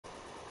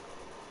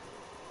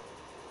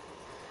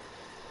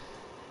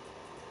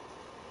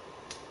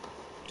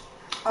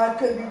I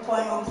could be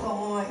playing with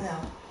someone right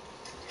now.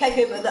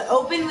 Okay, but the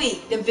open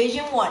week,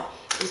 Division 1,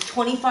 is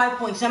 25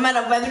 points. I'm at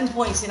 11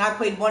 points and I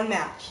played one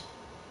match.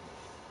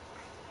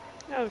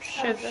 Oh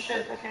shit, that's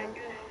okay.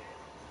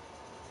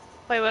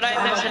 Wait, would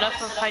I mix it up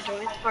if I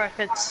join? Or if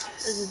is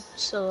it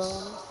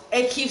still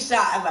It keeps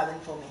that 11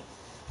 for me.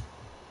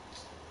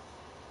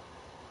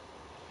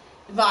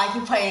 But I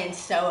can play in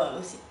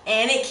solos.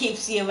 And it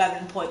keeps the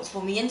 11 points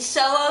for me in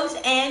solos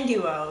and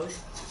duos.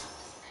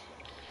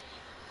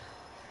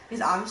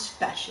 Because I'm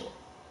special.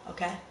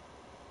 Okay?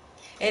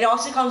 It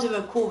also comes with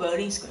a cool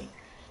voting screen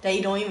that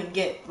you don't even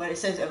get when it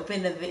says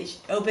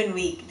open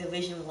week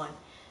Division 1.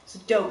 So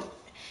dope.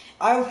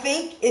 I want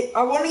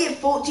to get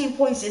 14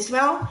 points this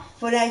round,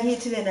 but I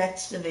get to the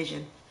next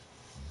division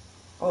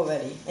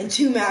already. In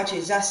 2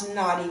 matches, that's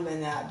not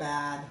even that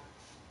bad.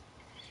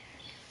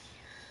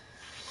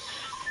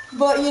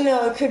 But you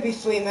know, it could be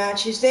 3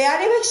 matches. They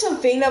added like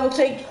something that looks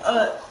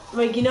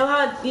like you know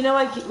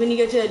like when you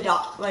go to the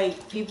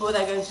like people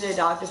that go to the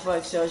doctor for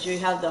like surgery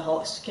have the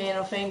heart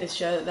scanner thing to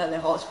show that their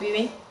heart's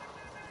beating.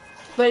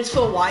 But it's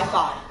for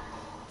Wi-Fi.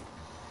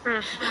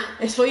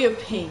 It's for your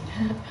ping.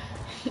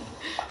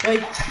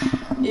 Like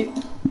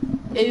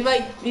it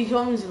like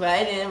becomes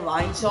red and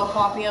lines start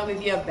popping up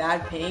if you have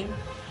bad ping.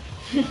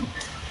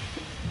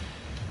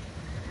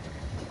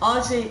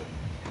 Honestly,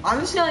 I'm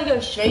just gonna go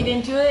straight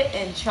into it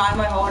and try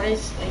my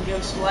hardest and go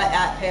sweat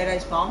at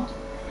Paradise Palms.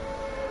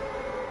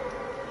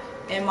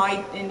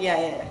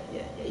 Yeah,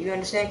 you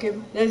understand,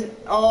 Cooper?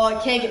 I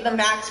can't get the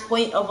max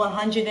point of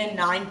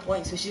 109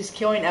 points, which is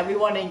killing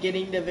everyone and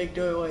getting the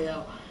victory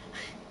royale.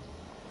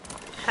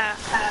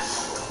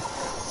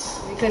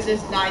 Because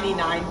there's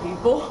 99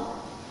 people.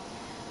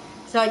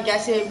 So I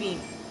guess it would be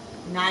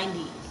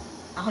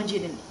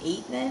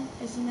 108 then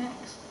is the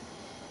max.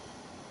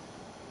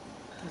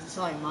 Because it's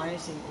only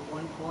minusing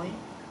 1 point.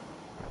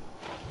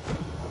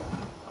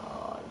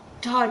 Oh,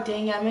 god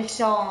dang it, I mixed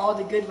out on all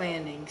the good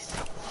landings.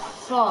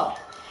 Fuck.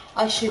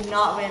 I should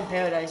not land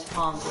Paradise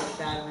Palms with a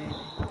bad landing.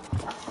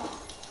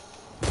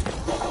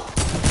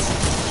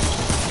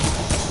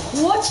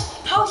 What?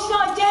 How's he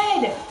not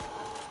dead?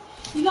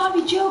 You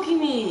gotta be joking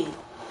me.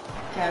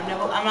 Okay,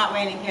 I'm not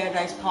landing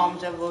Paradise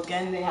Palms ever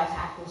again. They have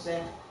hackers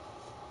there.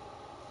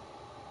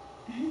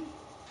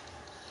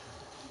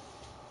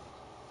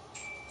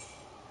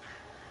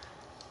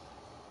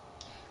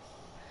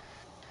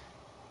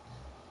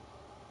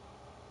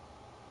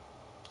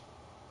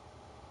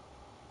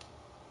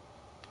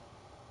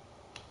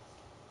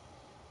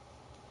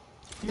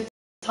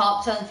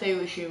 Top 10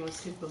 favorite streamers,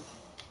 Cooper.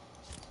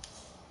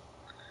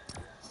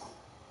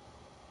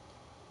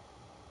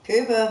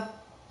 Cooper.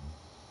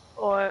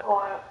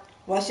 Or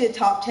What's your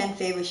top 10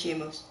 favorite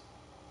streamers?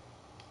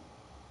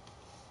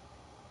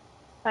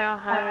 I don't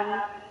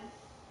have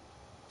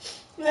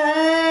any.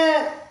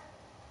 That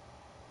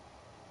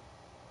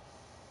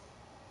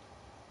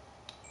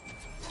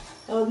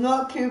was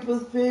not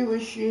Cooper's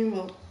favorite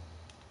streamer.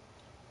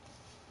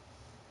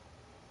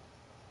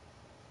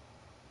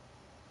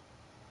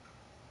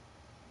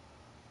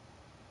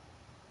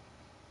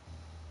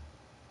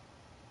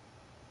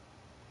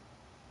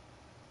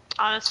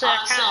 Honestly,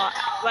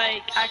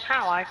 I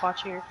kind of like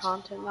watching your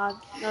content.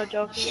 No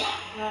joking.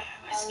 Not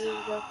really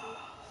joking.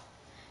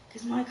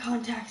 Cause my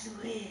contact's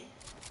lit.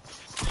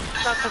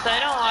 No, cause I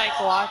don't like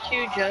watch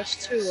you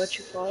just to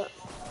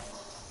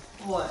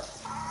What?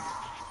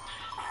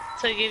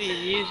 to give you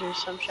views or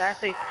some shit. I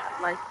actually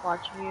like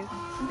watching you.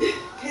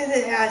 Cause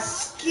it has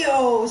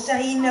skills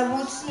that you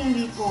never seen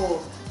before.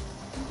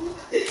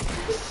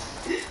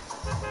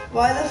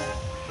 Why the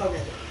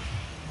okay.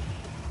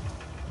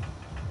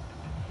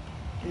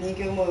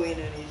 Nico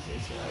Moreno needs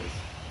this,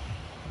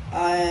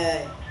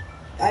 guys.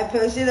 I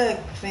posted a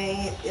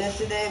thing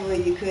yesterday where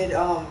you could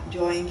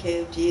join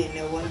KFG and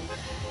no one.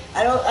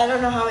 I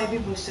don't know how many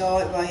people saw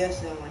it, but I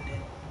guess no one did.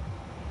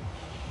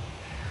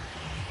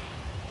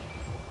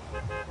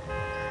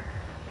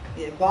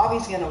 Yeah,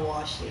 Bobby's gonna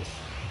watch this.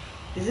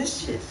 Cause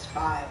this shit's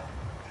fire.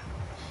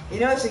 You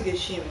know it's a good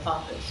stream if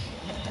I'm posting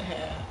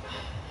it.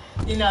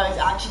 You know it's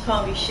actually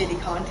probably shitty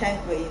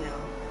content, but you know.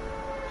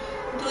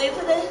 Do it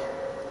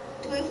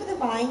for the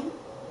vine.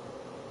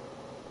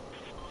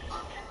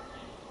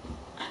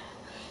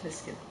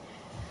 Just kidding.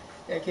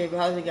 Okay, but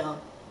how's it going? I'm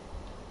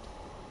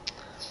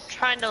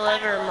trying to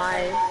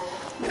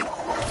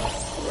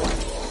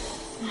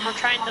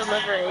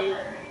deliver a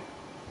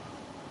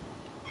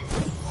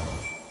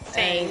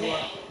thing,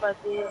 but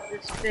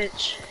this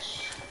bitch.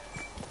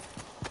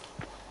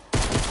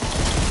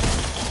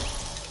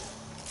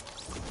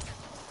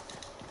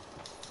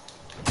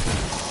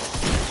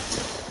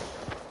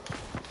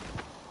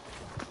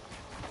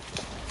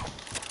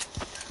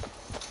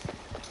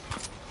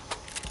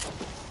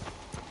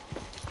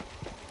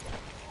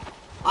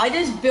 I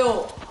just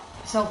built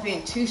something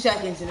in 2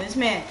 seconds and this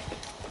man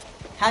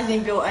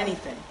hasn't built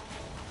anything.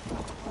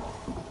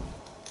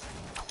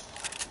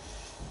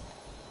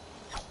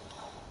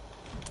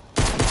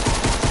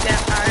 Yeah,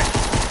 alright.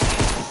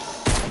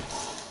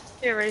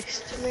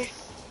 Erased to me.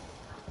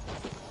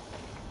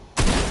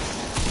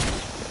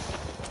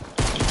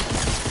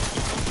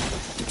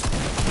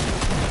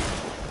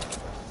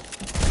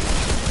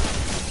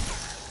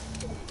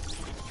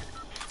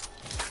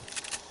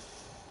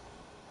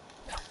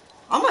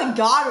 I'm a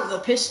god with a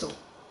pistol.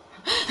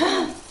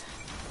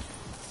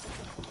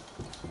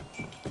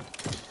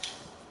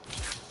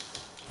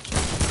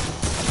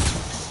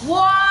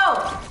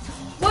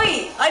 Whoa!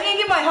 Wait, I didn't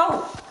get my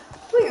health.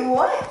 Wait,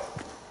 what?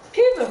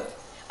 Cuba,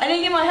 I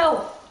didn't get my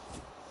health.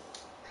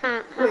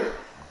 Wait.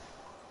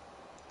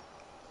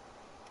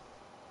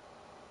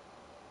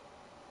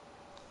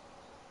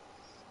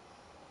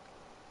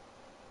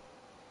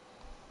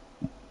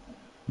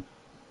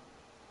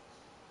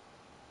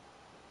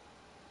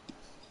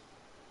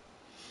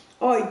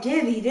 Oh, he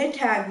did. He did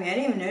tag me. I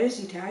didn't even notice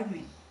he tagged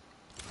me.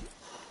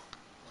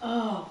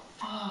 Oh,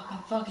 fuck.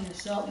 I'm fucking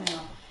this up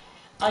now.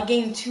 I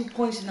gained 2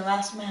 points in the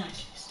last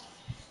match.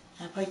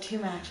 I played 2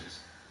 matches.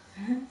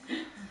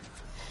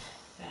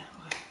 Yeah,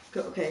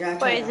 okay, gotta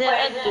try Wait, is it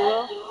a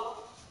duo?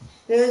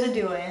 There is a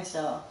duo and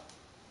solo.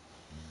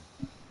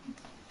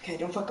 Okay,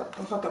 don't fuck up.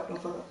 Don't fuck up. Don't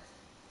fuck up.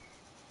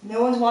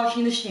 No one's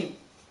watching the stream.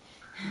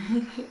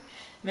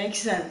 Makes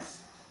sense.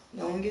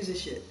 No one gives a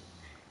shit.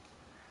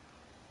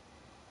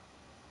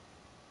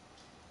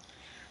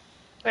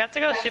 We have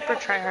to go super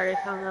tryhard if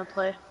I'm gonna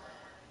play.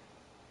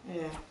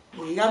 Yeah,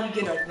 you gotta be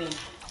good like me.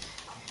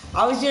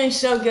 I was doing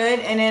so good,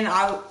 and then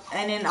I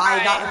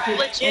got the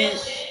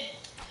legit.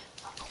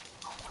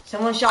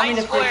 Someone shot me I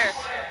the swear,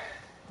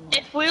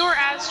 if we were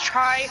as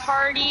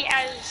tryhardy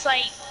as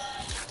like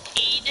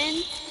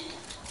Aiden,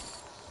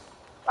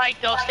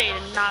 like Ghost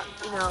Aiden, not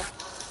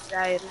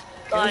Aiden,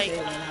 like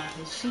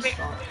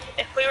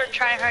if we were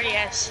tryhardy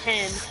as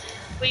him,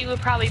 we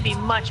would probably be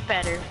much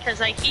better. Cause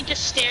like he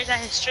just stares at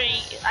his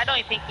stream. I don't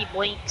even think he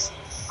blinks.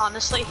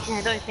 Honestly,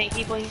 I don't think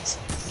he blinks.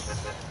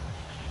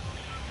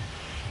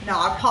 No,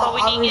 I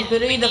was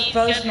literally the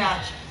first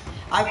match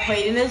I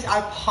played in this. I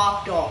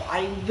popped off.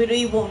 I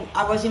literally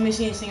I wasn't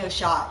missing a single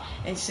shot,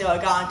 and so I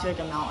got into like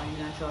a mountain,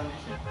 and that's all I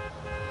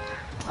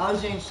missed. I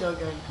was doing so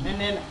good, and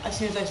then as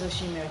soon as I saw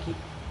Shima,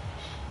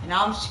 and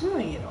now I'm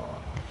screwing it all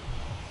up.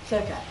 It's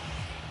okay.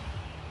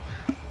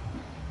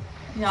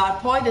 I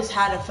probably just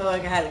had to feel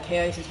like I had a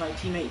KO since my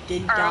teammate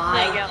did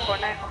die.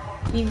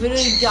 He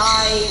literally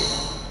died.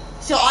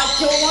 So I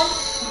killed one.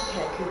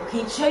 Okay, cool. Can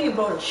you tell your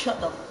bro to shut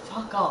the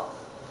fuck up?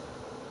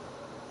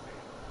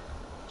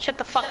 Shut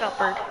the fuck up,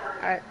 bird.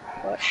 Alright,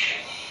 what?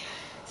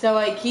 So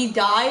like he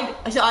died.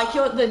 So I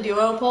killed the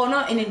duo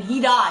partner, and then he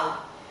died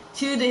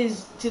to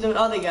the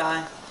other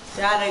guy.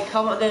 So I had to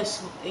come up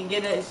this and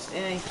get it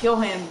and kill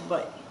him,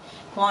 but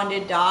Quan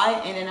did die,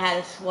 and then I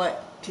had to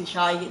sweat to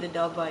try to get the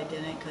dub, but I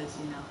didn't, cause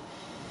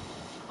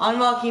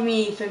unlucky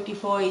me.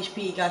 54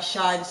 HP, got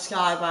shot in the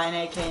sky by an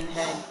AK in the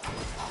head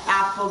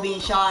after being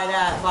shot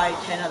at by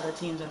 10 other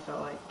teams. I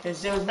felt like,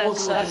 cause there was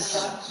multiple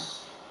teams.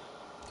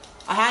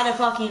 I had to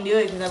fucking do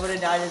it because I would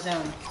have died his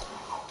own.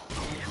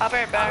 I'll be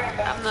right back.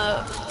 I'm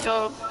gonna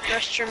go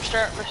restroom,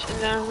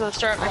 and then I'm gonna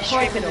start my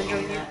stream and then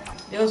join you.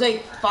 There was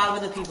like 5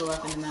 other people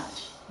left in the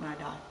match when I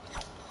died.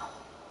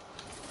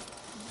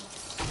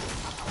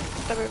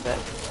 I'll be right back.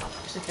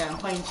 It's okay, I'm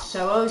playing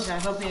solos and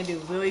I'm hoping to do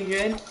really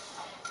good.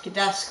 Get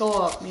that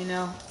score up,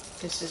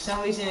 because for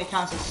some reason it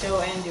counts as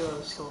solo and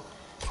duo score.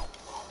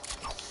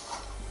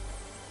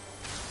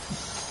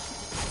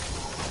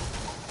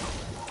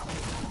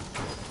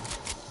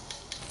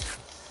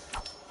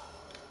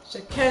 It's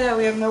okay that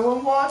we have no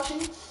one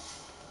watching.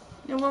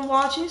 No one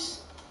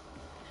watches.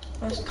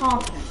 That's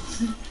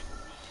confidence.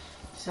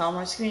 That's how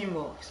my screen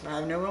works. If I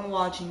have no one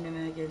watching, then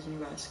it gives me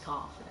less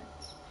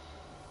confidence.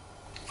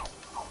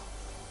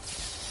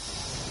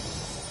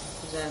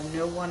 Because I have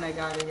no one I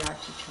gotta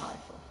actually try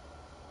for.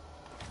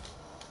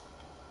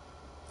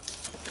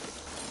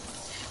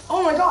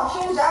 Oh my god,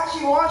 someone's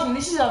actually watching.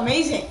 This is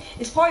amazing.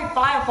 It's probably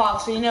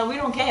Firefox, so we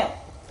don't care.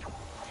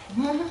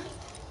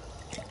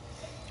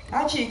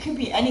 Actually, it could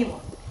be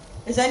anyone.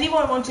 Does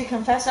anyone want to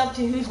confess up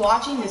to who's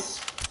watching this?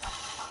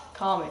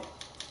 Comment.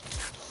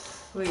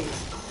 Please.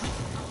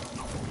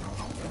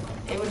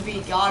 It would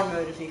be God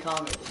mode if he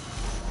commented.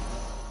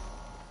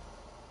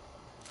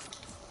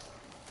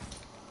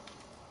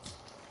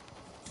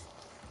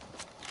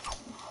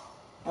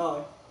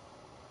 Oh.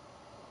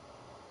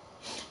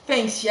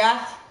 Thanks,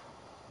 Jack.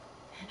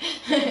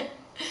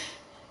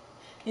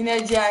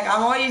 Jack,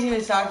 I'm only using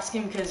the soccer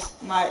skin because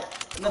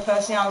the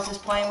first thing I was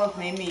just playing with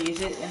made me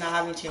use it, and I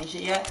haven't changed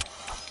it yet.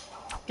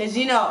 Because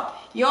you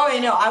already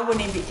know I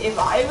wouldn't even be, if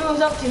it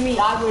was up to me,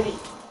 I wouldn't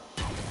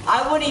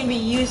even be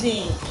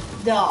using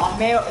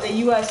the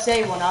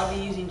USA one. I'd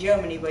be using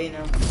Germany, but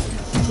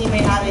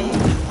teammate had to use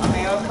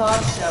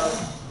America, so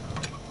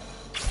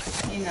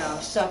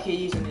stuck here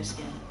using this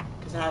skin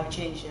because I haven't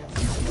changed yet.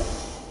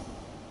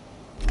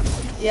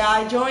 Yeah,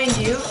 I joined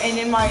you, and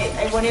then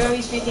whenever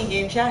we speak in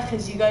game chat,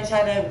 because you guys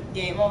had a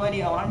game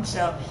already on,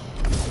 so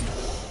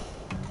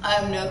I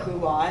have no clue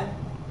why.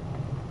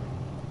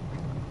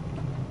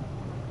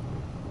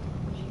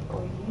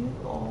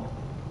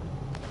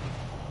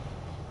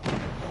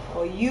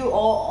 Are you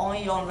all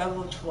only on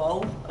level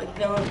 12? Like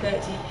level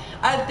 13?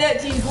 I have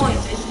 13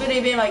 points. It's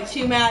really been like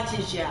 2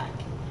 matches, Jack.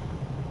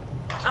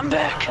 I'm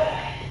back.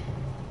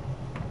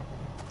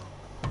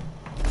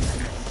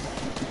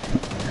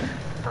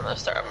 I'm gonna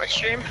start my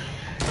stream.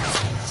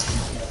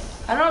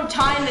 I don't have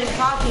time to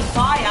fucking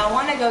fight. I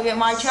want to go get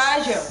my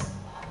treasure.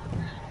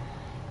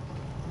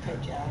 Okay,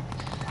 Jack.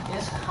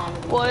 Yes,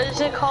 comedy. What is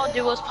it called?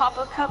 Duo's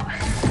Pop-Up Cup?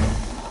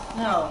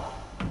 No.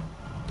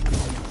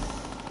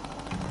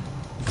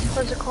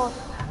 What's it called?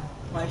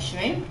 My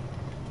stream?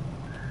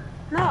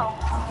 No.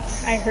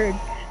 I heard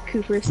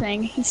Cooper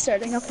saying he's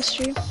starting up a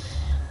stream.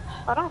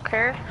 I don't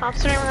care. I'm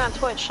streaming on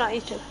Twitch, not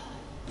YouTube.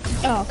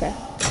 Oh, okay.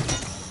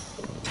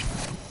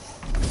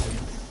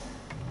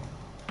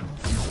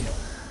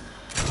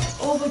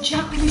 Oh, but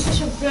Jack would be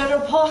such a better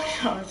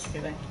partner. I'm just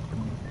kidding.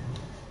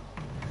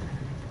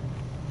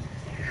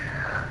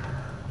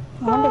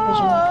 One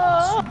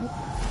division.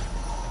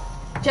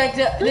 Jack,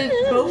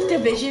 both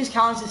divisions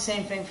count as the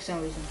same thing for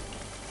some reason.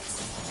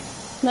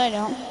 No, I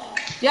don't.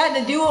 Yeah,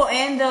 the duo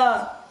and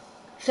the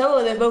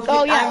solo, they both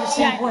have the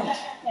same points.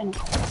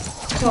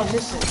 So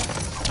this is.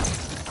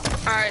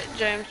 Alright,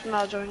 James,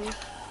 I'll join you.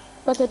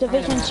 But the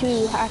Division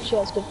 2 actually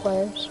has good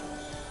players.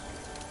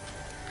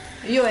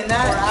 You and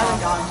that, I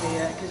haven't gotten to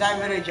yet, because I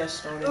literally just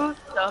started.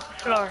 The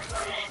floor.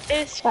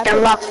 It's I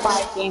played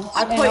 5 games.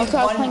 I and played also I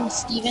was one. playing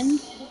Steven,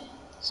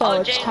 so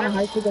it's kind of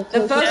hard to get The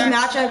close. first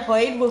match I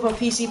played with a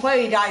PC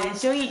player, he died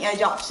instantly, and I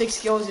dropped 6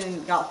 kills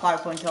and got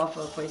 5 points off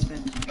of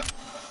placement.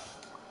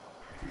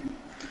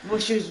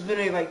 Which was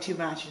literally like 2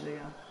 matches ago.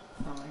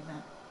 Something like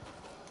that.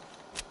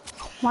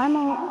 Why am I?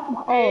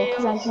 Oh,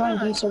 because I'm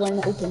joining you, so we're in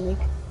the open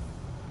league.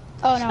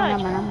 Oh, no,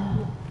 never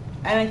mind.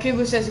 And then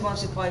Kubo says he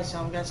wants to play, so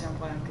I'm guessing I'm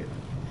playing Kubo.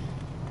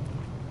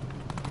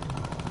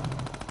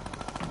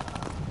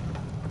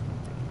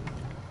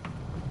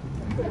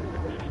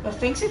 But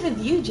thanks for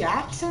you,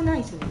 Jack. So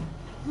nice of you.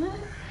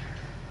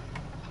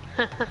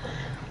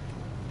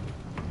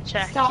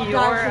 Jack, Stop your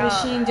driving the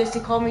machine just to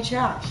call me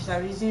trash.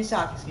 So he's using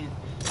soccer skin.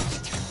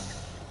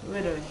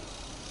 Literally.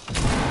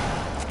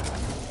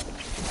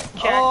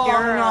 Jack, oh, your,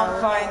 I'm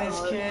not fighting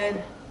this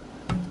kid.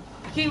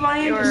 Keep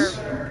running.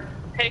 Your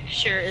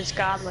picture is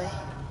godly.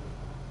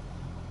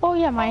 Oh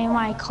yeah,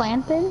 my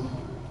clan thing.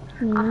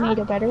 Made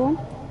a better one.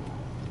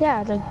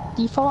 Yeah, the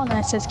default, and then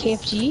it says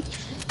KFG,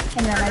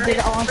 and then I did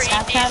it all on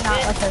Snapchat,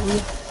 not like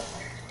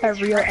a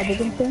real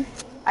editing thing.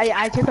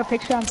 I took a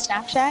picture on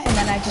Snapchat, and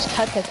then I just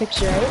cut the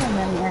picture out, and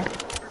then yeah,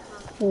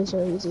 it was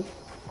really easy.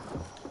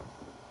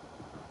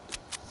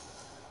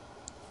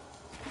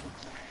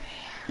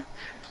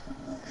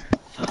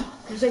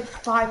 There's like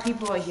 5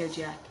 people right here,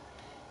 Jack.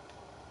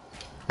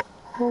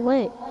 Well,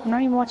 wait, I'm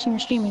not even watching your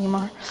stream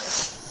anymore.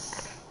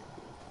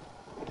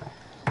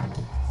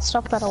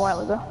 Stopped that a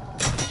while ago.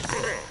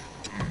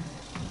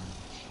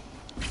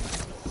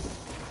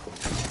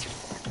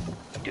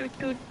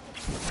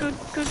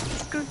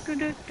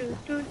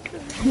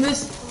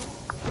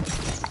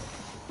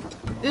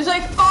 There's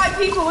like 5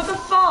 people. What the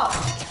fuck?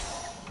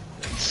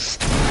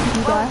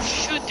 Oh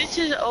shoot! This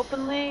is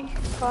open league.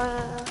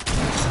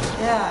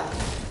 Yeah.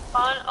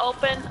 Fun,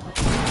 open,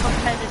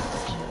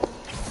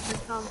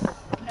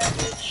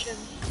 competition.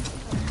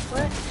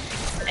 What?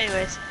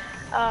 Anyways,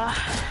 I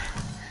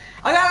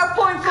got a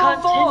point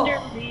for full.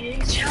 Contender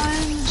League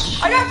Challenge.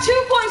 I got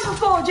 2 points for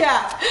full,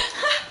 Jack.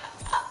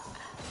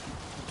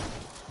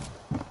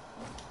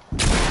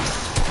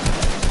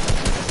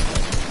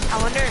 I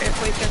wonder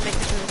if we can make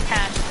it to the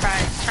cash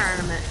prize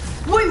tournament.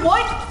 Wait,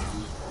 what?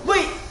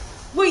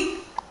 Wait,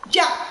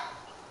 Jack.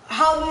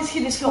 How did this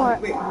kid is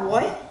going? Wait,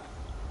 what?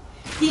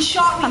 He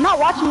shot me. I'm not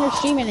watching your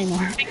stream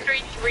anymore.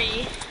 Victory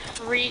 3,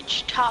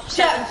 reach top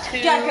Jack,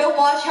 7-2. Jack, go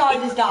watch how I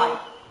just died.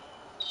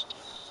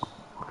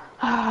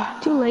 Ah,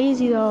 too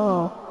lazy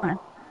though.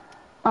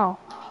 Oh.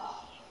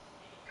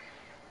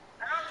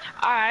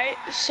 Alright,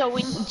 so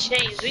we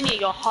James, we need to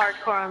go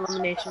hardcore on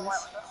eliminations.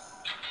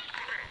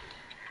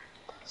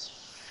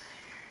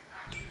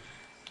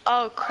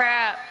 Oh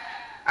crap.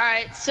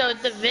 Alright, so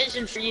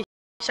division for you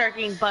start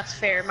getting bus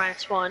fare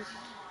 -1,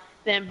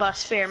 then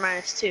bus fare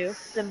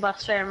 -2, then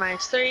bus fare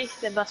 -3,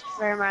 then bus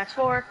fare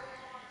 -4,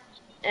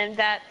 and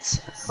that's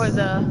for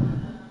the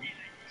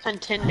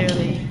contender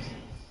league.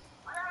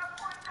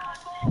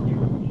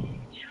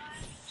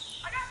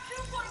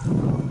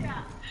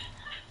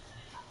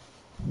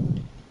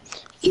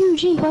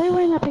 Eugene, why are you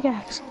wearing a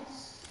pickaxe?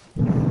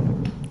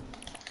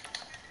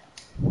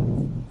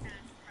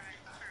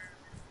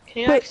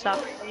 Can you like stop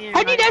reading?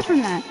 How'd you die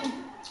from that?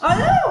 I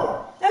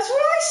know. That's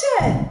what I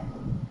said.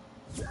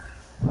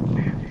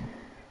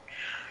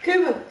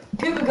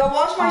 Cooper, go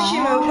watch my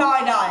stream of how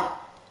I died.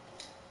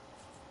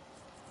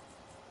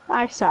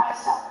 I suck.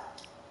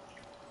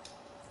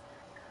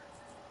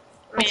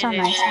 That's not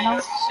nice. I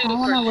don't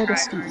wanna wear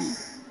this skin.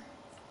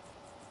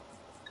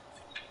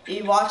 Are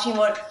you watching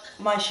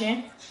my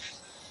stream?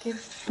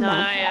 No,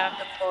 I have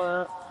to pull it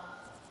up.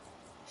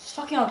 It's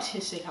fucking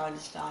autistic how I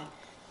just died.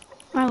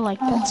 I like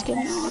that skin.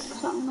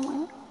 It's not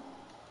annoying.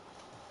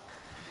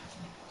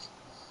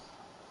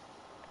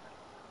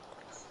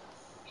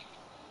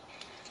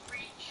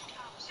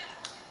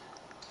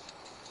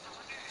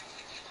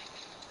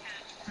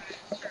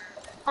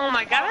 Oh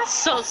my god, that's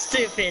so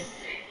stupid.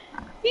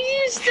 You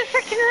used the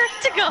freaking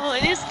rectangle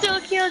and it still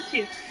killed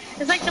you.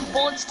 It's like the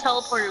bullets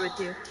teleported with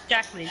you.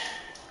 Jackman.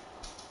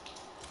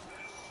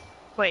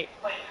 Wait,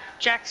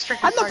 Jack's freaking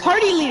I'm the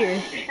party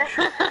leader.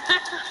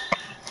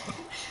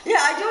 Yeah,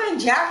 I joined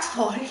Jack's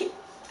party.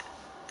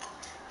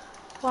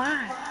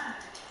 Why?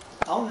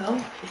 Oh no,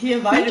 he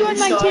invited You joined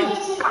me. mine So too.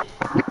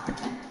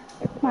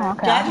 Oh,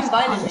 okay. Jack I'll just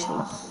invited me.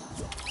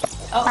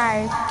 Oh,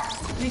 Hi.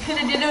 we could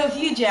have did it with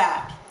you,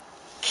 Jack.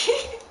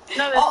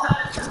 No, that's Oh,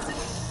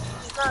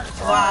 not.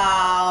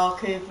 wow.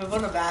 Okay,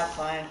 what a bad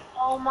plan.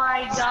 Oh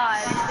my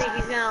god, I think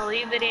he's gonna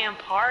leave the damn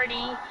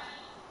party.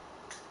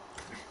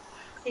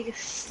 He can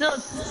still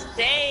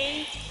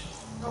stay.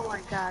 Oh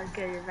my god,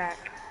 good, you're back.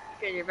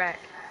 Good, you're back.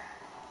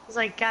 He's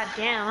like, god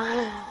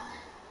damn.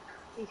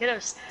 He could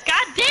have.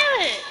 God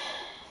damn it!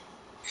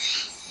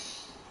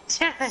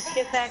 Jack,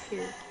 get back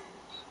here.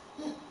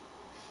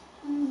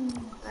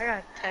 I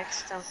gotta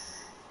text him.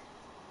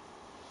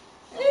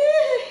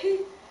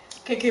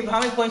 Okay,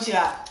 how many points you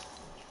got?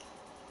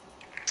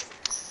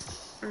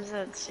 I'm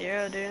at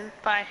 0, dude.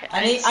 But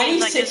I need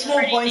like 6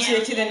 more points to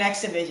get to the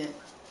next division.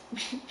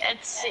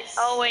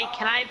 Oh wait,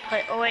 can I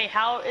put? Oh wait,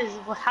 how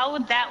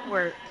would that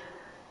work?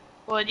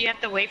 Well, do you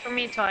have to wait for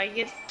me until I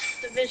get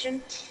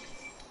division?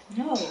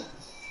 No.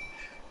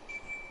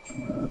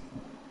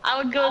 I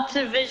would go to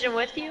division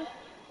with you.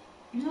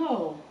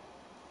 No.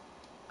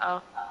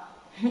 Oh.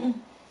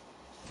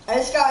 I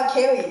just gotta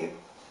carry you.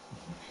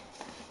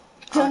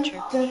 Oh,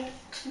 true.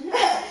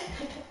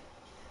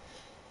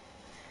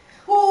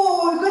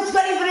 Oh, what's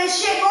ready for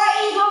this shit, boy?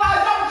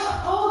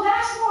 Oh,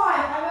 that's why.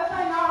 I left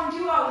my Mountain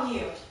Dew out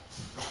here.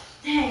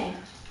 Dang.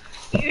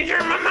 You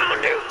drink my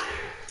Mountain Dew.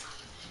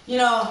 You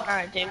know.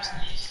 Alright, James.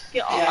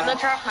 I'm gonna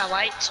turn off my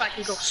light so I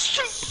can go.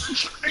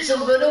 So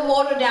put the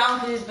water down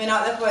because it's been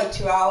out there for like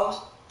 2 hours.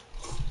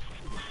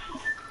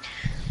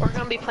 We're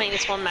gonna be playing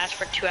this one match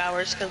for 2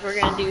 hours because we're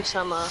gonna do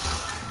some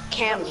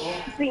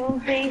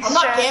camping based. I'm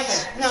not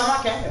camping. No, I'm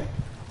not camping.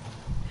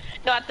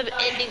 No, at the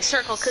ending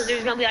circle because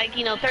there's gonna be like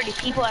 30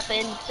 people at the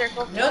ending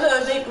circle. No,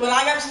 when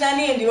I got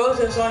standing in duos,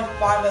 there was only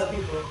 5 other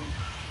people with me.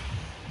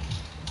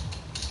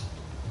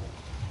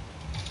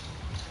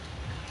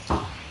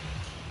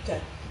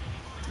 Okay.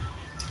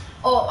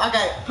 Oh,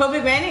 okay.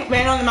 Perfect landing.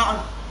 Land on the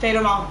mountain.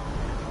 Fatal mountain.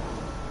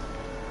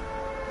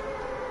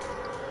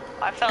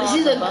 I fell This off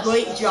is the a bus.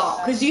 great job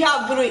because you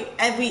have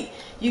literally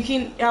you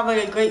can have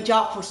like a great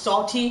job for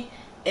salty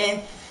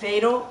and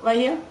fatal right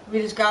here.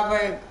 We just grab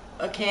like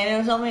a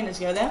cannon or something and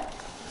just go there.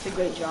 It's a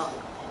great job.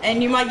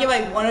 And you might get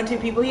like 1 or 2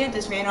 people here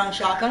just land on a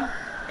shotgun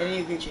and then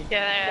you're Gucci.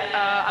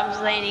 Yeah,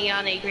 I'm landing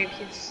on a green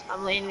pistol.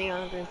 I'm landing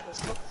on a green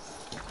pistol.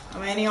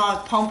 I'm landing on a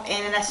pump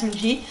and an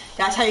SMG.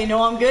 That's how you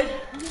know I'm good.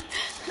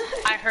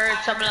 I heard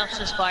someone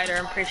else's glider.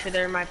 I'm pretty sure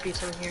there might be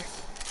some here.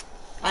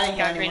 I didn't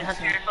Got get green anyone.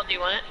 hunter rifle. Do you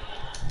want it?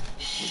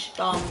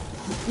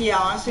 Yeah,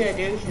 honestly I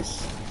do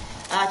because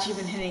I've actually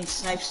been hitting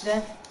snipes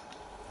today.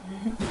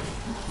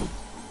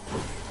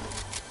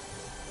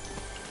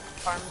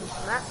 Farm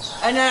some mats.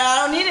 And I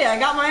don't need it. I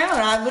got my own.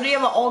 I literally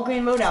have an all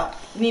green loadout.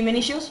 You need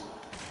mini shields?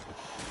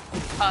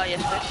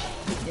 Yes,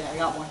 please. Yeah, I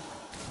got one.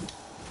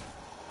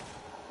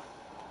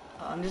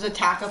 There's a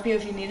tack up here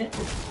if you need it.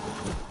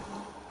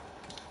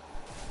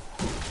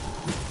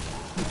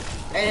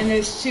 And then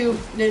there's 2.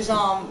 There's the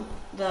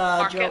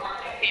Market.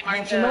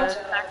 hamster modes.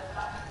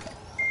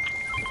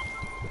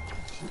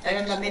 And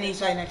then the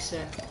minis right next to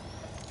it.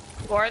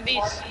 What are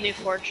these new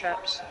Ford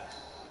traps?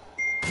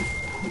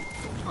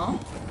 Huh?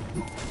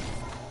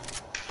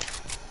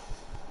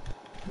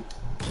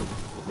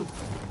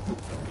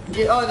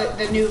 Yeah, oh,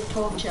 the new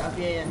pork chop,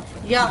 yeah.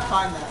 You gotta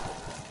find that.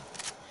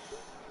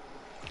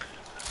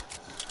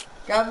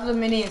 Grab the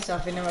mini and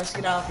stuff and then let's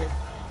get out of here.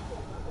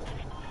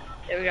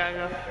 Yeah, we gotta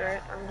go for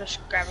it. I'm just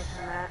grabbing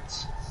some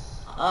mats.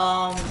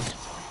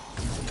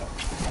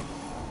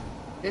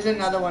 There's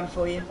another one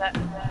for you.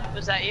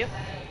 Was that you?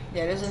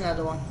 Yeah, there's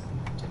another one.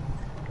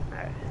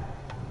 Alright.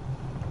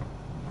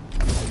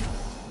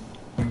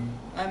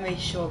 I made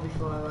sure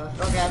before I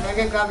left. Okay, I'm gonna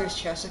go grab his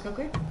chest real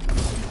quick.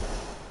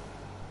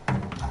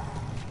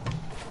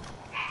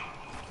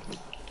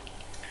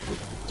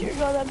 Dear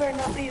God, that better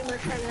not be my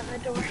friend at my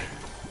door.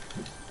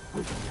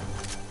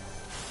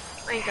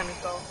 I ain't gonna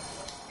go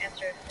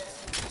answer it.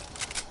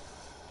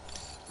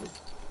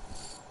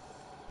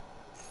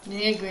 You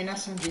need a green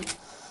SMG?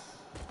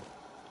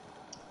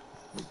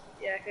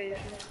 Yeah, I could use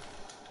it.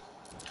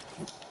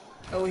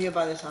 Over here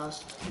by this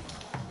house.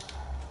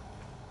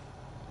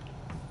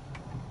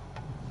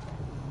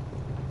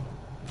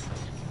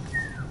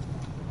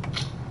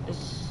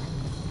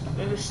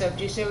 There's a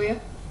safety area.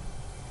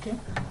 Okay.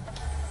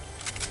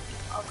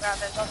 I'll grab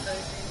it. I'll go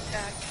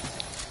attack.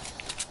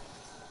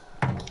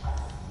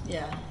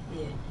 Yeah.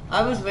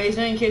 I was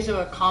raising in case of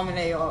a common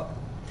AO.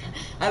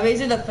 I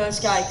raised the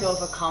first guy I killed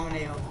with a common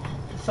AO.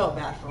 I felt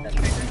bad for him.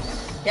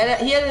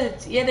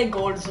 He had a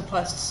gold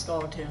suppressed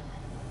skull too.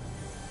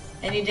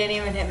 And he didn't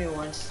even hit me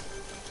once.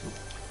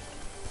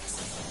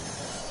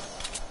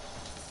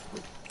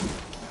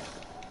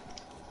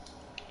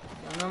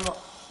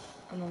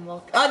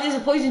 Oh, there's a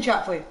poison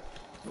trap for you.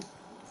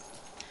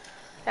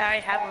 Yeah, I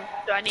have one.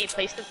 Do I need to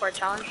place them for a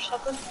challenge or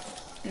something?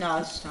 No,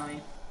 it's just not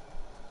me.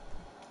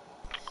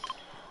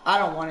 I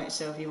don't want it,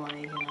 so if you want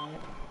it, you can have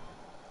it.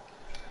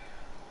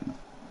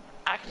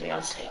 Actually,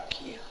 I'll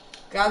take you.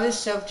 Got this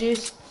soap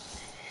juice.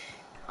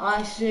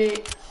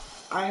 Honestly,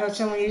 I heard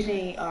someone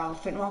using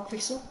Fintlock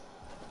Pixel.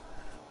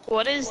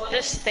 What is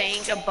this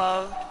thing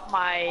above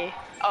my,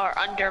 or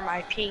under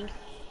my ping?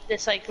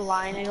 This like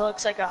line, it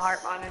looks like a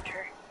heart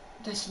monitor.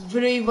 That's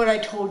really what I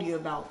told you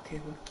about,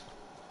 Cooper.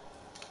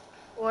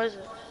 What is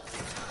it?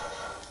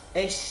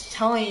 It's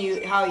telling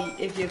you how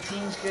if your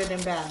ping's good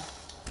and bad.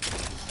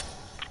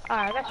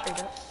 Alright, that's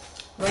pretty good.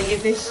 Like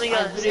if it's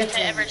If it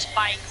ever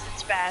spikes,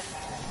 it's bad.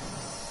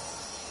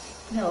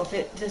 No, if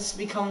it just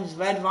becomes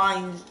red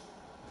lines,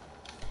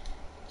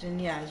 then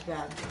yeah, it's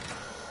bad.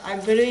 I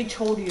literally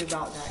told you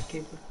about that,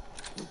 Cooper.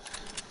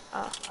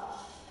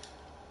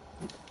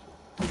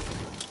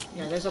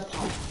 Yeah, there's a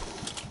pump.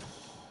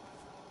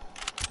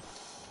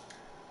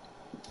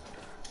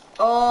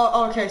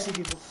 Oh, okay, I see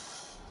people.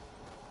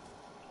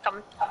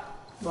 Coming.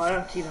 Well, I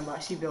don't see them, but I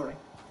see building.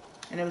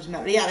 And it was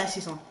metal. Yeah, I see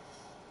someone.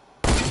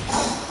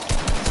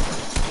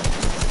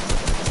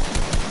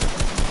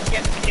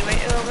 Yeah, can you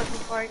wait a little bit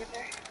before I get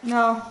there?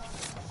 No.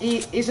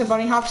 Is a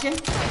bunny hop skin?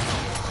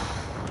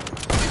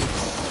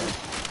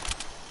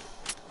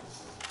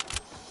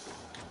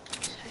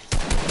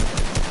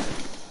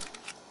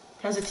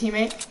 Has a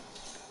teammate.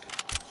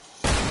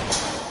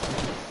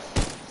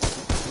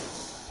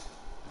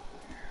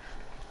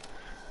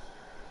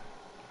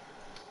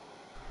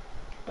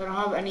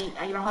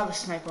 I don't have a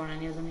sniper on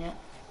any of them yet.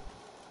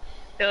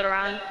 Build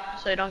around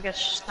so you don't get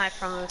sniped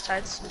from the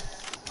sides.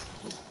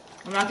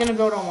 I'm not gonna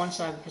build on one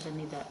side because I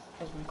need that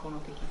as my corner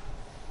peeking.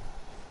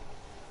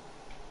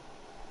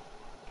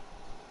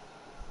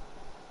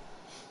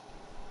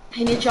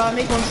 Can you try and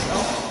make one?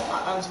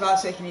 Oh, I was about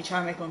to say, can you try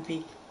and make one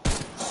peek?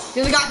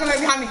 There's a guy coming right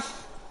behind me.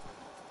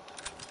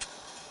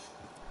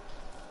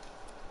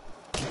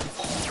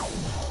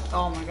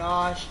 Oh my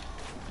gosh.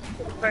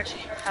 Where's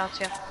he? Out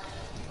here.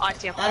 Oh, I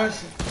see him. I don't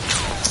see.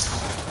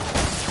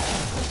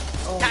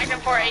 Oh Tag him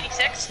for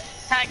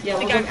 86. Tag yeah,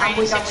 the guy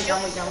for 86.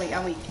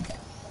 I'm weak.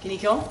 Can you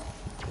kill him?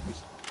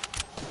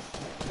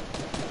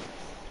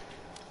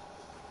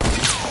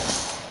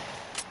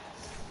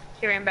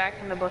 He ran back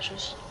in the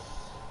bushes.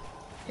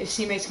 His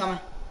teammate's coming.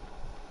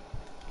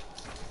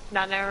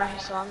 Not never, he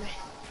saw me.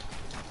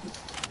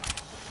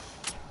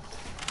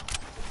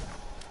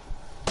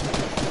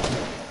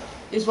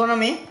 Is one on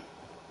me?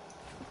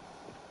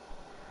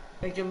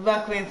 Like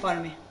directly in front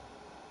of me.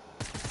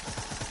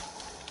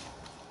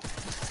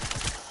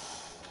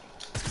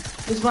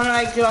 Is one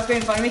like directly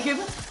in front of me,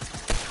 Cuba?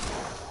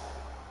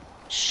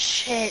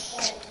 Shit.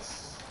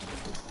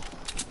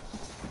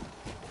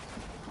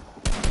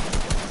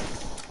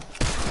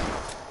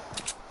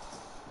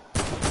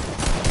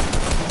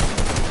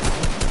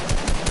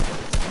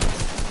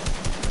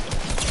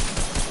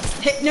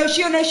 Hit, no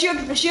shield.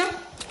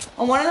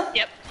 On one of them?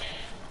 Yep.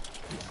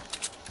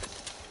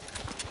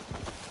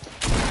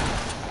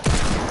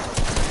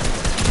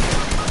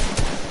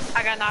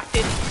 I got knocked,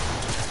 dude. I'm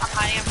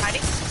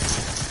hiding.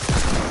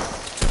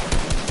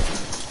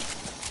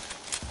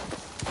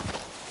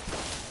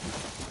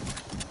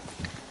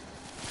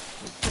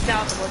 He's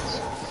down in the woods.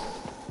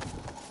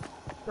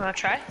 You wanna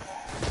try?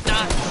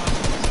 Nah.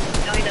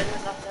 No, he doesn't.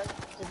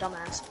 He's a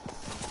dumbass.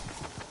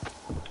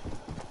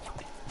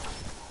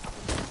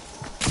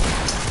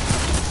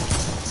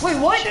 Wait,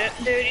 what? Shit,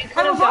 dude, you I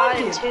could have died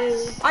revived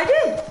too. I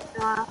did.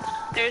 Nah,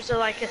 there's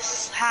like a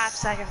half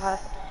second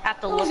left. I have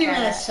to look Even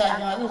at a it.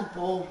 second. That was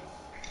bull.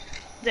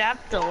 Yeah, I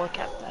have to look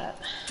at that.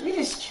 You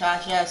just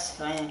trash ass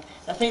clan.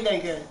 I think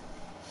they're good.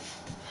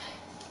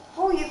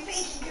 Oh, you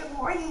think you're good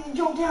boy? You can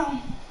jump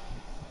down.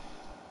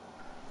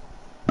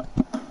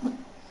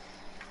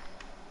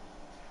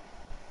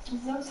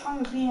 There's no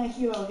time of being a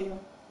hero here.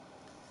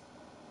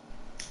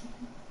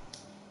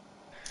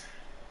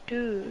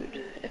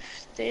 Dude,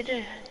 if they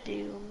didn't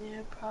deal me,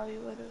 I probably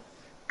would have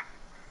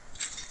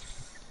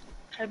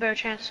had a better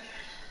chance.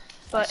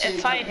 But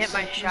if I hit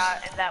my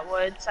shot in that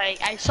woods,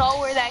 like I saw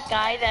where that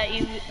guy that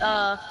you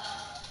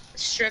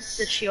stripped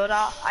the shield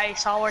off, I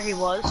saw where he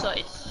was, so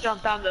I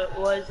jumped down the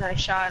woods and I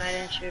shot and I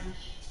didn't shoot him.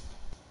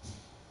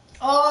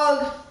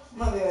 Oh, I'm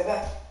gonna be right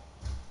back.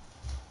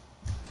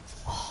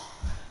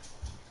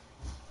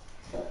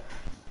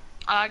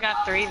 I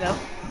got 3 though.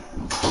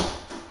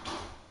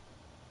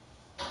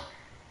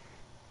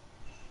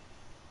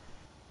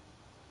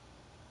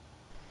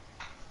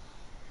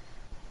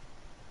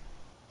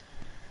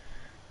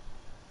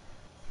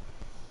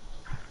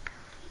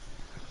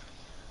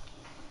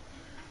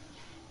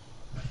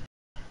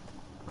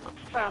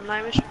 I'm not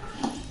even sure.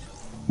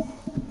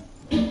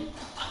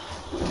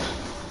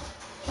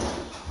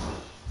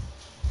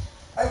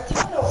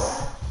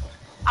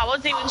 I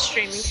wasn't even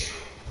streaming.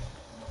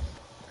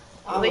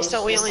 At least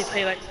we only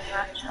play like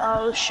that.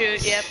 Oh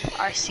shoot, yep.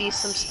 I see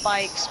some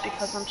spikes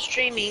because I'm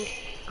streaming.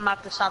 I'm gonna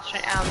have to stop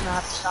streaming. I'm gonna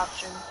have to stop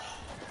streaming.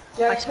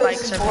 My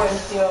spikes are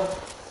boys,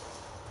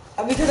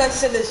 because I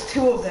said there's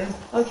 2 of them.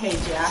 Okay,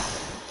 Jack.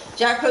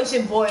 Jack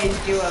posted boys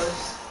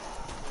duos.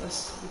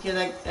 Because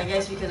I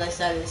guess because I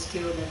said it's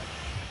 2 of them.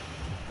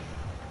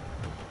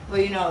 But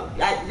you know,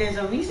 there's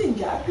a reason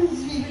Jack could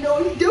even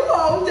though he's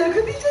duo, there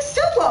could be just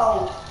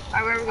solo.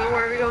 Alright, where we go?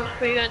 Where we go?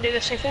 Are you gonna do the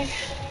same thing?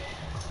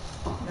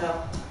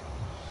 No.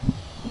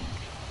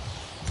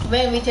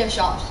 We're in retail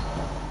shops.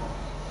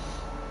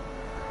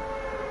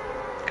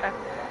 Okay.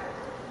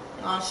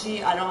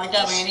 Honestly, I don't like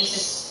that Randy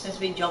since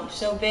we jumped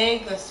so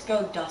big. Let's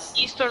go dust.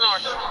 East or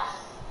north?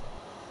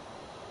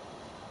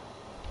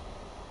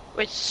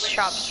 Which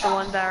shop's the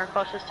one that are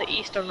closest to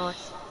east or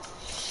north?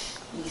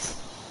 East.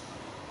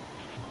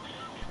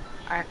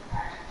 Alright.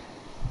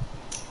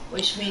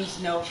 Which means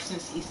no,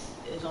 since east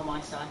is on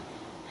my side.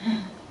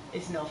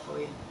 It's no for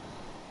you.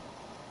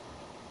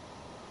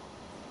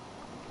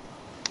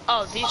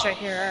 Oh, these right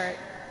here, alright.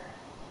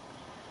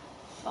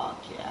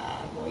 Fuck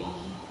yeah, boy.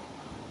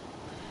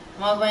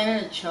 Am I going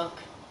in a truck?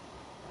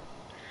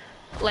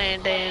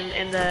 Land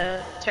in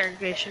the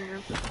interrogation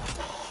room.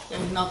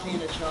 There's nothing in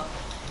the truck.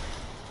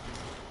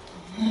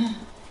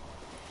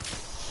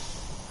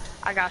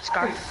 I got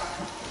Scar.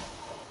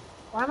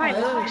 Why am I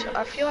moving so?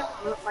 I feel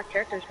like my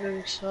character's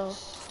moving slow.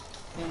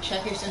 Then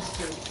check your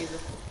sensitivity, people.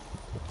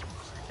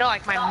 No,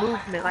 like my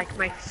movement, like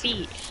my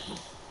feet.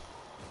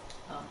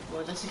 Oh,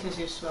 well, that's because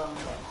you're slow.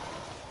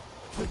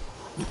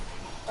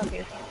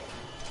 Okay.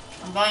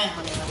 I'm buying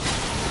honey now.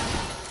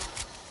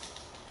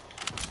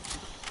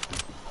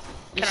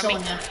 There's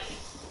someone there.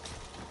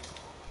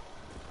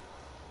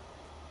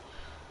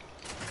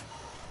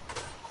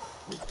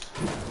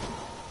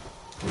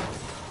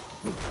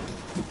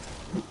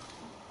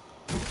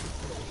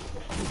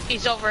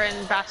 He's over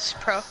in Bass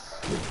Pro. I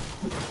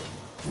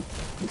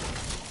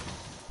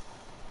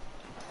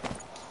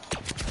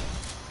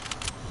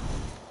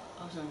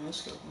was on this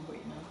scope, but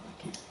you know,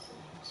 I can't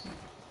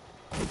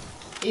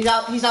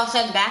see. He's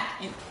outside the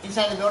back,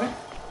 inside the building.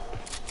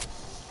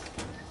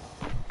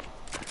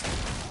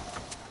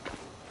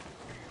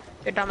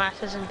 Your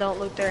dumbasses and don't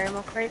loot their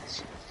ammo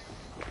crates.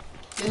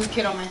 There's a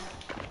kid on me.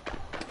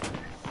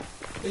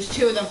 There's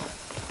two of them.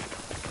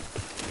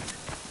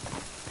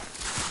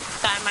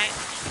 Dynamite.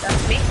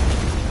 That's me.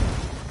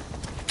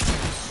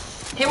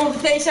 Hit one for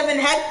 37 in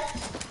the head.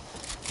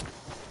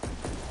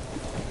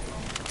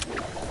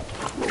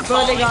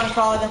 Bro, they gotta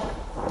follow them.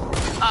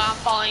 I'm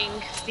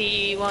following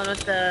the one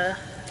with the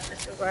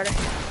missile rider.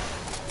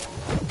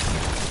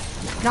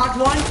 Knocked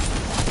one,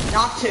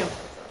 knocked two.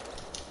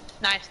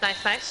 Nice,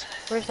 nice, nice.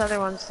 Where's the other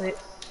ones that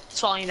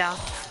falling down?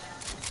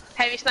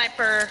 Heavy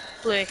sniper,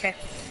 blue AK.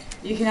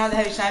 You can have the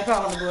heavy sniper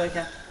on the blue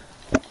AK.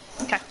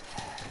 Okay.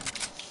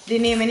 Do you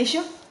need a mini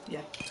shield?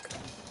 Yeah.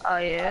 Oh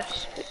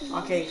yes.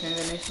 Okay, you can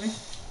go next to me.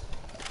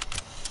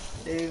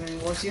 Even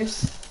what's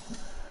yours?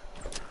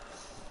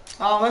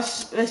 Oh,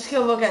 let's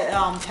go look at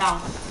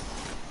town.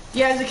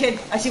 Yeah, there's a kid.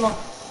 I see one.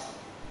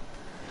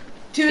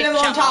 Two of them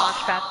on top.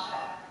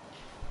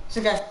 It's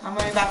okay. I'm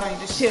running back on you.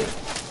 There's two.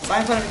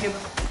 Right in front of you.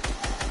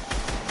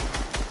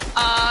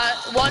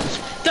 One's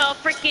the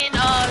freaking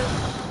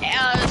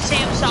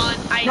Samsung.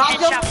 I Knocked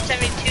headshot him?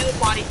 72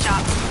 body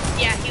chop.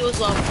 Yeah, he was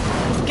low.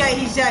 Okay,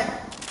 he's dead.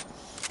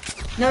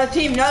 Another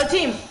team.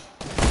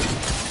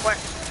 Where?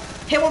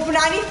 Hit one for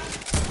 90.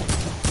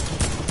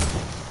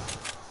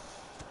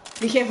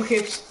 Be careful,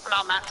 Coops. I'm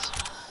out, Matt.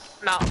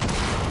 I'm out.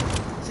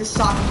 It's a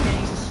soccer kid.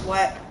 He's a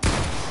sweat.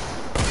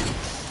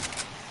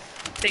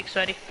 Big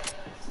sweaty.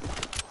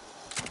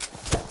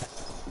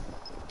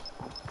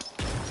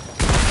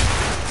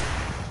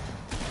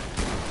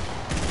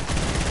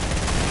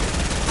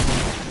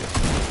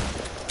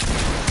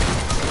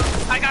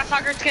 I got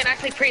soccer skin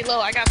actually pretty low.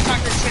 I got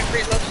soccer skin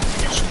pretty low.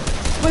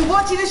 Wait,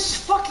 what? See, this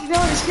fucking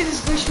no. This kid is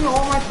glitching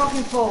all my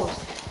fucking pulls.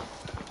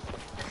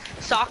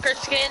 Soccer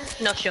skin,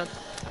 no shield.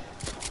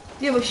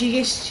 Yeah, but she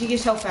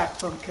gets health back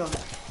from killing.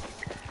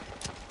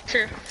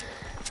 True.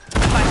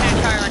 But I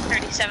had like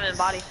 37 in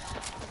body.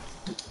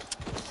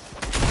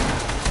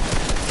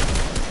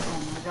 Oh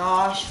my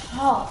gosh.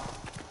 Oh.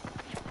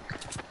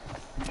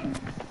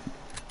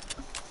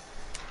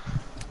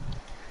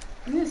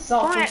 You just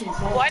saw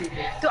What?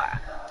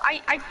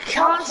 I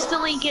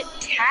constantly get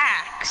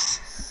tags.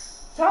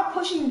 Stop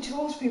pushing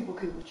towards people,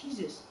 Cooper.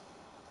 Jesus.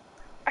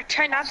 I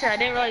try not to. I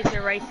didn't realize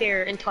they're right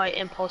there until I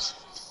impulse.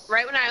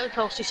 Right when I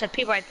impulsed, you said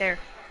people right there.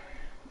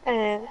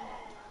 And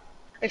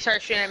they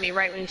started shooting at me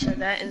right when you said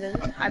that, and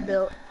then I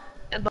built.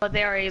 But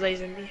they already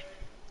lasered me.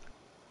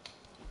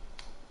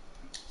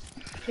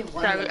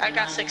 So I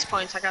got 6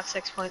 points. I got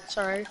 6 points.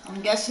 Sorry.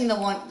 I'm guessing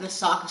the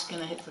soccer's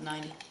gonna hit for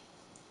 90.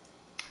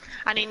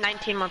 I need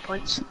 19 more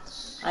points.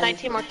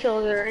 19 more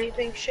kills or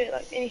anything shit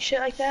like any shit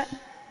like that.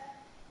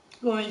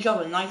 You want me to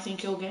drop a 19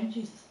 kill game?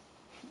 Jesus.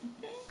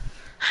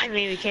 I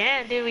mean we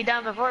can, dude. We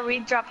done before. We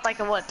dropped like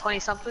a what 20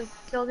 something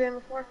kill game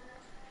before.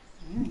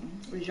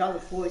 We dropped a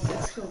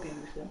 46 kill game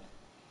before.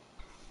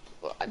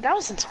 Well, that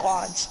was in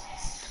squads.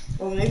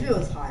 Well, maybe it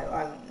was higher.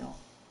 I don't know.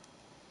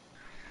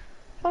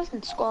 That was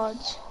in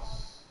squads.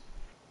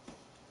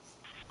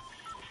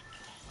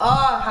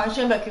 Oh, how much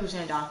Becky was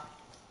gonna die?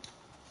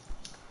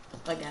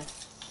 Again.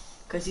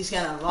 Because he's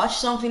gonna rush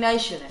something that he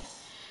shouldn't.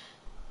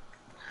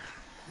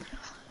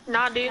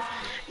 Nah, dude.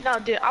 No,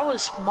 dude. I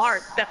was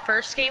smart. The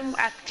first game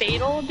at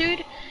Fatal,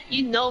 dude.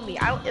 You know me.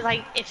 I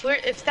like if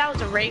that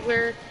was a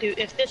regular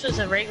if this was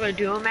a regular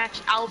duo match,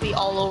 I'll be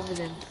all over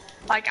them.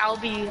 Like I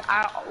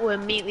will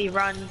immediately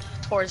run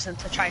towards them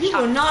to try You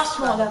shot. were not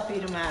smart enough to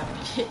beat him up.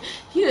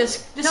 You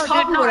just No,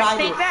 copy dude, no, what I I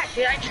stayed do. back,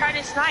 dude. I tried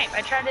to snipe.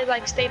 I tried to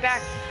like stay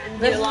back and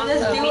do Let's long. do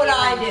what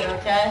I do,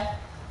 okay?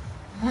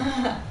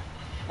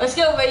 Let's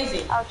go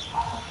lazy.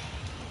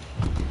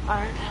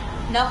 Alright.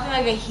 Nothing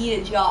like a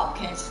heated job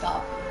can't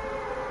stop.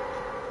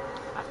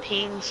 My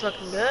ping's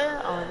looking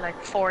good. Oh,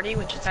 like 40,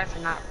 which is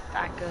actually not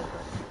that good.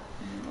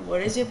 But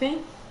What is your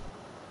ping?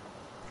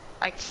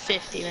 like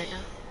 50 right now.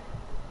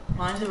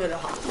 Mine's a bit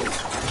hot.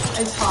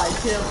 It's hot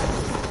too.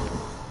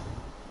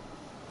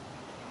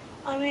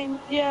 I mean,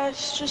 yeah,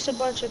 it's just a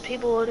bunch of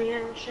people loading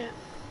in and shit.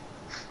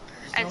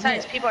 And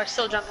besides, people are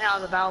still jumping out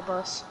of the battle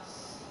bus.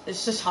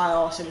 It's just high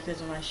also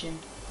because of my stream.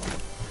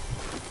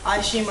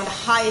 I stream on the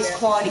highest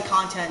quality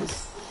content.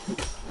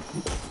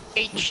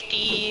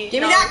 HD.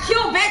 Give me that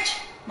kill, bitch!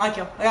 My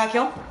kill. I got a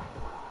kill.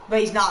 But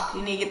he's not.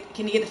 Can you get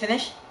the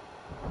finish?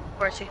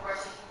 Where's he?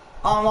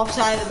 Off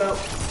side of the boat.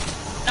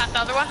 Got the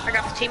other one. I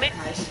got the teammate.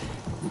 Nice.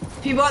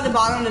 People at the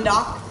bottom of the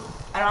dock.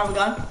 I don't have a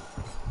gun.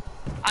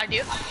 I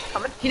do.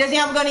 Coming. He doesn't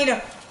have a gun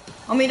either.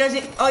 Oh, he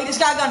doesn't. Oh, he just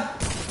got a gun.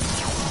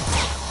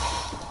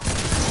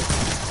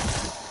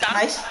 Got him.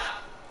 Nice.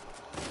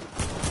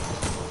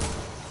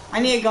 I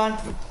need a gun.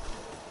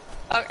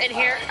 Oh, in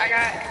here, I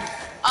got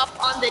up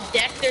on the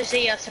deck. There's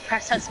a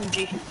suppressed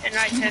SMG, and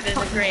right there there's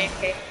a gray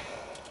AK.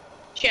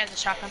 She has a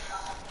shotgun.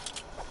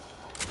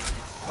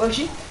 Where is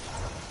she?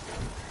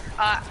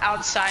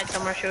 Outside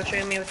somewhere. She was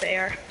shooting me with the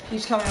AR.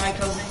 He's coming right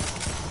towards me.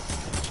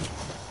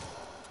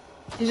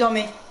 He's on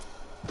me.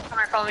 Come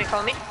here, follow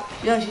me.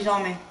 Yeah, she's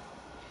on me.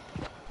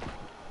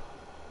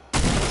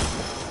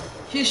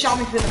 She just shot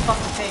me through the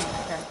fucking thing.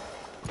 Okay.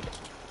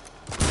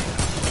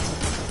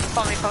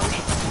 Follow me.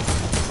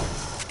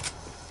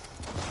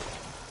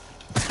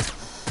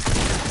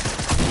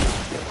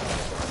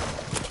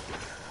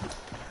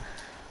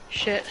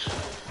 Shit.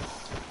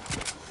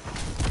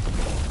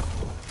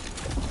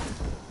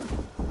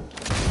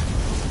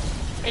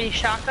 Any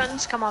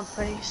shotguns? Come on,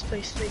 please.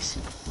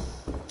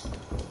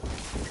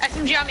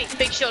 SMG on me,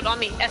 big shield on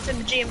me.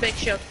 SMG and big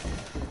shield.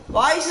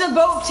 Why is the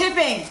boat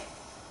tipping?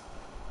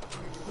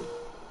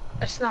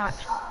 It's not.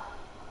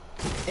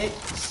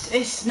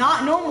 It's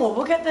not normal.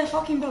 Look at the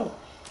fucking boat,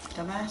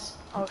 dumbass.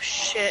 Oh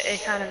shit,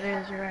 it kind of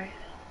is, you're right.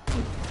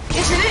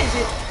 Yes, it is.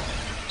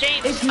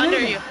 James, it's under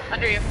moving. you.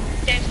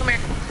 James, come here.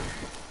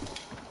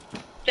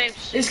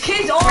 James. This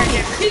kid's on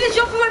me. He just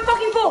jumped from my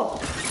fucking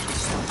boat.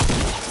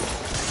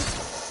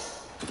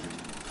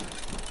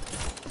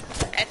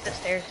 At the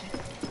stairs.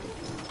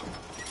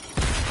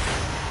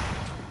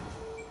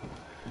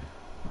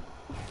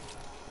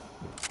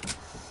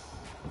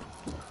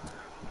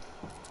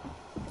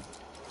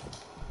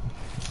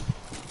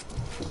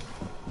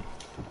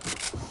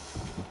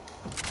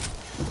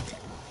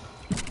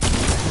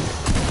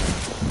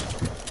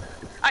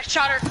 I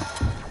shot her.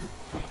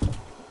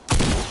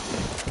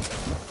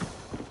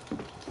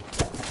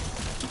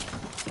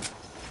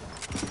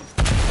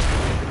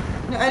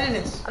 No, I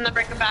didn't. I'm gonna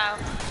break a bow.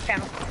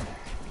 Camel.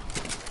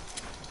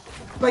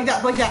 Like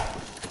that.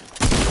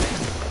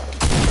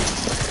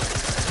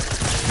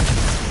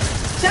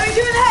 72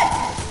 in the head.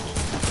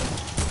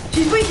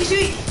 She's weak.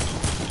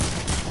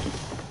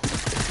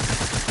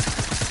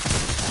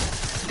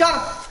 Got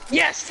him.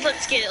 Yes,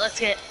 let's get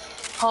it.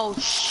 Oh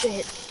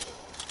shit.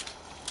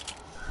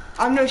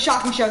 I have no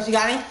shotgun shells. You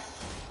got any?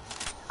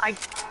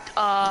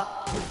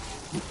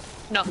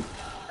 No.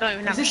 Don't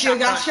even have Is this a your shotgun.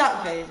 gas shot?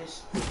 Okay, it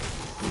is.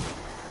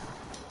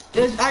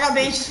 I got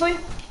bandages for you.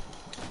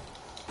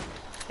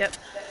 Yep.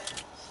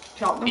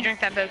 Drop them. You drink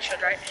that big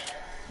shit, right?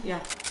 Yeah.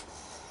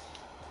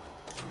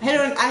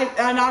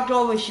 I knocked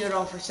all his shield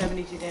off for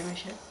 72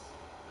 damage hit.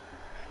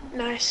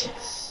 Nice.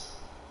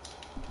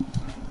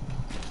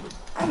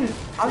 I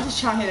was just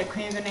trying to hit a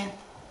queen grenade.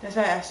 That's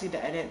why I actually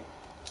did it.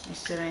 I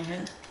still ain't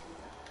hit.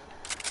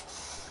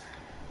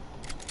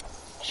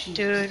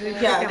 Dude,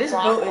 yeah, this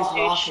boat is dude,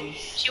 rocking.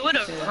 She would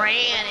have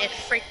ran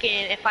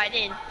if I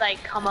didn't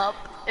like come up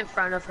in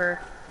front of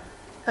her.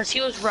 Cause she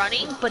was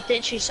running, but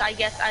then I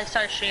guess I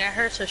started shooting at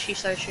her, so she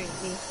started shooting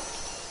at me.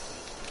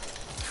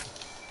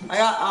 I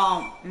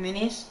got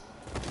minis.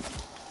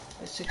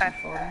 Let's take some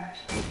photos.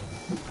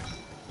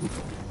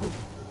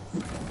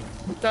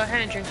 Go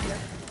ahead and drink it.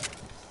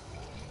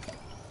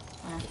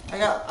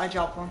 I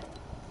dropped one.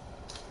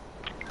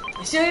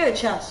 I still got a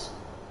chest.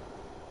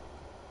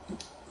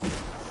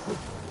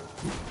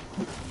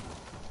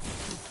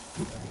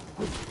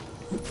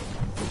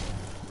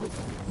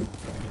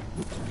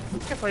 I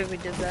can't believe we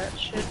did that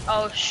shit.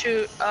 Oh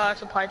shoot,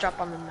 supply drop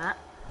on the map.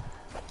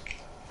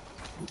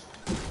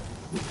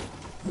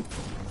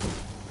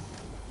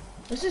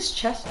 What's this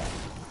chest at?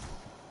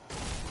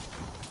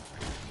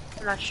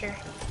 I'm not sure.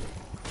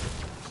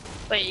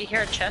 Wait, you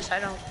hear a chest? I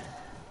don't.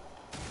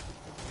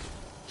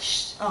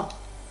 Shh. Oh.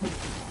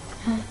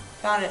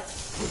 Found it.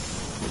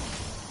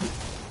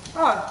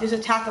 Oh, there's a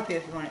tack up here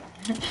if you want it.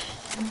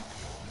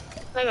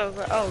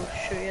 Oh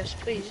shoot, yes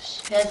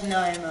please. It has no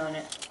ammo in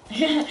it.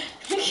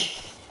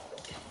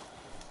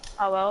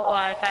 Oh well,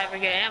 if I ever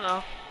get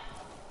ammo.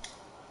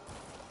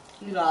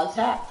 You got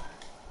attack.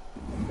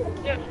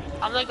 Yeah.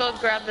 I'm gonna go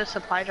grab the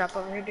supply drop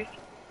over here, dude.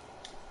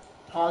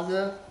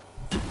 Positive.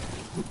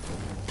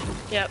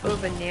 Yeah, ooh,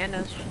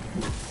 bananas.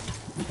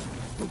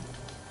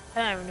 I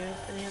never knew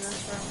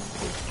bananas were on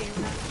this game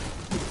now.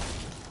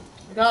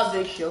 I got a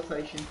big shield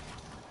potion.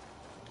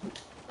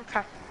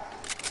 Okay.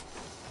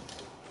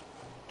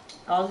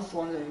 I was just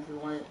wondering if you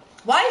wanted.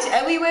 Why is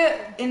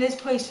everywhere in this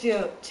place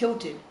feel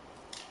tilted?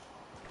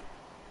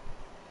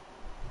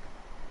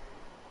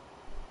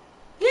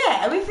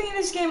 Yeah, everything in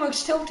this game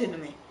looks tilted to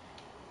me.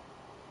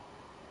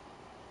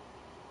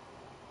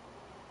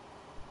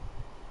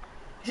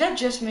 Is that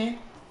just me?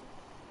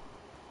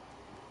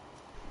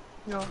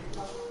 No.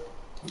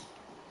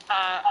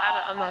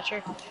 I'm not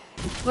sure.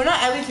 Well,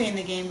 not everything in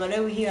the game, but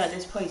over here at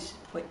this place,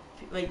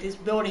 like this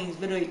building is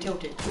literally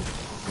tilted.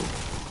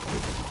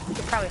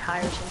 You're probably high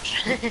or some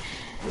shit.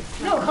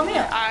 No, come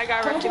here. I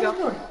got Come ready to over go. the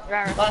building.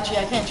 Right. Well, actually,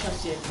 I can't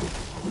trust you.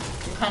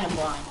 You're kind of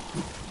blind.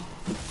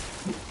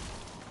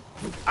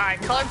 Alright,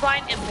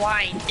 colorblind and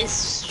blind is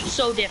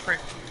so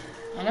different.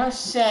 I know it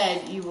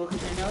said you were.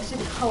 I know it said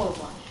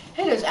colorblind.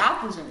 Hey, there's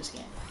apples in this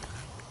game.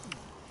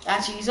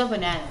 Actually, these are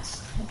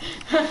bananas.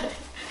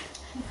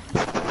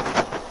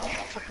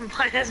 Fucking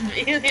blind as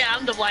me. Yeah,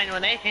 I'm the blind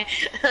one, eh?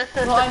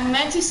 Well, I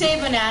meant to say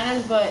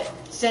bananas, but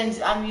since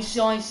I'm used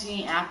to only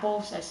seeing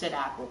apples, I said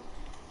apple.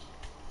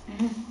 I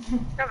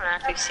haven't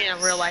actually seen a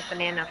real life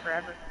banana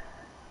forever.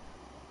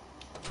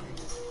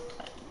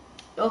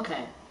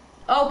 Okay.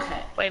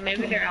 Okay. Wait,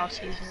 maybe they're out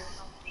season.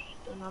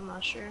 I'm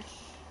not sure.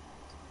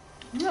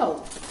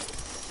 No.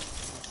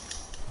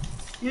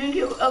 You can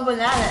get a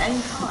banana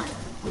anytime.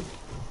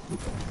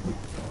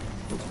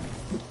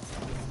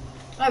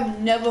 I've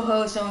never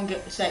heard someone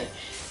say,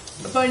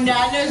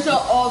 bananas are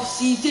off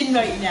season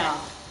right now.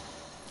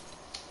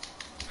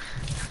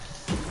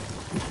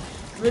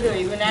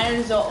 Literally,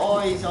 bananas are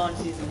always on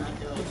season, I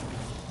feel like.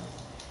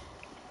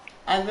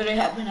 I literally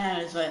have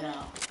bananas right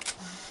now.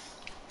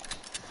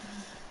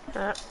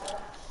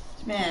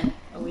 This man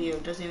over here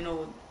doesn't even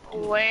know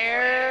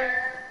where's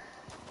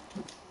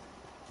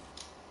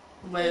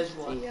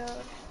what.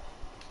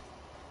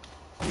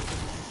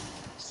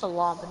 It's a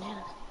lot of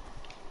bananas.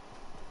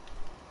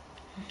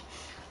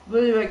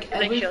 Literally, like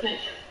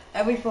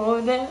every floor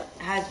of there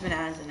has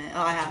bananas in it.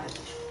 Oh, I have it.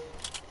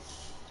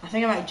 I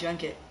think I might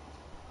junk it.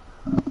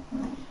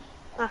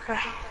 Okay.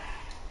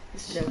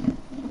 This is joking.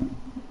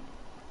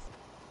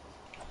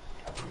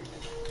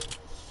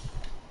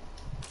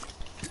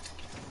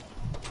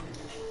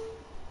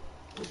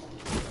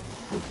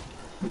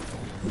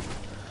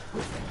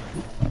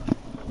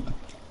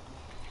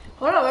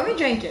 Hold on, let me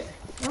drink it.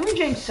 Let me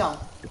drink some.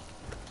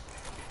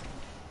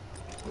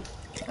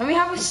 Let me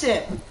have a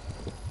sip.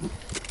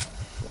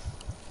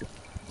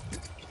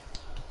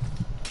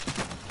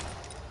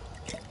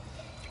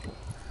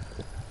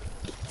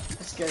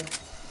 That's good.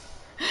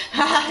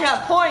 I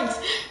got points.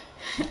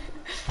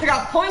 I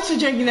got points for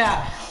drinking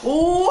that.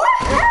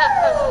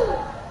 Woohoo!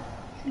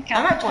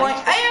 I'm at 20.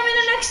 I am in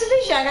the next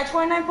division. I got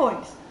 29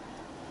 points.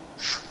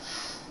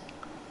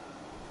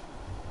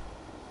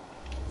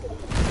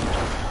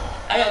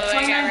 I got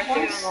 29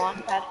 points.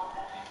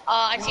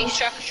 I see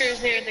structures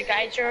there. The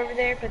guys are over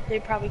there, but they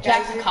probably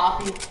Jack's a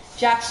copy.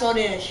 Jack saw it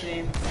in a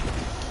stream.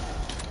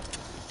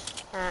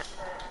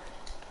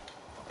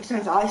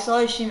 Since I saw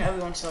it stream,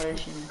 everyone saw it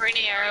stream. Green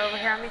arrow over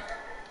here on me.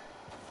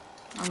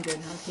 I'm good.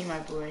 I'll keep my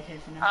blue AK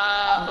for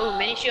now. Ooh,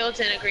 mini shields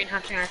and a green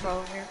hunting rifle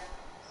over here.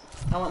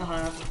 I want the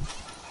hunting rifle.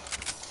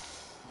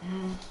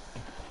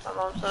 My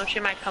mom, so she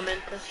might come in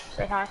to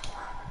say hi.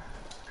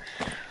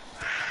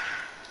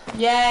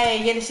 Yay,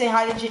 you get to say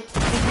hi to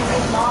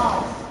Cooper's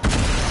mom.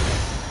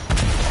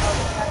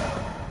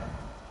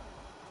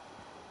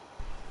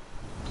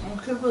 And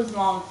Cooper's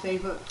mom's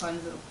favorite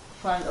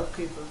friend of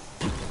Cooper.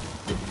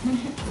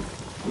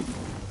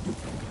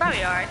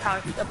 Probably are. I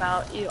talk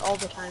about you all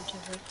the time to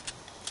her.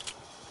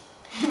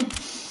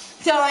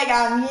 So like,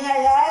 yeah, I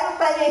don't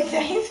find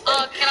anything.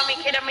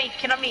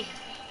 Kid on me.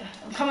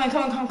 Come,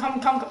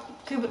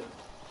 Cooper.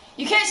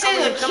 You can't say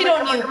there's a kid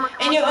on you,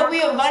 and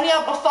you're running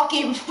up a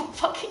fucking.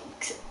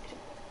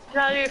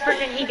 No, dude,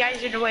 freaking, he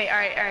guys are the way.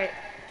 Alright.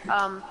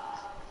 You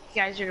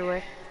guys are the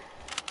way.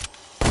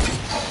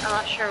 I'm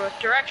not sure what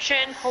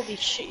direction. Holy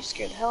shit, you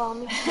scared the hell out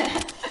of me.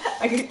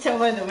 I can tell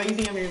by the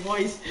raising of your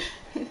voice.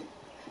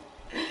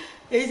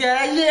 He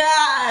said,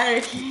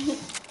 yeah!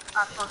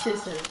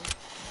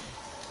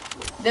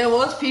 There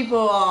was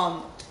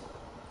people,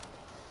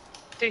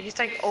 Dude, he's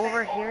like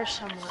over here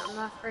somewhere. I'm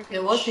not freaking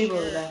there was people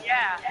sure. over there.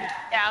 Yeah,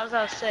 I was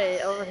about to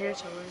say, over here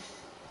somewhere.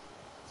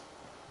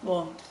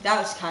 Well, that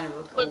was kind of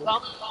a cool.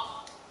 Bump.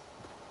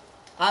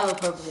 I have a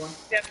purple one.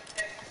 Yep.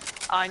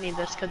 Oh, I need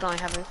this because I only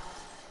have a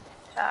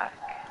attack.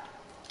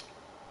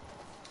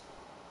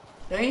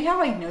 Don't you have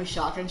like no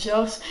shotgun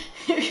shells?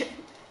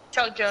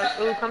 Chug jug.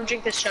 Ooh, come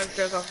drink this chug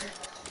jug over here.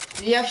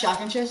 Do you have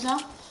shotgun shells now?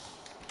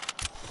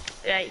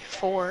 Yeah,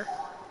 4.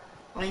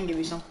 I can give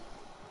you some.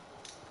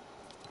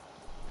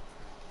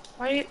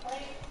 Why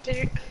did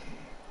you?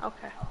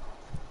 Okay.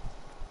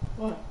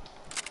 What?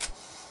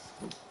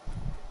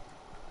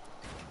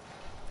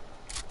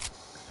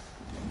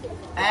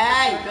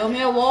 Hey, build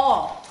me a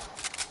wall.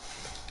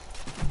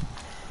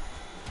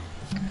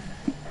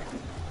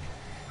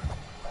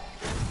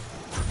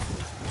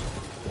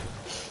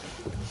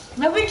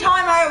 Every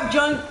time I have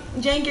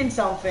Jenkins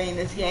something in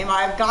this game,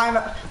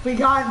 we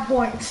got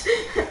points.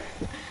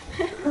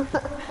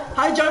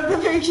 I jumped the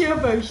picture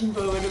potion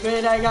for a little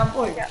bit, I got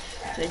points. Yeah.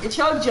 Take a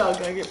chug,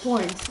 I get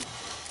points.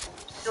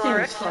 This You game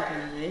want is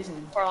fucking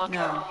amazing. Or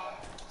No.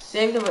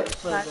 Save the whip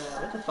for the,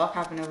 what the fuck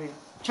happened over here?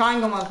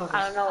 Triangle motherfuckers.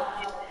 I don't know.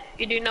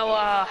 You do know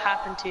what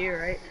happened to you,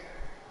 right?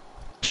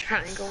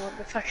 Triangle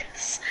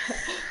motherfuckers.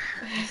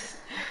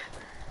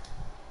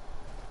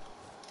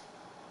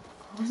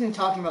 I wasn't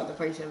talking about the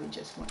place that we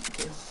just went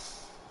to.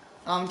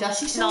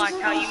 Dusty It's not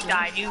like how you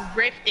died. You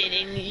ripped it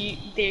and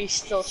they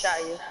still shot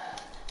you.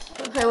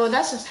 Okay, well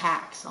that's just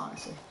hacks,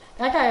 honestly.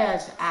 That guy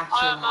has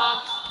actual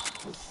hacks.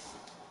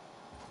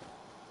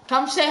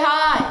 Come say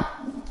hi!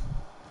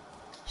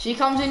 She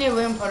comes in your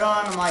room, put her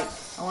on the mic.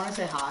 I wanna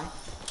say hi.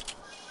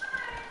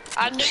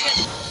 I knew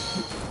it.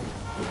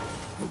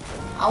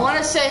 I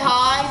wanna say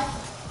hi.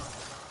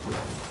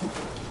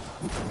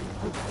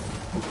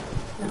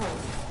 No.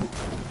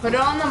 Put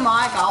her on the mic,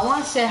 I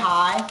wanna say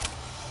hi.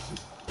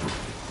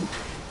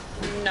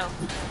 No.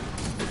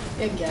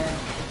 You're gay.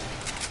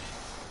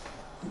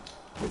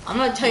 I'm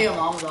gonna tell your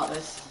mom about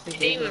this. You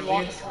didn't even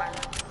walk into my room.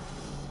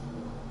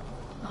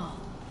 Oh.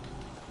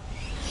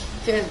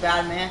 Feels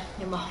bad, man.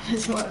 Your mom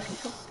doesn't want to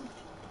feel.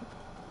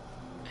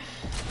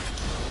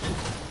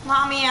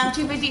 Mommy, I'm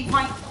too busy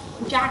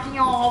jacking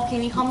you off.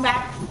 Can you come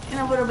back in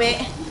a little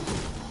bit?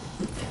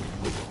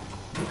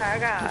 I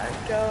gotta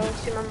go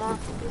see my mom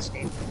from this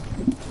game.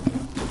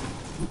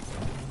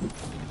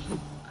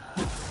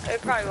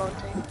 It probably won't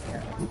take me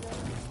that long.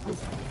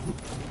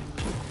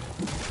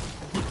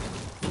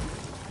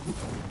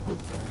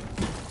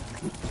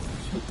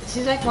 This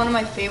is like one of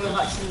my favorite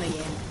huts in the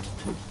game.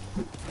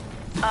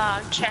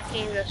 I'm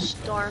checking the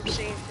storm,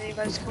 seeing if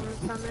anybody's coming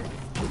from it.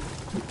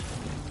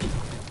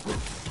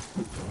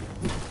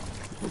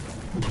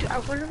 Dude, I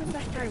wonder if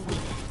that guy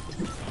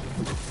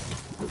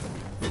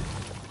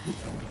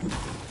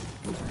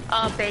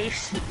went.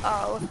 Base. Look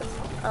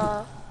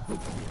at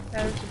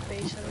that was a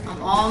base.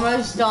 I'm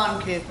almost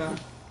done, Cooper.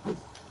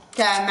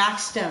 Okay, I'm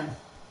maxed down.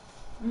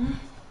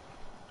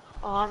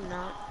 Oh, I'm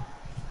not.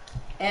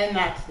 And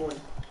max 40.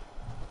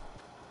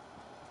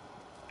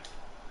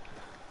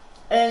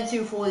 And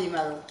 240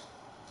 metal.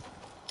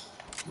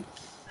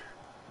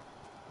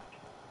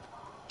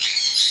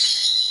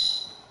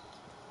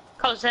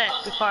 Cosette,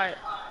 be quiet.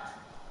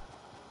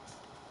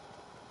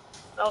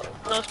 Oh,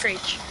 no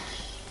screech.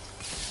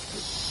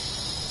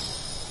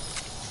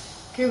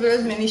 Cooper,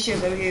 there's mini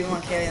ships over here. You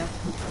want to carry them?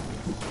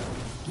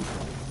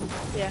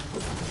 Yeah.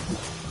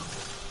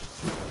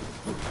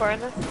 Where are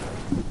they?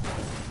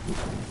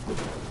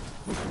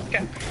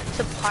 Okay.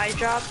 Supply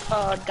drop,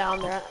 down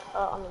there,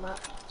 on the map.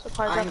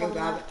 Supply I drop can go on the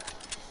grab map. it.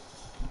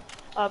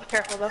 Be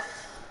careful though.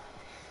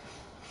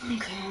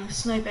 Okay, I'm gonna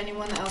snipe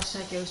anyone else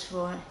that goes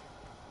for it.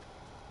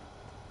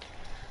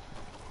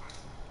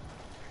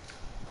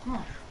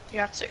 Huh. You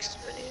got 6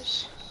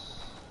 minis.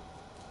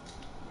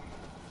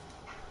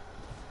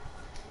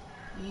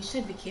 You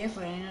said be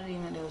careful, I didn't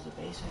even know there was a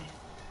base right.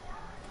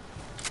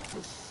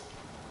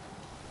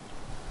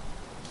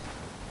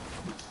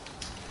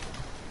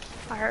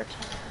 I heard.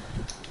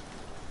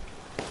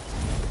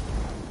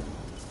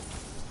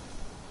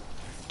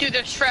 Dude,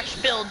 there's fresh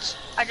builds.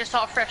 I just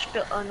saw a fresh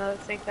build. Oh no, I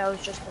think that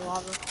was just the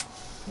lava.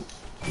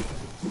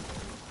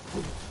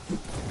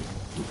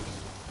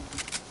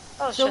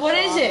 Oh, So what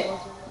is it?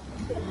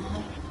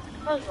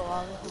 That was the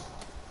lava.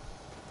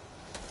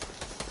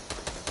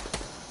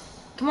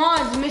 Come on,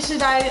 Mr.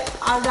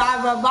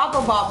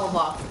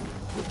 Baba.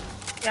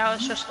 Yeah,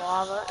 it's just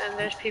lava, and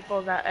there's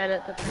people that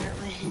edit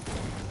apparently.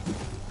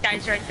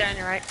 Guys, right there on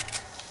your right.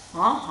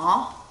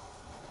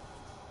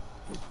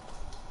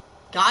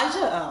 Guys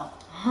are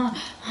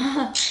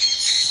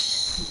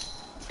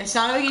It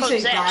sounded like you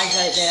said guys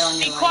right there on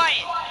your Be right.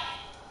 quiet.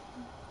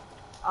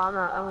 I'm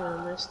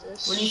gonna miss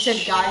this. When you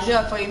said guys,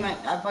 I thought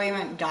you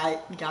meant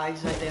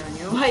guys right there on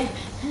your right.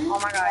 Oh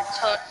my god,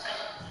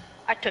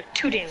 I took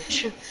 2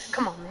 damage.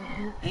 Come on,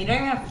 man. And you don't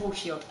even have full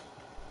shield.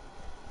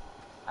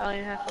 I don't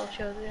even have full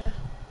shield yet.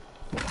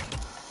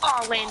 Oh,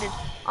 I landed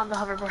on the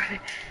hoverboard.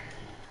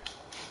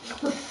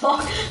 What the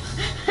fuck?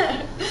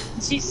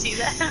 Did you see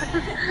that?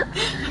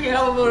 Yeah,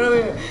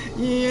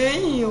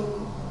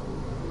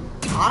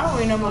 I don't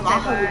remember my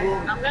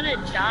hoverboard. I'm gonna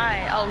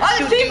die. Oh,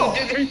 there's people!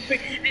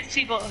 There's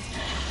people.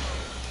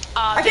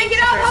 I can't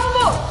get out of the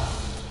hoverboard!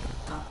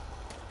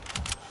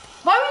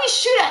 Why would you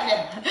shoot at them?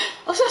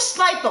 Let's just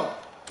snipe them.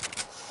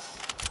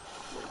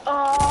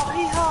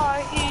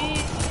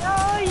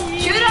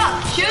 Shoot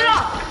up! Shoot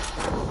up!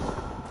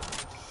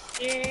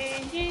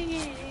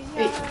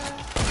 Wait.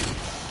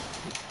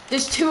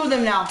 There's 2 of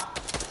them now.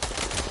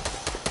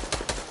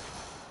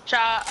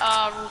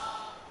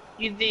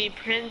 You the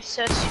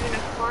princess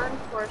unicorn. corn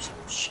for some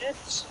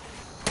shits.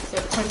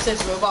 The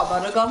Princess Robot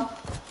Bubblegum?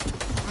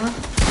 Huh?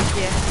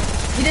 Yeah.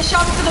 He just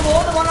shot me through the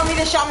wall, the one on me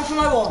just shot me through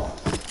my wall.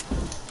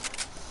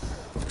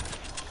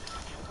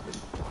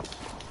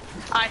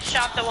 I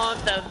shot the one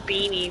with the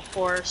beanie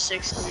for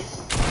 60.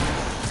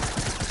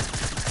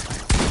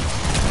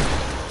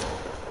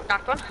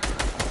 Knocked one.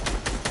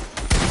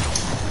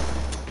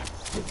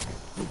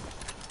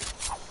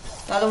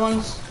 The other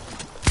one's...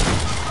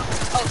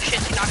 Oh shit,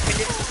 he knocked me,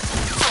 dude.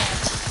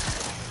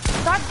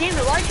 God damn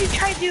it, why'd you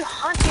try to do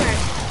hunting?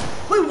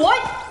 Wait,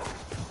 what?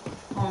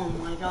 Oh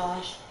my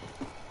gosh.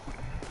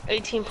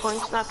 18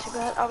 points, not too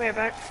bad. I'll be right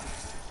back.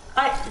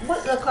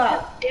 What the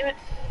crap? Damn it.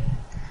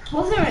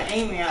 Was there an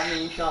aiming at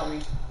me and shot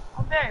me?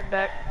 I'll be right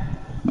back.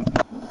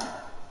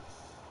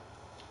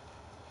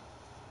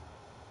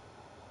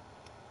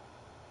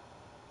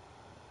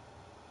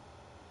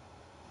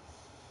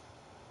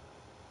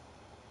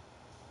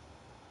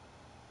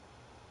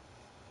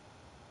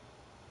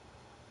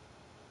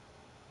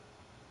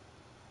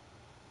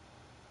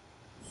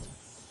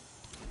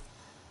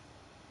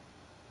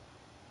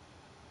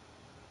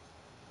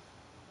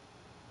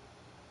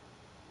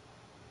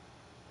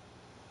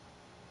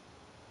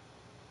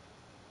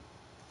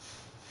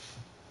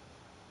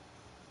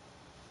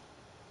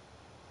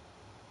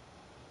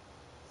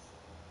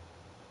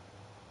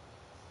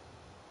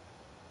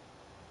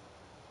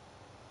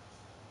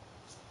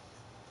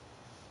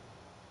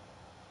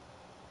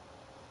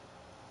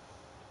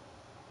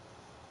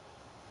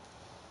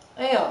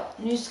 Hey yo,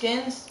 new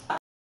skins? Are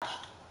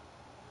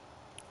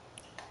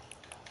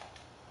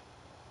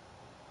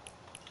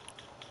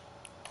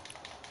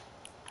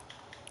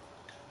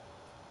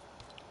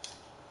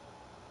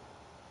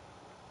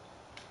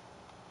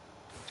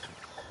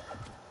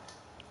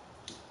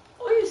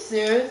you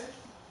serious?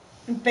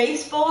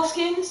 Baseball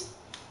skins?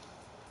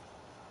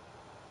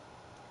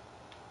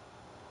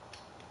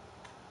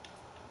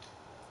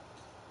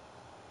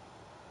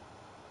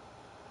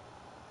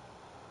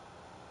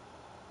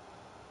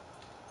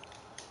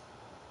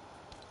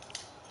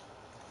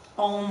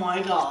 Oh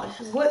my gosh,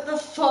 what the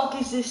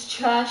fuck is this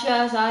trash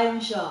ass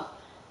item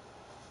shop?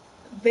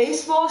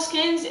 Baseball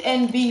skins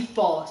and beef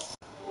balls.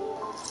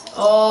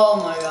 Oh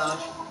my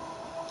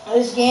gosh.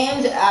 This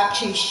game's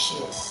actually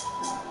shit.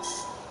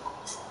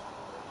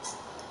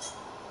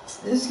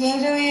 This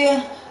game's gonna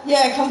be,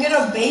 yeah, come get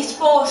a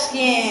baseball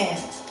skin.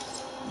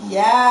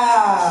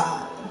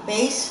 Yeah,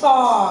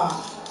 baseball.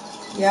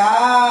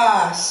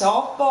 Yeah,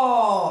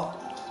 softball.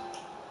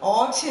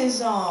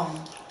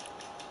 Autism.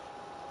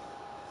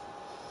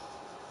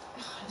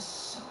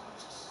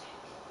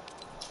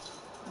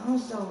 When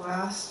was the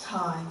last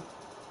time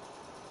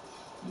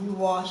you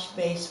watched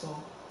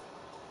baseball?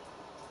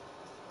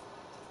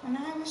 When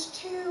I was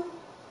 2.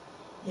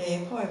 Yeah,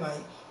 you're probably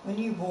right. When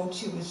you were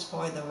 2 was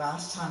probably the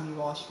last time you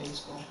watched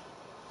baseball.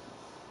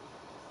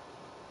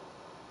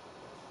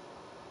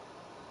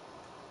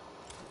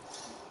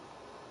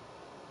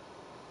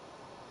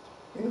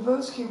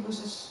 Reverse Cooper's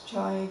just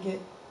trying to get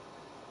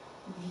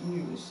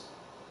views.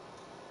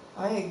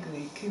 I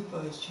agree,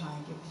 Cooper is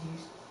trying to get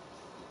views.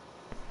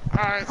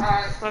 Alright,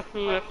 let's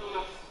do it.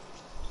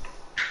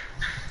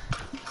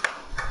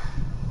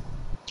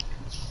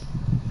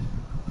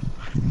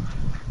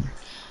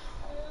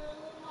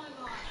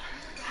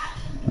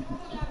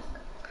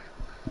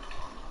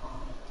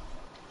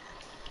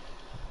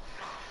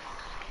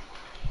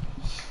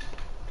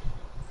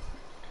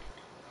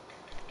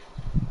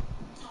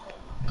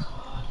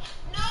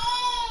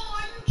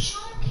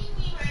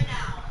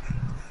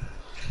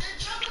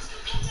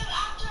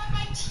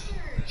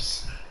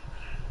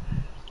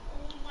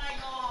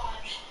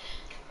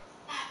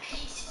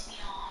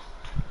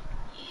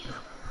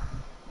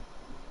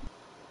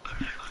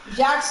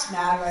 Jack's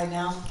mad right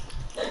now.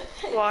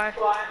 Why?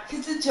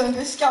 Because the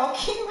Jungle Scout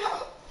came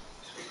out.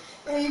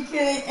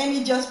 And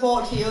he just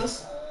bought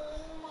heels.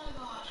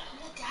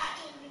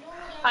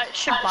 I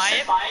should buy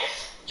it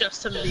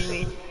just to be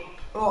mean.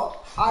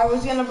 Well, I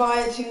was gonna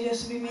buy it too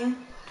just to be mean.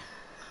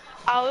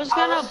 I was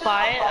gonna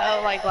buy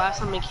it like last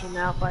time it came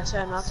out, but I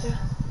said not to.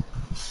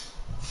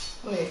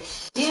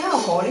 Wait, do you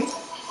have a party?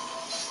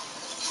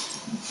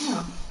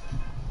 Yeah.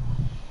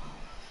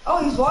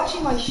 Oh, he's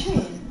watching my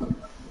stream.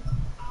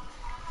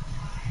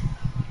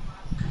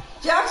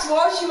 Jack's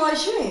watching my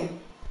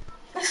stream.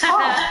 That's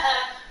hot.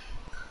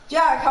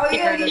 Jack, how are you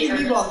gonna get your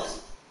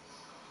V-Bucks?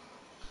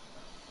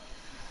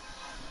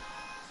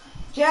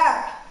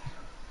 Jack.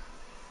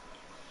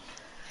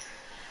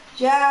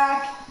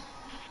 Jack.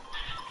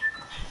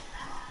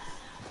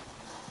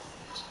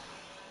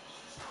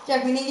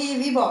 Jack, we need to get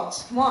your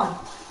V-Bucks. Come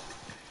on.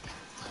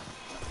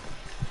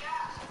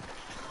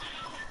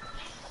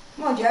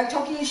 Come on, Jack,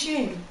 talk to your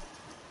stream.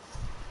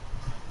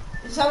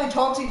 This is how we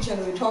talk to each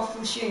other. We talk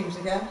through streams,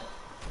 okay?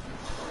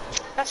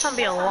 That's gonna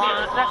be a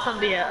lot. That's gonna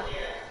be a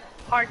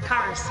hard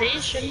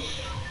conversation.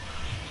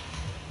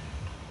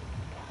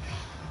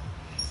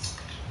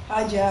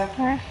 Hi, Jack.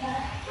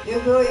 You're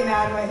really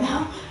mad right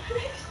now.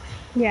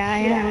 Yeah, I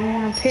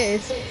am. I'm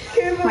pissed.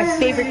 My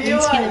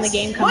favorite skin in the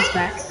game comes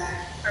back.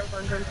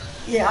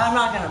 Yeah, I'm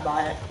not gonna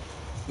buy it.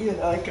 Even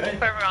though I could.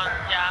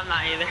 Yeah, I'm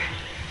not either.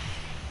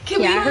 Okay,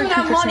 we don't even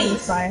have money.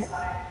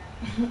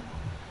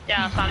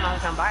 Yeah, so I'm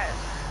not gonna buy it.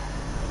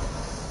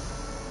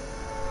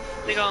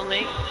 We going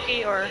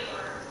leaky or?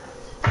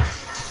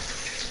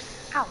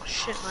 Oh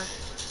shit, man.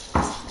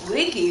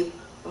 Leaky?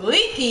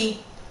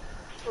 Leaky?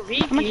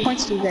 How much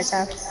points do you guys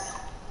have?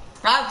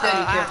 I have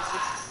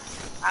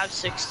 32. I have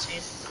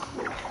 16.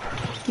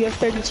 You have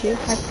 32. I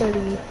have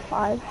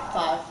 35.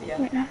 5,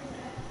 yeah. Right now.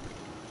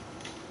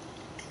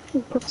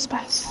 Ooh, purple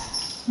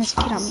spats. There's a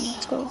kid on me.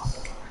 Let's go.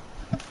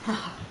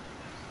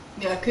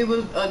 Yeah, Coop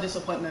was a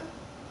disappointment.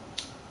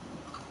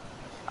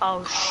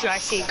 Oh shoot, I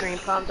see a green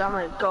pump. I'm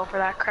gonna go for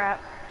that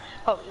crap.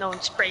 Hope no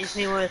one sprays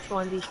me with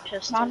one of these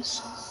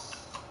pistols.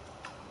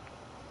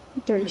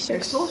 36.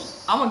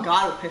 Pistols? I'm a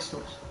god of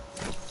pistols.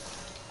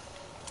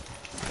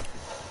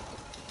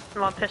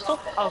 You want a pistol?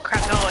 Oh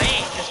crap, no, it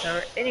ain't just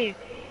any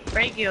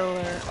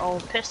regular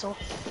old pistol.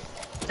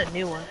 It's a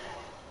new one.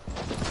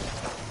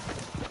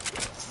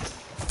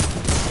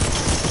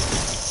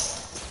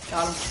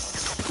 Got him.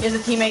 Here's a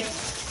teammate.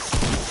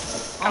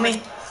 On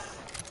me.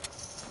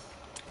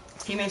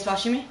 Teammate's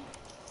flashing me.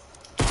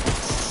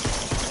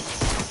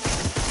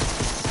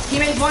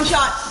 Teammate's one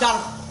shot. Got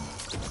him.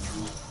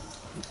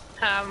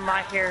 I'm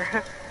right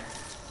here.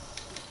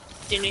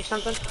 Do you need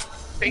something?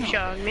 Big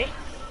shot on me.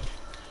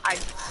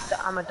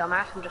 I'm a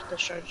dumbass. I'm just a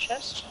short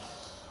chest.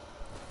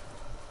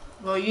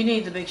 Well, you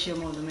need the big shield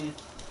more than me.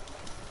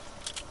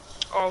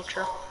 Oh,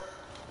 true.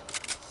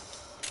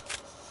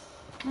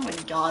 Oh my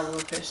god,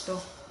 with a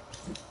pistol.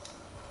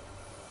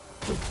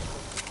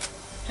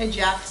 Hey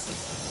Jack.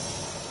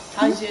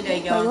 How's your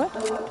day going?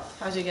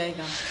 How's your day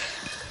going?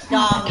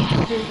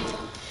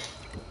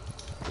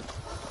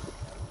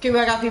 Okay,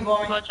 I got people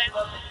on me.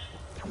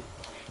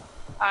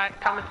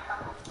 Alright, coming.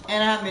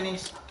 And I have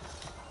minis.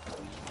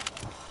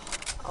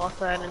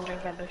 Also, I didn't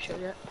drink that big shit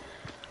yet.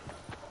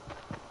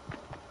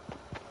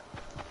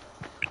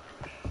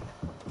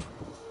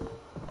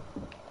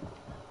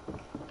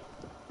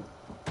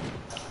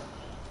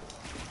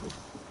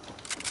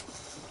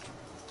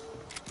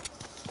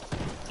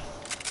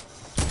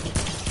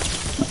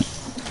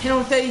 Hit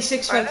on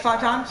 36 like 5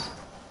 times.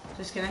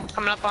 Just kidding.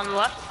 Coming up on the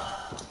left.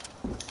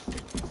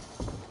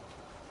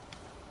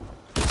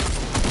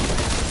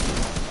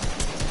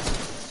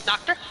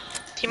 Knocked her.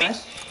 Teammate.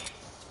 Nice.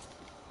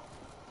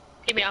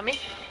 Teammate on me.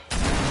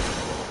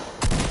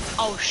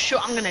 Oh shoot,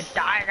 I'm gonna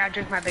die. I gotta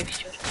drink my big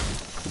shit.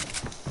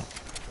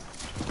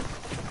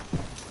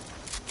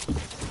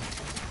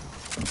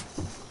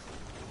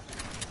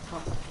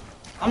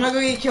 I'm not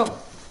gonna get killed.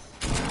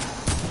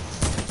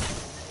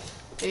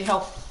 Need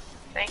help.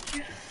 Thank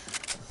you.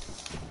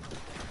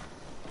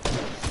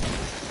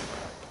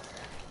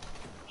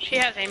 She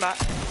has aimbot.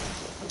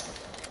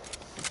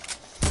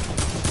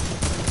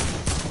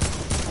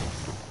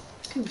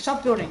 Dude,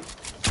 stop building.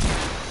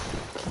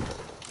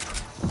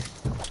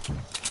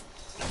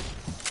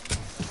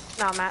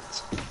 No,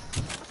 Matt's.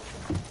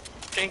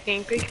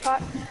 Drinking big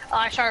pot.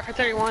 I shot her for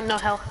 31, no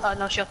health,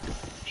 no shield.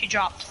 She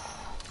dropped.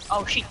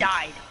 Oh, she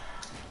died.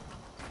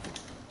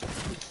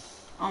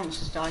 I almost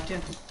just died too.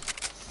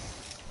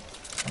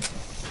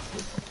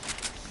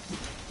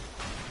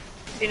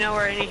 Do you know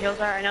where any heals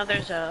are? I know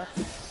there's a...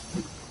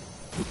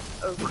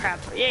 Oh crap,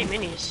 yay,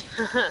 minis.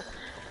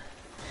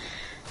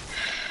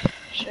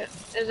 Shit.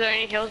 Is there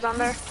any heals down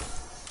there?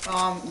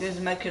 There's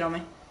a med kit on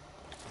me.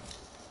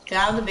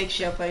 Down the big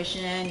shield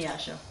potion, yeah,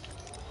 sure.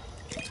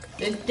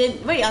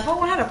 Wait, I thought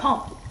one had a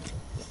pump.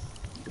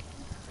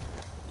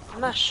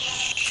 I'm not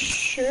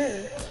sure.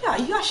 Yeah,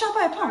 you got shot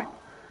by a pump.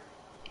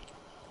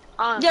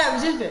 Yeah, it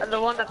was this bit.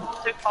 The one that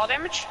took fall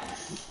damage?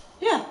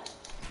 Yeah.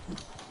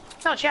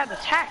 No, she had the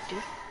attack,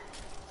 dude.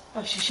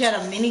 Oh, she had a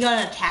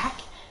minigun attack?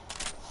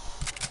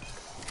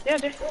 Yeah,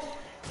 dude.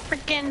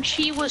 Freaking,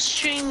 she was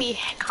shooting me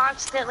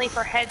constantly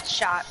for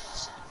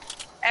headshots.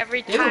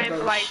 Every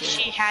time, like,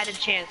 she had a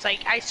chance.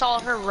 Like, I saw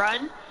her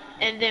run,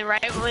 and then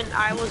right when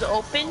I was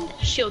open,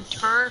 she'll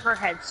turn her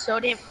head so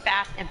damn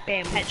fast and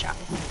bam, headshot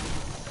me.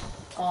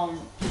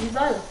 She's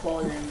not a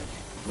fall damage.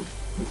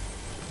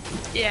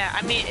 Yeah,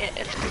 I mean,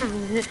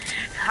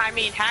 I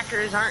mean,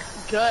 hackers aren't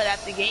good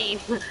at the game.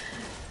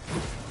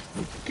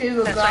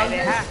 That's why they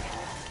hack.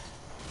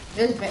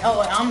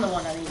 Oh, I'm the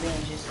one that needs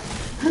bandages.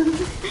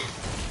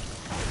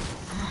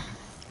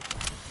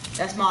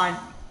 That's mine.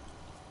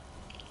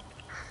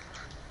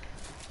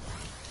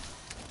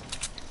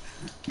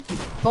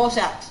 Ball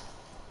sacks.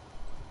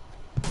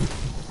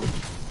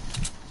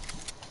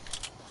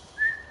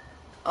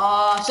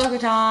 Soccer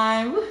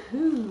time.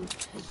 Woohoo.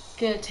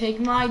 Gonna take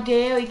my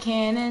daily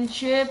cannon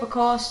trip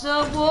across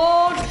the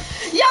world.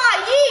 Yeah,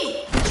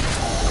 yeet!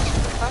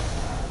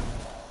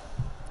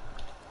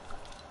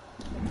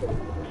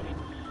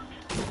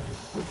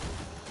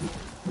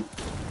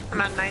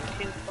 I'm at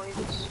 19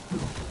 points.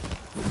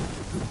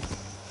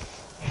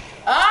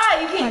 Ah,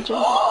 you can't.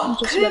 Oh,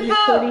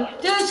 Clipper!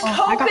 There's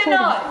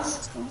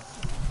coconuts!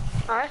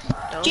 Alright.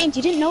 James,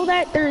 you didn't know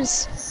that?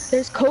 There's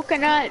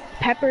coconut,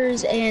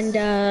 peppers, and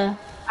I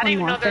didn't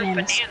even know there were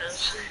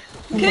bananas.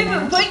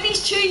 Clipper, break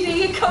these trees and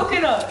get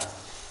coconuts!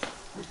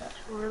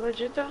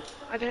 legit though?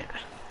 I didn't.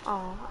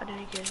 Oh, I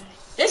didn't get any.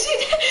 Yes, you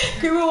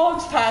did. Cooper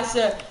walks past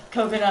a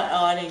coconut.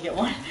 Oh, I didn't get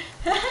one.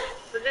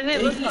 What did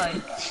it look like?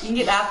 You can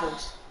get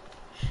apples.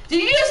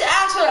 Did you just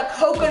ask what a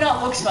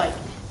coconut looks like?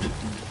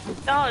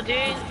 Oh,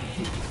 dude.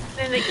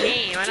 In the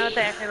game, I know what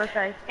they actually look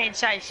like. Hey,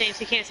 James,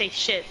 you can't say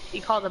shit.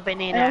 You call the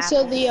banana And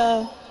also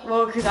apple.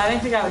 Well, because I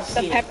didn't think I would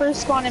see the peppers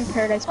spawn in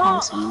Paradise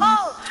Palms. Oh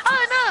no!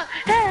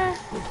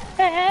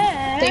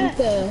 I think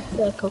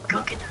the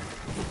coconut. Coconut.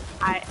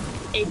 I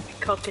ate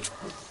coconut.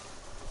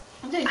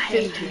 I did I 15.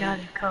 ate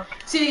another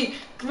coconut. See,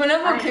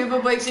 whenever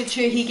Cooper breaks a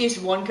tree, he gets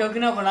 1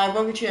 coconut. When I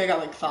broke a tree, I got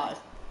like 5.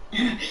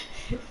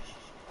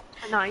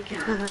 No, I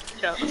can't.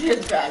 Joke.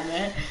 It's bad,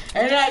 man.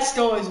 And then I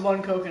stole his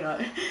 1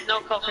 coconut. No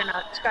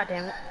coconuts. God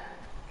damn it.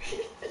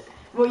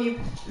 Well,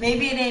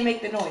 maybe it didn't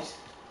make the noise.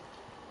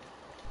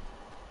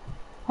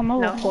 I'm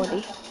level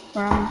 40.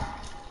 Or I'm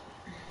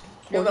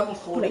You're level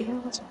 40?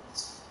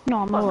 No,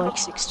 I'm level like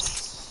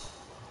 60.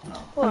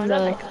 Oh,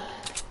 Like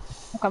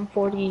I'm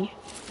 40,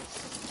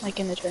 like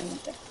in the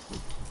tournament there.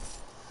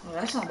 Well,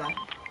 that's not bad.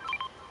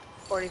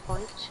 40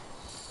 points.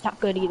 Not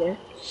good either.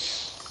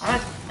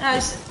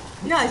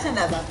 No, it's not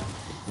that bad.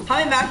 How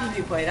many matches have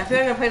you played? I feel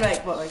like I played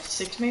like, what, like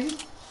 6 maybe?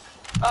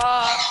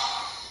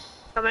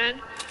 Come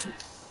in.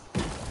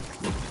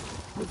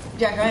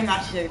 Jack, how many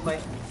matches have you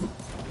played?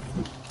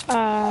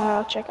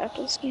 I'll check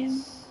after this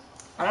game.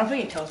 I don't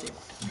think it tells you.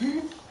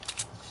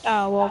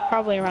 Oh, well,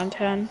 probably around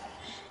 10.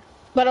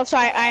 But also,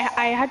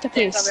 I had to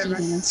play with Steven,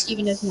 and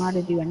Steven doesn't know how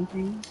to do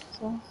anything,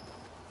 so.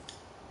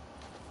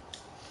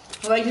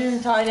 Well, like this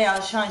entire day, I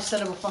was trying to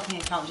set up a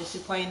fucking account just to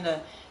play in the...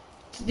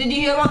 Did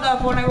you hear about the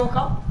Fortnite World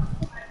Cup?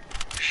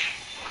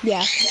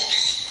 Yeah.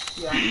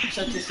 Yeah,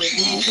 such a thing.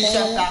 You need to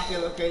set factor,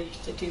 okay?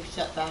 The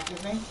 2% factor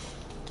thing.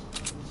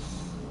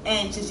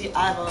 And since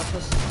I have a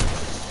plus...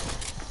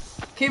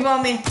 Keep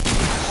on me.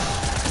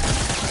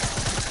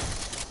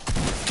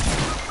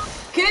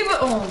 Keep it.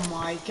 Oh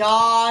my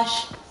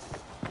gosh.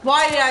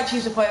 Why did I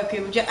choose to play with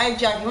Cooper? Hey,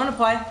 Jack, you want to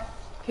play?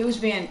 He was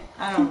being...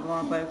 I don't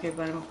want to play with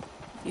Cooper anymore.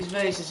 He's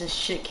really just a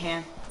shit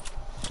can.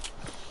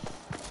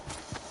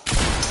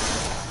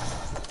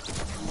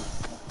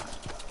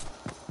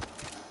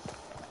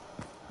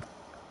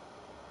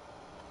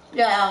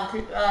 Yeah,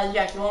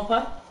 Jack, you want to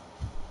play?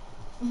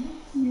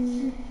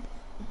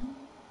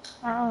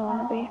 I don't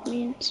want to be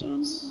mean, so.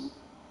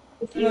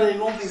 No, you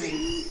won't be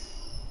mean.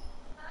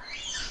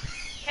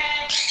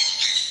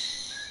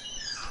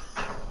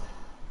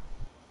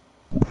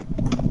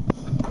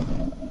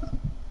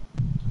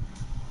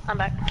 I'm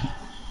back.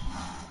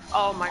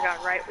 Oh my god,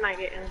 right when I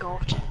get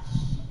engulfed.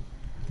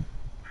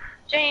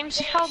 James,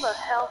 how the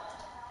hell?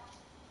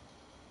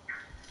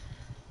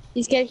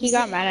 He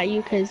got mad at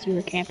you because you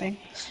were camping.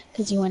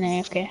 Because you went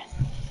AFK.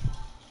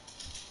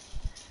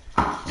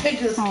 Kick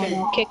this kid.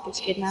 No, kick this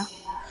kid now.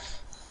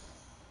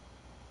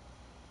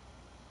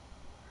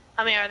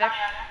 How many are there?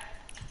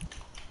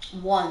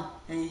 1,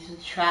 and he's a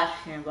trash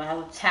can, but I have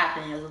a tap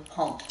and he has a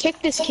pump.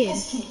 Kick this kid.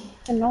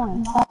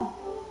 Annoying.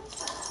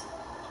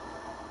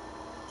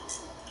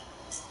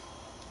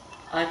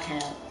 I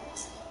can't.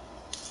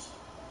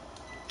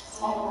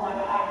 Oh my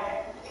god.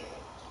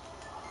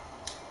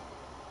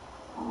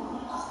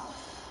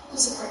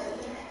 Who's the part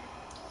there?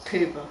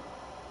 Cooper.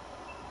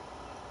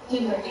 You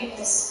better take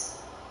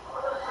this.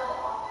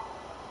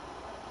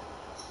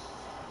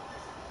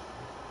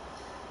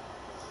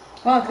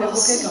 Come on, Cooper,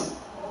 kick him.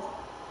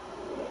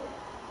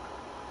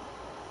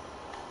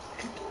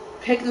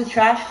 Kick the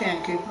trash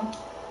can, Cooper.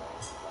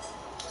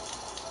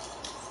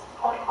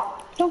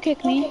 Don't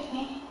kick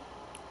me.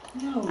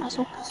 No.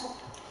 Asshole.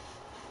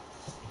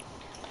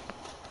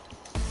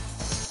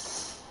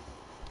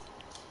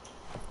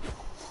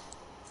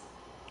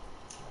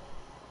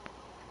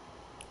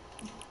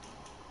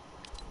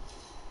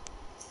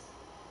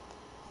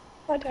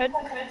 I did.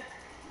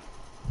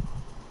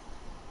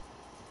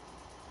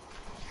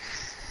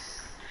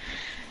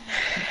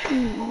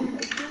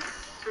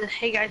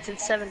 Hey guys,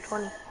 it's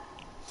 7:20.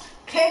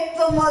 Kick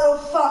the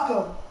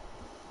motherfucker.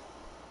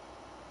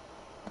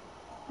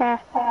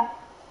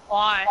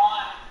 Why?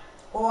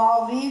 Or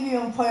I'll leave you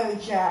and play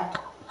with Jack.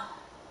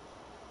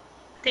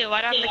 Dude,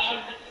 why do I have to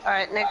kick?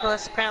 Alright,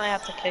 Nicholas, apparently I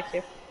have to kick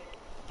you.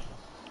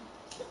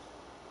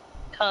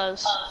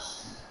 Cause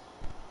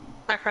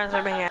my friends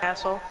are being an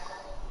asshole.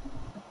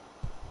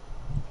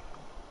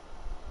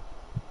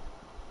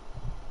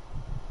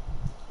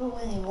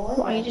 Why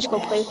don't you just go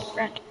play with your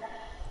friend?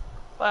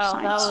 Well,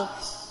 that Science.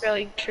 was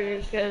really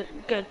true,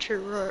 good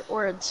true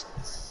words.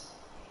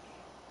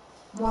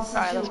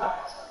 Alright, let's go.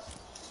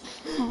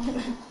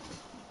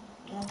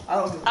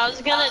 I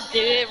was gonna do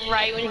it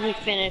right when he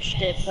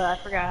finished it, but I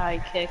forgot how he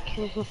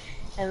kicked.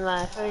 And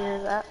I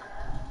figured that.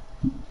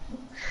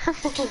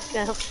 He's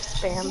gonna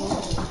spam me.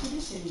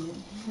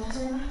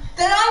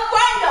 Then I'm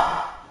random.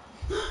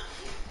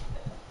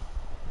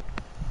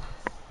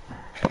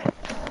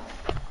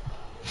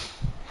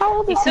 How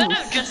old You is he? could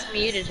have just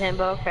muted him,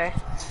 but okay.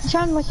 He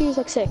sounded like he was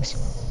like 6.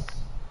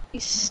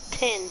 He's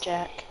 10,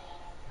 Jack.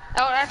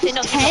 Oh, actually,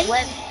 no, he's 10?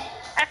 11.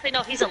 Actually,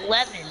 no, he's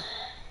 11.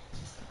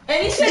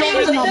 And he said he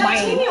was a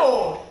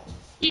 13-year-old.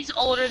 He's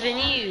older than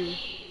you.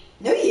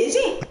 No, he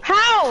isn't.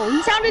 How?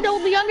 He sounded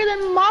younger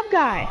than the mob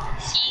guy.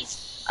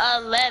 He's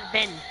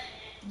 11.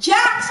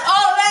 Jack's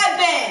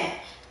 11,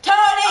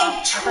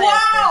 turning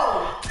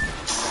 12.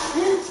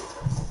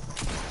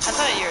 I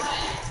thought you were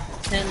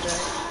 10,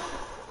 right?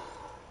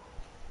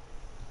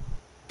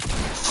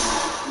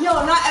 Yo,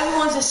 not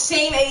everyone's the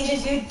same age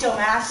as your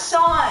dumbass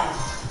son.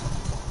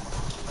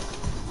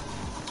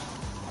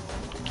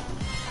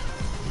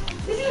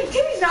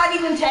 He's not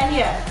even 10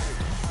 yet.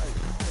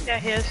 Yeah,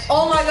 he is.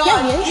 Oh my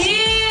god. Yeah,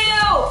 he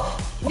Ew!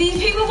 These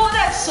people want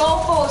that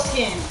softball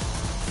skin.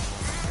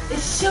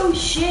 It's so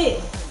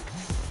shit.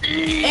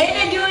 And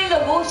they're doing the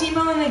worst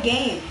emo in the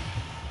game.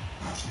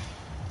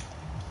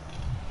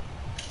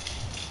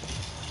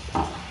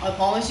 I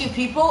promise you,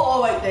 people are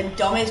like the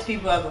dumbest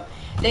people ever.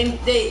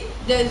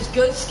 There's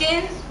good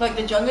skins, like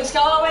the jungle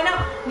scholar right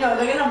now. No,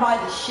 they're gonna buy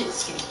the shit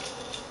skin.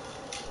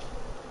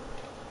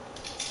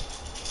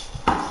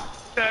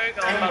 Very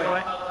good, by the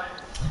way.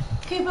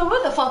 Okay, but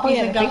what the fuck Oh is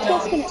yeah, the the baseball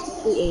skin gun?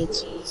 is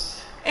 88.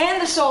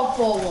 And the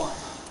softball one.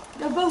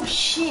 They're both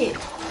shit.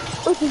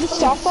 Oh, did the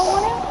softball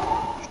one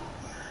out?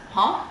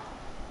 Huh?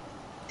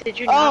 Did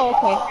you Oh,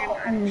 not? okay.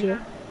 I'm with you.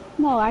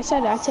 No, I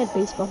said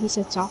baseball. He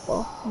said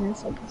softball. And I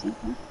said the same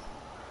thing.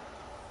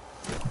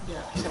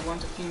 Yeah, except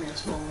one's a female,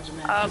 one's a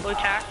man. Blue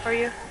tack for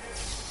you?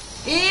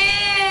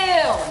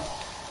 Ew!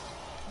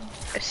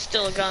 It's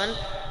still a gun.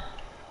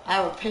 I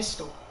have a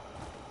pistol.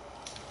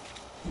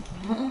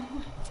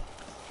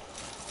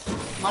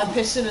 My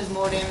pistol is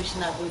more damage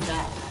than that blue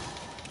tack.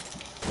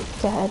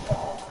 Go ahead.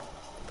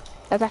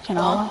 That's actually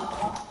not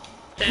one.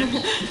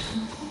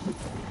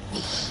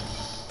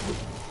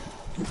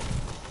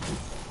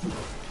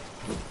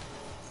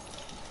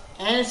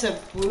 And it's a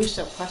blue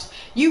suppressor.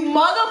 You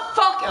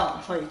motherfucker! Oh,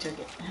 I thought you took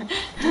it.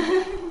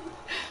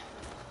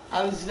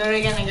 I was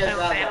literally gonna go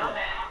grab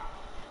it.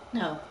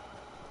 No.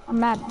 I'm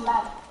mad.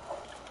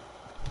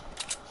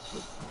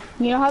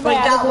 You know how they Wait,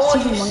 added that the wall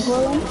season you- 1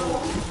 glow in?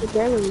 It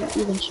barely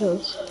even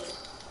shows.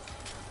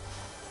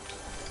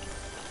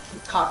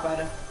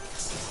 Cockrider.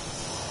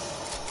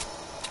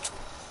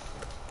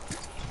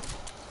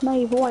 No,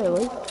 you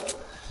boy.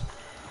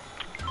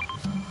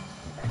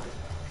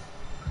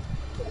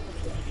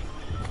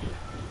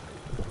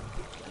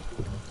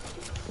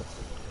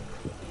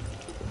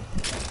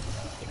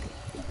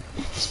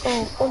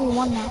 Oh,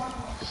 41 now.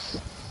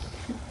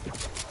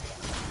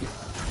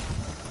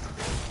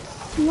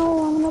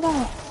 No, I'm gonna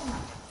die.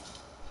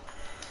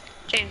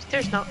 James,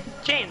 there's no...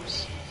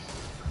 James.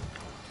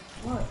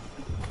 What?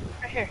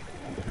 Right here.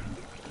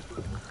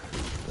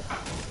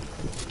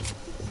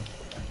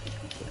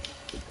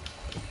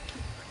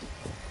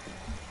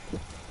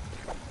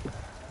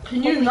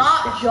 Can you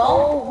not jump?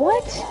 Oh,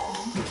 what?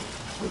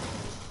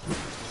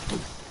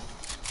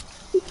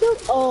 He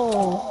killed.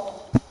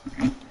 Oh.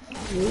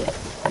 Yeah.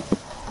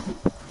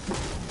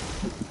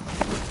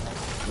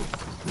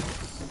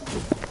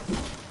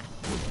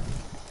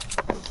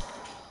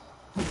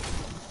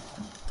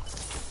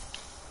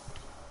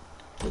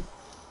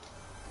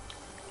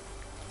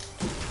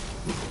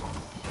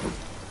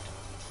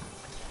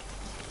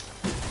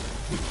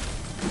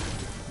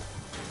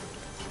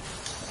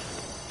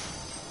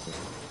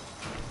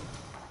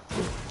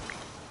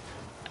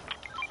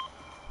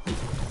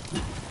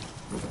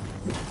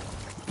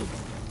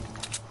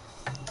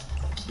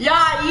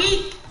 Yeah,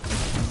 eat.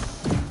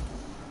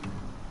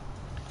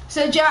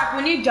 So Jack,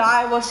 when you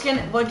die, what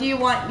do you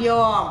want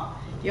your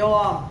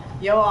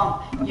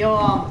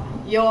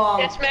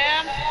Yes,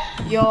 ma'am.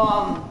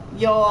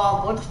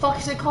 what the fuck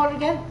is it called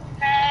again?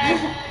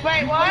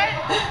 Wait, what?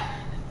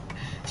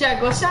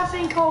 Jack, what's that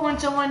thing called when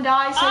someone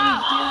dies?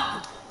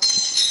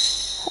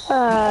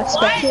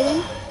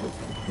 Spectating?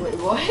 Wait,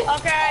 what?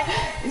 Okay.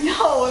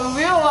 No, in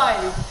real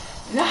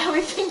life. No,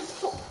 everything.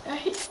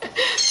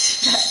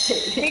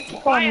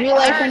 Spectating. Oh, in real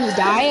life when you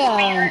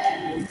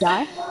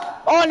die,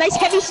 Oh, nice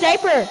heavy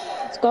sniper!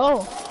 Let's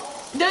go.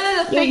 No,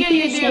 the Yeah, thing you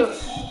you can do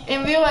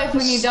in real life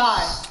when you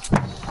die.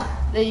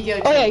 There you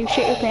go. Oh yeah, Jake. you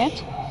shit your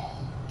pants?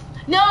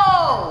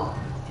 No!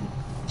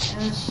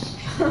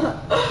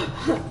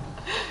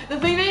 The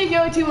thing that you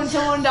go to when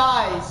someone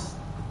dies.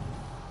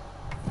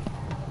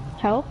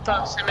 Hell?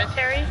 The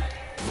cemetery?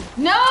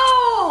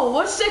 No!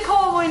 What's it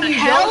called when you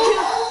Hell? go to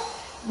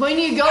when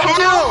you go to a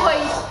Hell?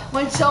 place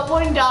when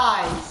someone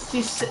dies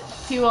to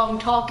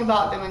talk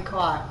about them and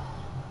cry?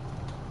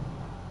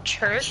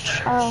 Church?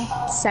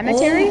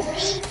 Cemetery?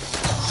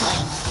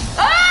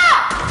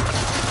 Ah!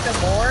 The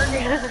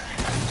morgue?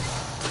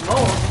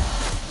 Oh.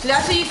 So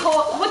that's what you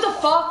call it. What the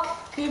fuck?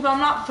 Okay, but I'm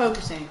not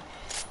focusing.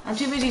 I'm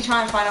too busy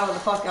trying to find out what the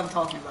fuck I'm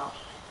talking about.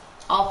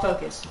 I'll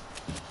focus.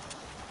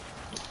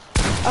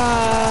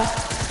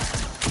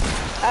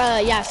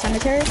 Yeah,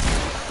 cemetery.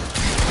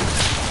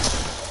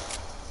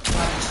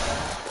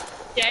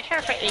 Yeah, I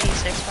tried for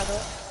 86, by the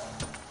way.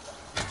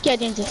 Yeah,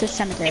 James, it's a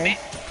cemetery.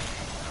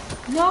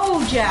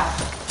 No, Jack.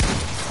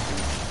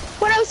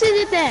 What else is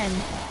it then?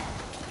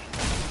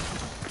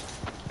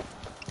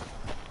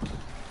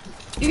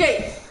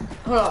 Okay,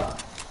 hold up.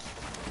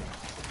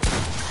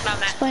 About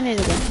math. Explain it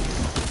again.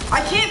 I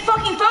can't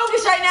fucking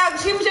focus right now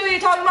because people say we're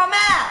talking about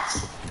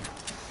maths.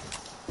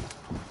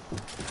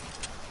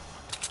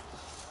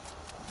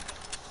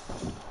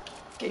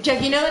 Okay,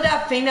 Jack, you know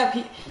that thing that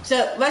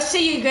so let's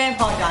say your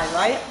grandpa died,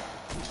 right?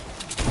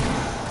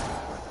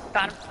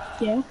 Got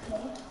him.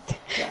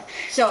 Yeah.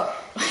 So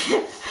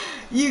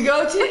you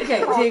go to so your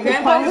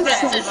grandpa's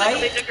dead, right?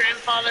 Specifically the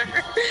grandfather.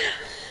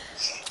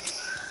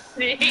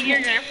 Do you hate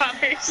your grandfather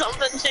or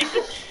something,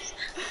 chicken?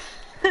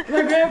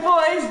 My grandpa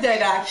is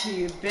dead,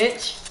 actually, you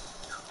bitch.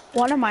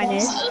 One of mine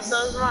is.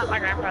 So is my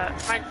grandpa.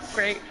 My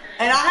great.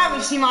 And I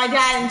haven't seen my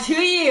dad in 2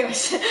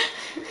 years.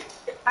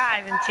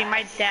 I haven't seen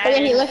my dad. Oh yeah,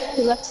 he in left.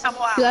 He left.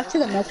 couple He left hours. to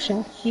the milk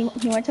shop. He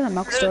went to the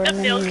milk store The and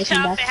then milk he came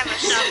shop, back. they have a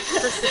shop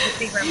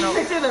specifically for milk.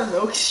 It's in a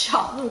milk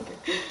shop.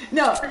 Okay.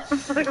 No.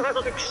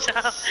 Milk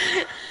shop.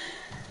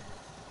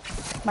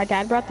 My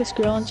dad brought this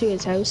girl into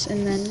his house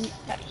and then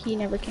he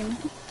never came.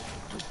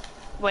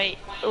 Wait,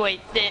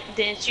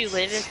 didn't you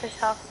live in his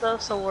house though?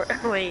 So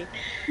wait.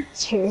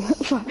 True.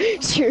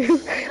 True.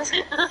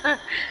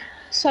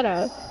 Shut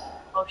up.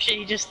 Oh shit,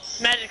 he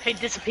just magically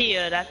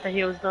disappeared after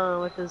he was done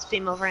with his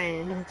female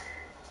friend.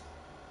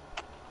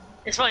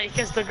 It's funny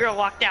because the girl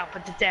walked out,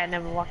 but the dad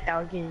never walked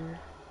out again.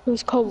 He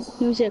was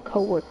a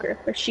co-worker,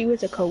 or she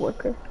was a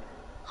co-worker.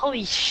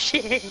 Holy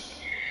shit.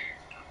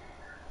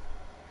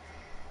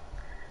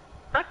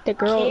 The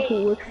girl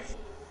who worked.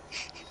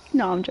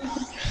 No, I'm joking.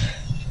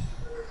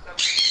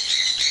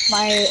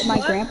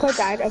 My grandpa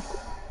died of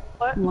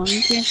lung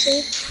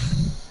cancer,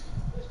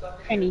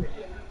 and he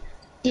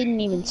didn't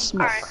even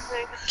smoke. Alright,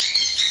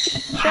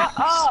 shut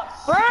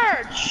up,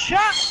 bird! Shut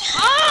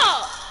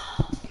up!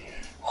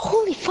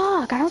 Holy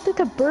fuck! I don't think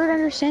a bird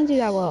understands you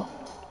that well.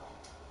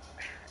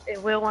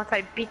 It will once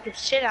I beat the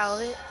shit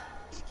out of it.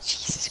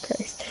 Jesus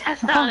Christ. That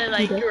sounded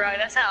like you're right.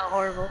 That sounded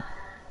horrible.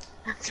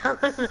 That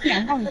sounded.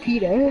 Yeah, I'm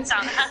Peter. It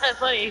sounded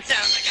funny. It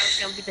sounded like I was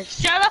gonna beat the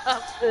shut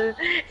up.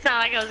 It sounded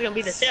like I was gonna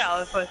beat the shit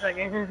out of it for a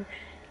second.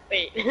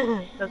 Wait,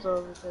 that's what I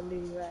was gonna do.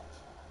 Right.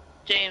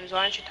 James,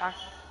 why don't you talk?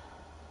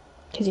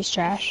 Cause he's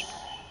trash.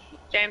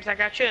 James, I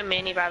got you a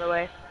mini, by the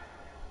way.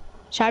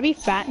 Should I be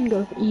fat and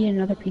go eat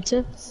another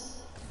pizza?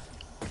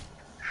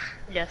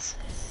 Yes.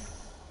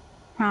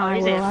 I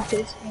he's will in. after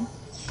this game.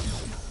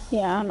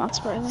 Yeah, I'm not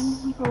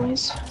spoiling like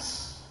always.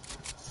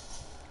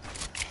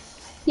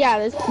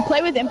 Yeah,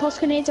 play with impulse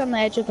grenades on the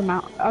edge of the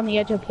on the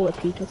edge of Bullet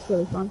Peak. It's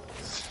really fun.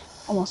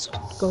 Almost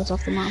goes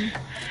off the mountain.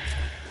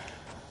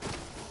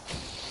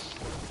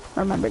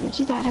 Remember to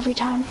do that every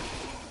time.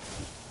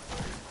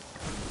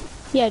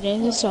 Yeah,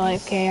 James is still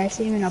AFK. I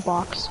see him in a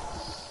box.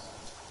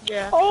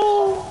 Yeah.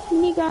 Oh,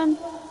 minigun.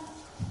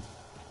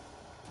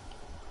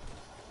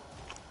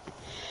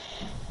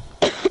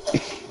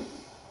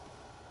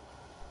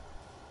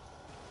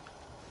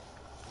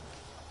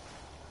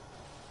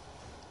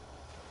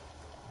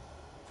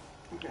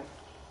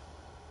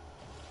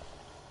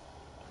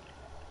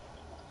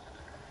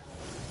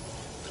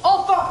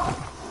 Oh fuck!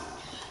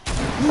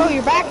 Oh,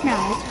 you're back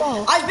now. Let's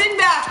go. I've been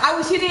back. I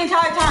was here the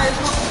entire time.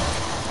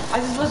 I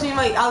just wasn't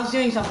like I was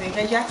doing something.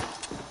 Okay, Jack?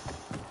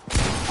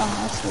 Oh,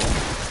 that's cool.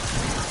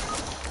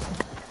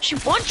 She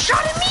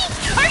one-shotted me?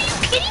 Are you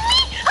kidding me?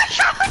 I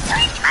shot her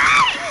 3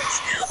 times!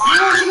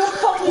 No, you don't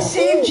fucking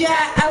save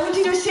Jack. I went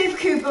to go save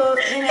Cooper,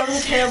 and that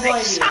was a terrible I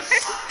idea. shot her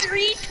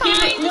 3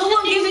 times! No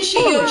one gives a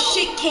shit. You're a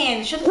shit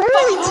can. Shut the Bro, fuck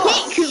it's up.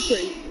 Hit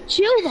Cooper.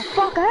 Chill the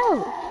fuck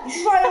out. This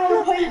is why I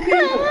don't want to play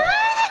Cooper.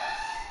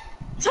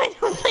 So I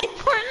don't play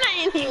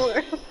Fortnite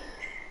anymore.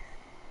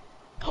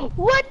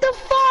 What the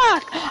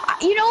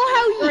fuck? You know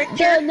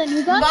how the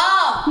new gun?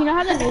 Mom! You know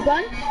how the new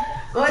gun?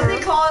 What do they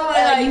call it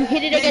when like, You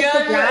hit it against the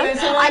gun, ground? when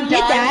someone I did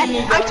dies that. and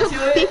you I go took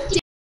to it?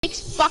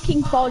 56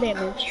 fucking fall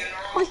damage.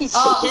 Holy shit.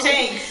 Oh,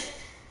 thanks.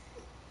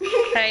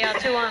 Hey, y'all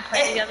two wanna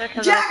play together?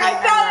 Jack, I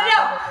found it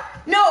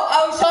out! No,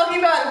 I was talking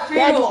about a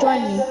Yeah, funeral. just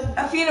join me.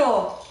 A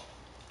funeral.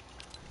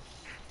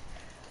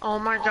 Oh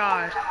my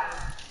god.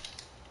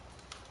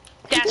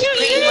 That's You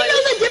pretty didn't much...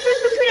 know the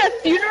difference between a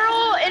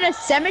funeral and a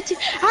cemetery?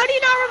 How do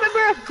you not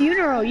remember a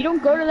funeral? You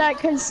don't go to that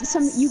because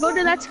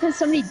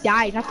somebody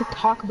died, not to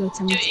talk about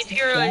something. Dude, if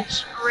you're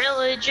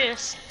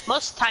religious,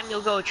 most of the time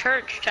you'll go to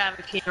church to have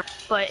a funeral.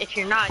 But if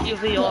you're not,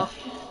 usually you'll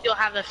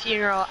have the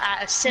funeral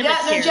at a cemetery.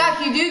 Yeah, no,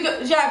 Jack, you do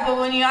go, Jack, but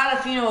when you're at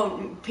a funeral,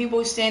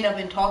 people stand up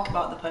and talk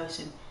about the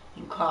person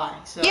and cry.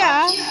 So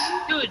Yeah.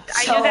 Dude,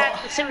 I So- do that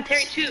at the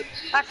cemetery too.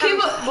 Last time Keep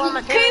my it-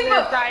 family keep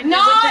it- died, no,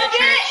 we went to I the church,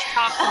 didn't.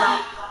 talked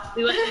about.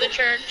 We went to the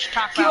church,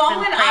 talked Q, about I'm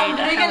and prayed.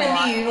 literally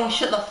gonna leave. You don't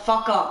shut the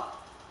fuck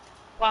up.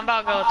 Well, I'm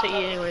about to go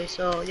to eat anyway,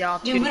 so y'all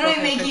two. You're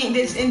literally making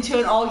this into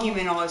an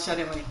argument all of a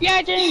sudden.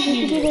 Yeah, James,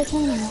 you can do that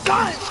too.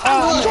 God,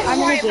 I'm in the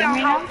about game right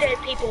how now. dead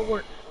people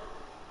work.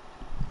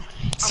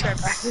 I'll be right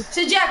back.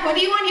 So Jack, what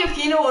do you want your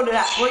funeral to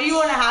What do you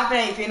want to happen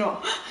at your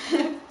funeral?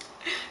 Can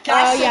I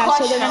Oh ask a yeah, so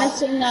question they're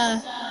gonna now?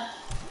 sing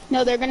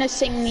no, they're gonna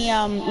sing the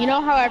you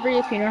know how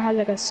every funeral has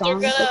like a song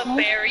They're that's gonna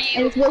like, bury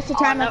and you. it's most of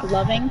the time on like a-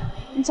 loving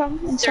and stuff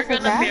They're like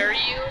gonna that. bury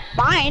you.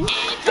 Mine,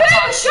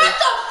 Dude, shut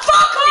the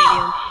fuck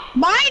up!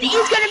 mine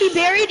is gonna be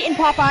buried in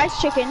Popeye's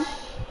chicken.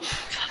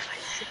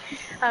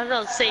 I was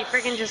gonna say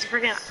freaking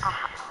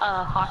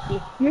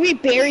hockey. You'll be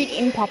buried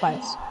in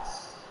Popeyes.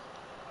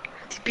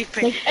 To be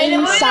fair, Like And then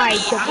inside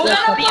the I'm we're gonna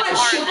gonna be put a a part of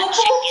stripper the pole.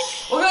 chicken.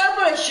 We're gonna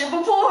put a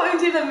stripper pole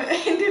into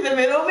the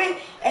middle of it,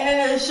 and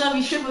then there's gonna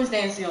be strippers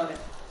dancing on it.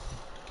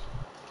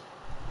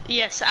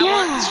 Yes, I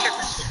want the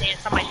strippers to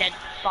dance on my dead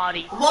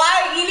body.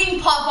 Why eating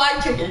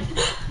Popeye chicken?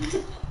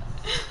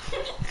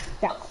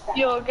 Yeah.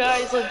 Yo,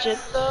 guys, legit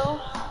though.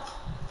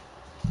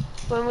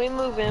 When we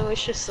move in, we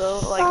should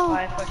still like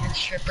buy a fucking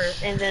stripper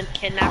and then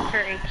kidnap her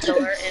and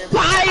kill her and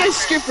Buy a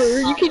stripper.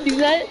 You can do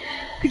that.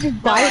 You could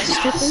just buy a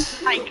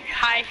stripper. like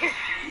hire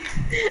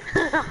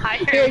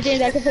Here, her.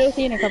 James, I can play with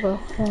you in a couple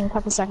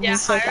seconds. Yeah,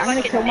 Like, hire I'm gonna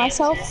like a kill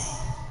myself, dancer.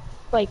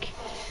 like,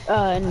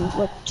 in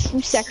like 2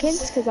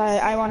 seconds, because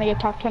I want to get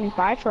top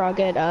 25, or I'll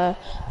get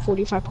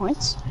 45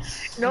 points.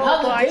 No,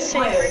 Not the but I good say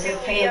players in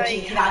freaking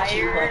KFG like Clan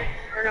Solo. hire,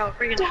 or no,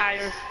 freaking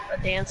hire a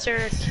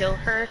dancer, kill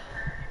her,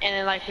 and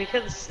then like we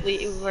could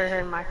sleep with her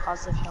in my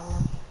closet if you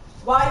want.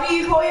 Why do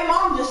you call your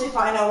mom just to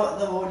find out what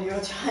the audio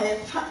time?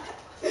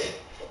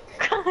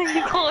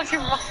 You call your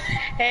mom.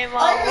 Hey mom, I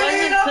what couldn't is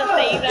even the know.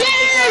 thing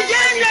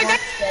that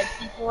dead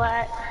people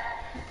at?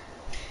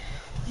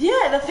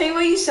 Yeah, the thing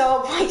where you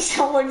celebrate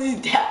someone's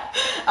death.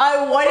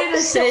 I wanted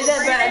to say that,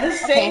 but at the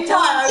same time,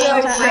 I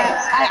was like,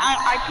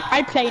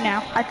 I play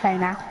now. I play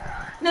now.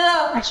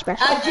 no, I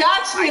special.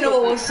 Jack's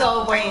funeral was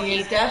celebrating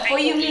his death. What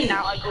do you mean?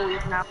 Now I go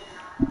leave now.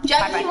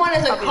 Jack didn't want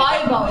us to I'll be cry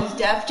right about his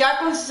death.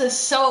 Jack wants to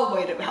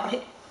celebrate about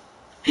it.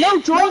 No,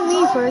 join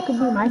me for it could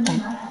be my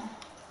thing.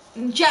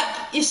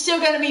 Jack, it's still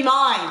gonna be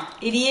mine,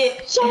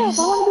 idiot. Shut up! I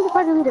want to be the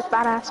party leader,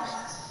 badass.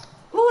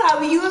 Who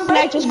have you invited? And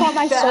I just got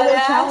my solo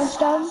badass? challenge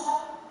done.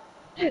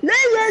 No.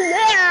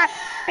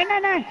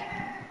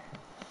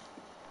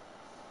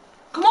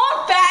 Come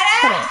on,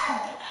 fat ass!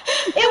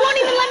 It won't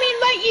even let me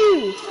invite you.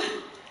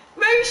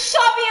 Maybe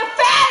stop being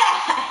fat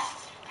ass!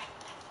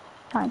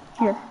 Fine,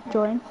 here,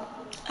 join,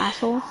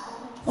 asshole.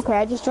 Okay,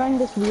 I just joined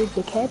this weird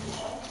dickhead.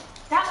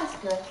 That was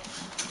good.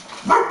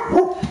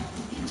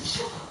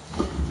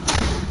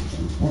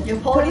 Your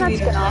Turn party that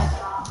leader. skin off.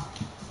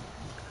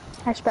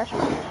 Hi, special.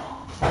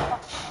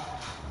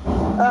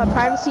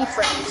 Privacy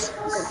friends.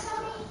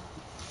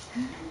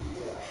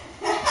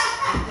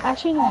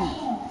 Actually,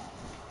 no.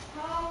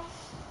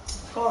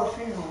 Call a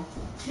funeral.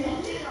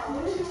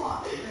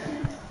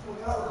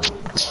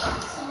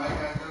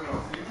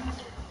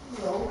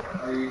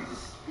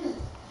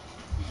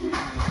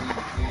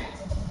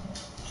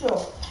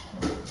 Sure.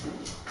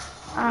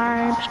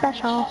 I'm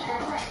special.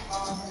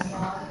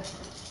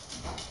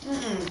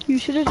 You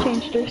should have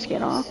changed your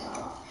skin off.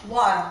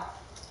 Why?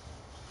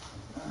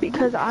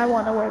 Because I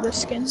want to wear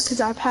this skin, because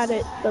I've had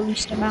it the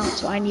least amount,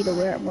 so I need to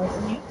wear it more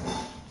than you.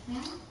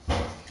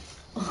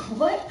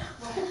 What?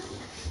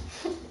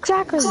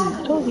 Exactly,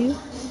 I told you.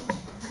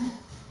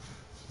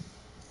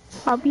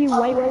 I'll be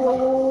white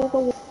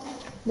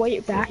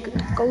back,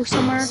 go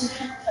somewhere,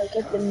 like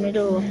at the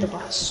middle of the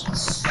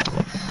bus.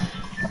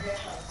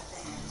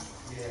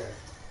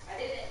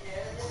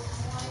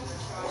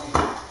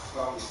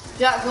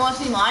 Jack, you want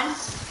to see mine?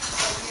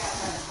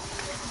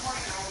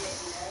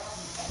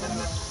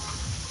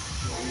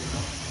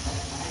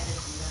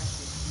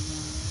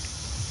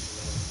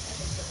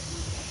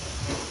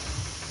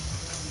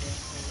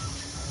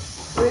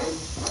 Three,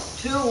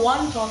 2,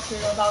 1, talk to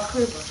you about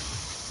Cooper.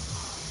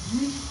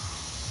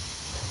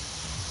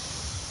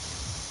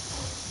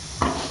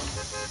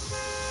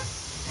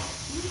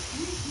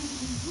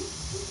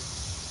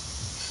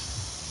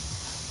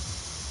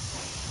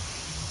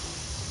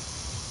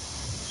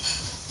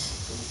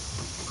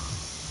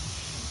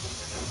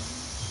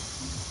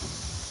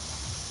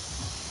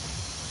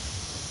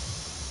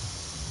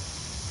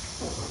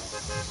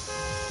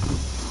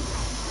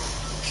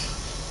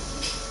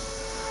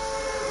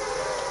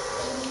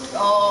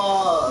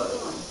 Oh.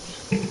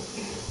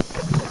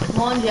 Come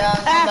on,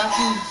 Jack.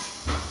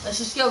 Let's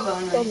just go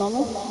going. Go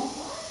normal.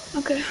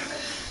 Okay.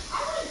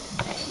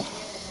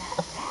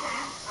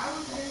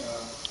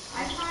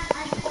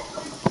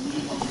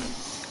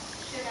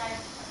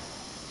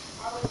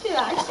 Should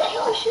I stay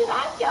or should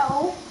I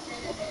go?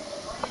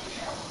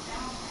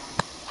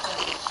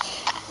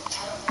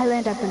 I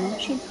land up in the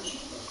machine.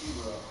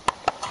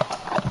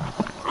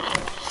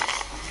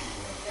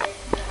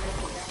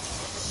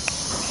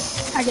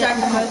 I Jack,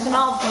 get the most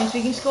amount of points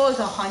we can score is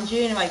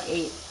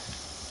 108.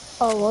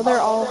 Oh, well, they're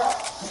all.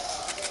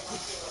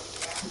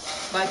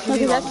 But I could Okay,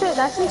 be wrong.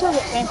 that's until the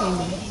champion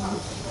game.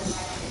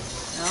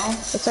 No?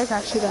 It's like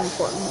actually the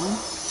important one.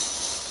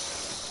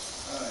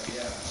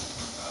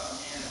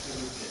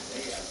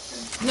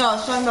 No, I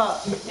was talking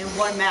about in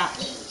one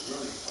match.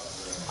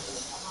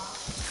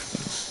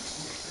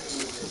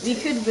 We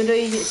could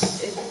literally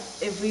just,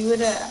 if we would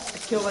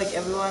have killed like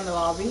everyone in the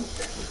lobby,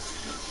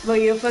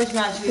 but your first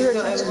match, we killed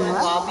everyone in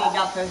the lobby and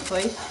got first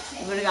place,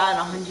 we would have gotten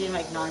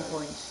 109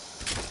 points.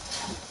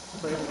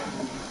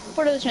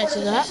 What are the chances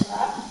of that?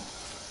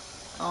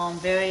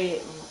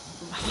 Very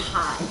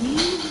high.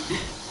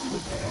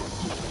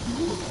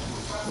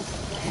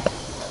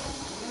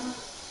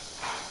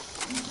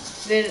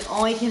 It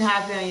only can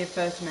happen on your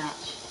first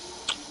match.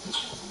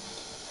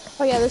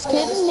 Oh yeah, this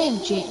kid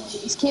named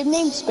James. This kid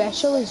named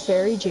Special is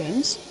very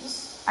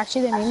James.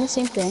 Actually, they mean the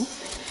same thing.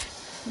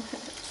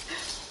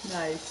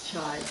 Nice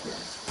try, Jack.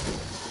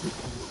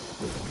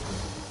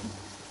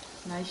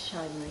 Nice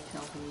try to make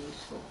something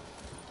useful.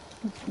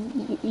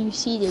 You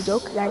see the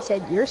joke that I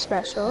said you're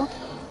special,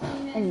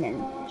 and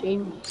then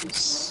James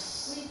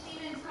is.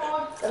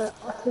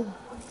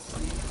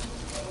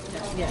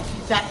 Yeah,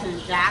 that's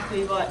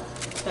exactly what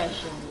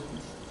special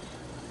means.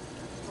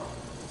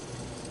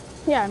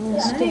 Yeah, I mean,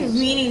 it's Many James.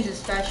 meanings of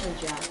special,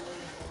 Jack.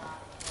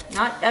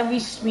 Not every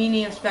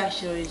meaning of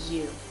special is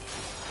you.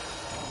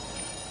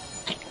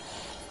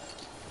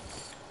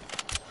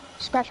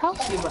 Special?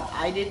 See what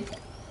I did?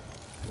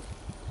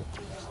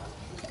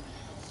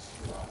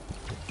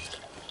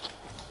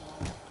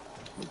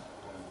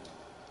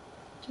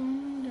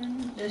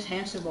 There's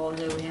hamster balls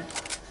over here.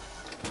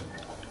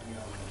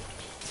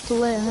 It's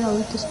late. I'm gonna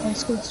leave this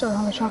place. Go start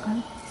on the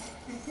shotgun.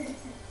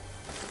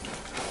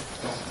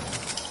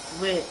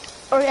 Wait.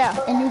 Oh yeah,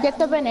 and you get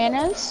the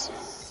bananas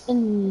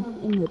in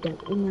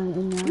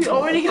the. We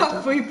already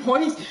got 3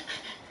 points.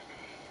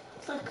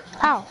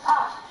 How?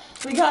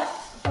 We got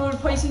for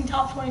placing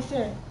top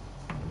 23rd.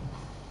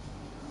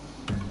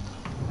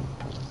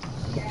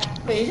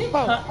 Wait, isn't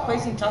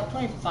placing top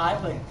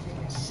 25 like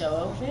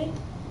solo thing?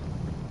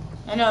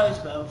 I know it's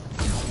both.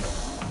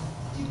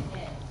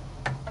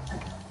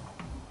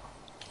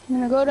 I'm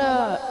gonna go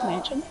to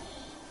mansion.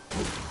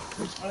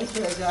 I always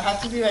feel like there has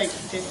to be like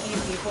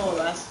 50 people or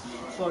less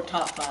for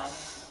top 5.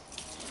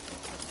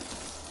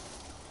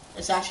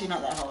 It's actually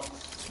not that hard.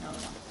 No.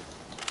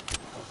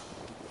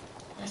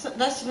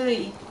 That's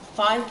really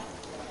 5.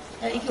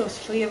 That equals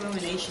 3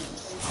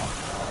 eliminations.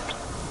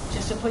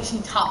 Just to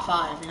placing top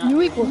 5.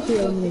 You equal 3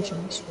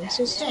 eliminations.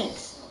 Racist.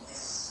 Thanks.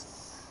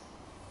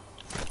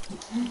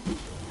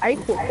 I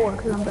equal 4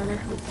 because I'm better.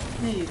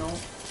 No, you don't.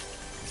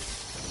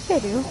 Yeah, I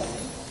do.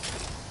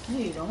 No,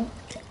 you don't.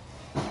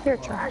 You're a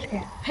trash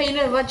can. Hey, you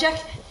know what,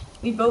 Jack?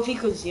 We both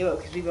equal 0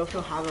 because we both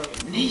don't have an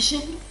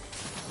elimination.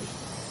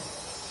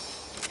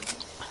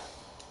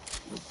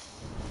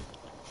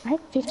 I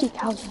have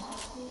 50,000.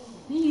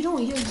 No, you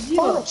don't. You have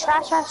 0. Oh, the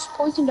trash ass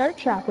poison dart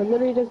trap. It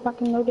literally does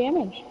fucking no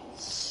damage.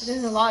 It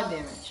does a lot of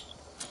damage.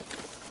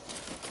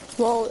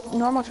 Well,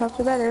 normal traps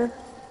are better.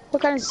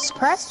 What kind is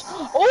suppressed?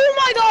 Oh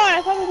my god!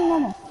 I thought it was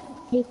normal.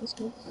 I hate this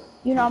dude.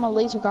 You know I'm a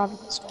laser god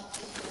with this guy.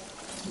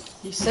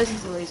 He says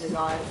he's a laser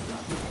guy.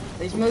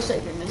 But he's most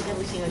likely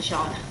never seen a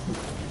shot.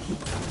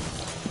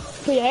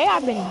 Today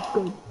I've been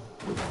good.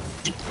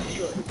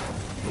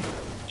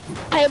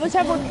 I always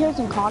have more kills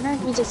than Connor.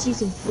 He's a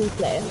season 3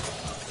 player.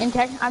 And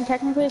I'm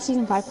technically a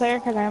season 5 player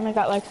because I only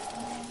got like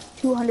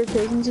 200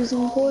 kills in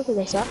season 4 because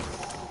I suck.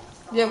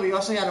 Yeah, but you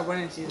also got a win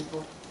in season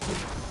 4.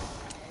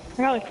 I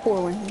got like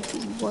 4 wins in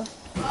season 4.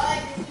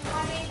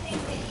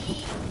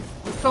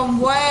 From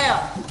where?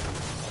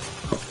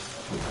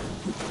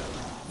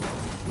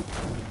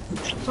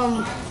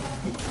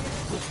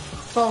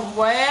 From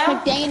where?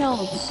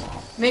 McDonald's.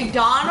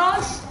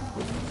 McDonald's?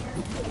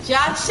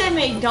 Jack said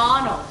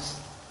McDonald's.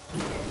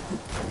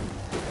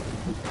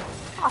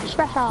 Oh,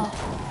 special.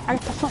 I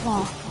got the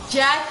football.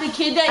 Jack, the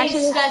kid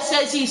that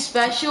says he's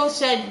special,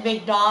 said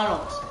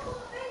McDonald's.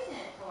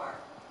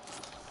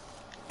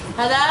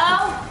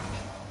 Hello?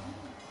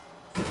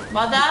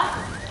 Mother?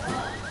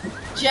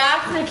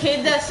 Jack, the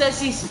kid that says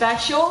he's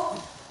special,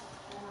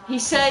 he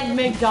said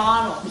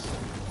McDonald's.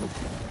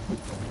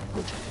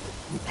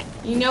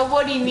 You know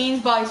what he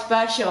means by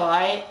special,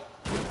 right?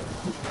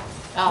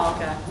 Oh,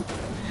 okay.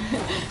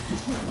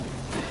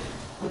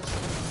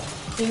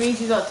 He means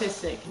he's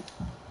autistic.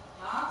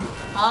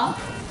 Huh?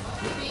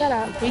 Shut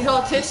up. He's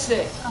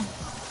autistic.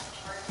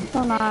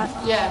 No, not.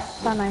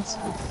 Yes. Not nice.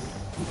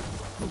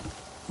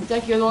 It's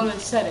like you're the one that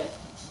said it.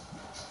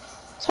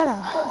 Shut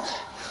up.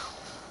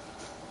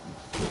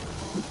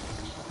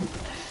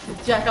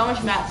 Jack, how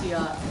much math you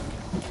got?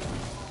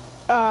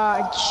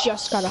 I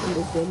just got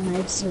 100 good and I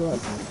have 0.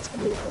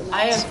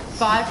 I have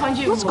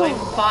 500 Let's wood, go.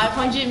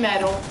 500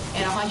 metal,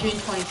 and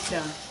 120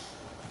 stone.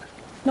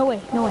 No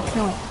way.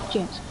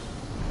 James.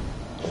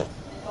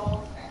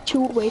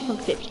 2 away from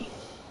 50.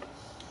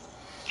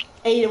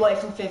 8 away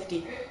from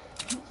 50.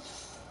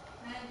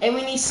 And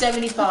we need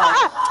 75.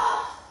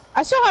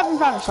 I still haven't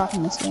found a shot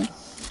in this game.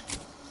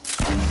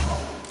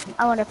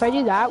 I wonder if I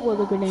do that, will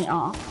the grenade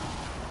off?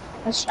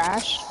 That's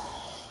trash.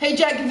 Hey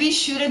Jack, if you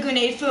shoot a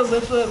grenade for a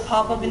whiff, will it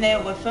pop up in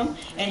there with him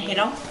and hit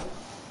him?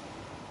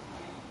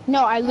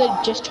 No, I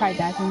literally just tried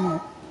that.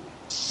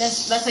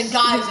 That's a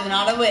geyser,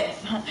 not a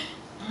whiff.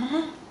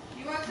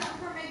 You want something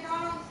from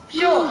McDonald's?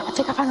 Sure. I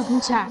think I found a blue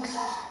sack.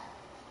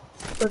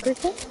 Burger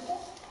King?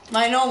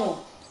 My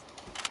normal.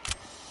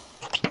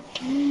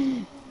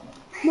 No.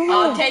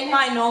 I'll take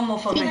my normal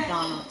for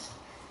McDonald's.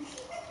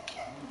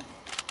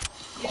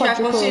 Jack,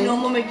 what's your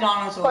normal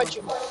McDonald's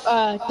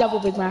order? Double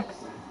Big Mac.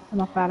 I'm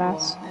a fat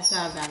ass. That's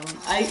not a bad one.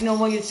 I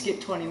normally just get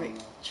 20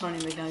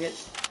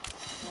 McNuggets.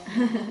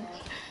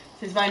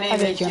 Since my name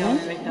is Johnny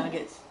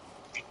McNuggets.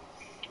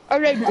 Are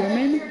they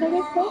German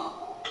McNuggets though?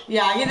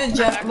 Yeah, I get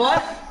the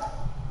what?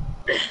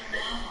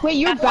 Wait,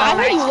 you're That's why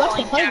bad or you I left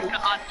the call party? Jack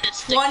an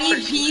autistic 20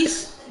 person.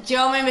 piece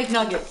German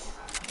McNuggets.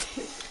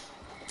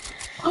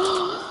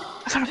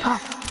 I found a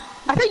pop.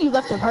 I thought you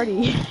left the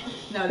party.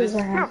 No, this.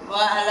 Alright.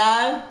 What?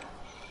 Hello?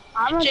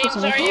 I'm not James,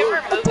 just are you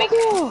ever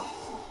moving?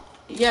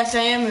 Yes, I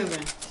am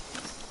moving.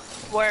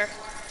 Where?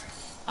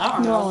 I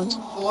don't New know. Orleans.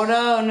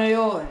 Florida or New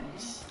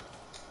Orleans?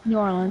 New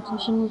Orleans. We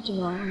should move to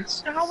New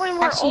Orleans. Not when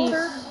we're Actually-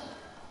 older.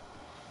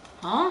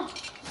 Huh?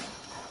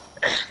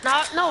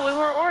 No, we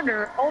were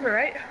older,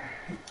 right?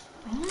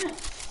 What?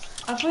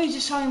 I thought you were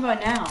just talking about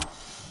now.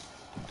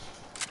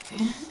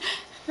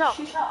 No.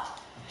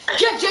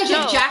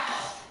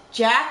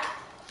 Jack,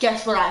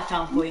 guess what I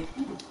found for you?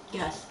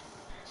 Yes.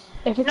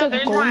 If it's No, like a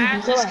there's my golden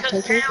ass visa, is I'll because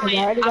take it, 'cause apparently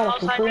I already I'm got a most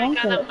paper likely one,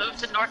 gonna but... move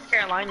to North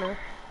Carolina.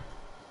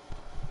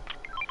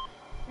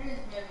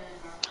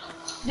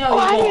 No, Oh,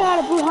 I you already won't. got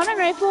a blue hunting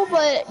rifle,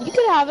 but you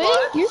could have it.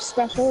 What? You're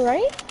special,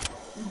 right?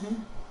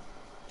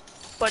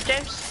 What,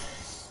 James?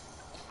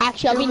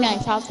 Actually, I'll be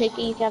nice. I'll take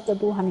it. You can have the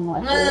blue hunting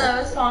rifle. No,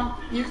 it's fine.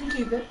 You can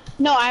keep it.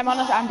 No,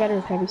 I'm better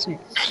with heavy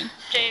snipes.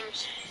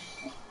 James,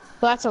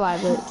 Well, that's a lie,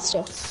 but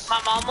still.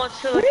 my mom wants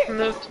to like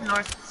move to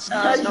North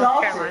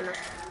Carolina.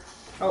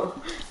 Oh.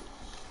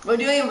 We're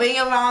doing ring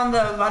around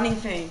the running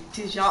thing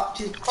to shop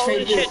to Holy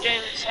trade shit, goods.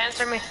 James,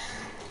 answer me.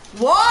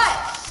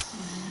 What?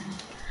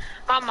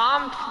 My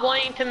mom's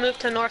wanting to move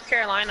to North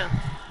Carolina.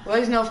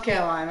 Where's North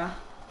Carolina?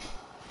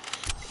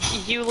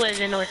 You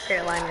live in North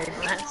Carolina,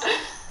 dumbass.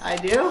 I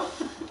do?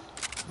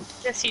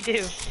 Yes, you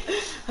do.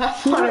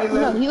 That's what I No,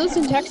 live. he lives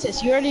in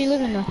Texas. You already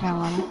live in North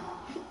Carolina.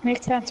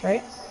 Makes sense,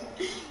 right?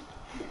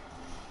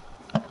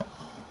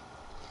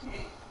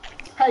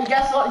 Hey,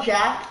 guess what,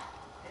 Jack?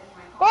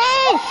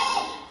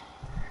 Oh!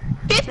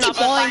 50 No, but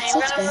if I points. am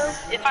Let's gonna go.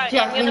 move, if I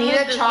Jack, am we gonna need move,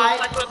 to this try. looks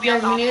like it would be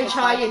on Jack, we need to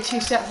optional try side. your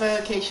 2-step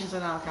verifications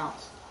on our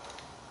accounts.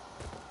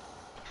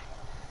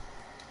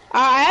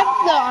 I have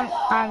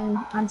the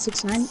on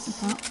 6ix9ine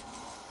account.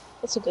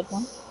 That's a good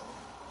one.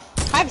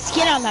 I have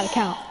skin on that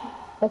account.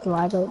 That's a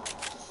lie, but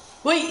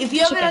Wait, if you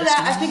have Should it get on a that,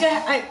 I sign. think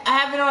I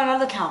have it on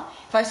another account.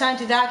 If I sign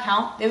to that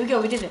account, there we go,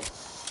 we did it.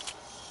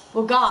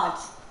 We're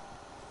gods.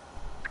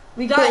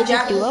 We got wait, it, is it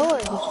Jack. duo or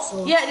is it just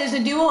solo? Yeah, there's a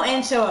duo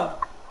and solo.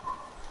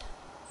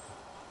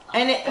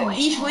 And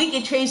each week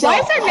it trades Why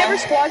off. is there okay? never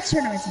squads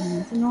tournaments in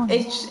this? Annoying.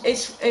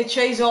 It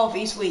trades off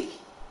each week.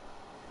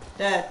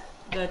 The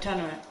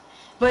tournament.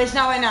 But it's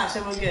not right now,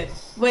 so we're good.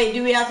 Wait,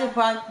 do we have to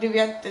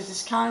does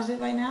this count as it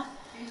right now?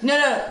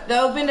 No, the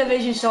open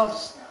division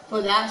starts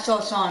on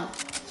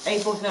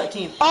April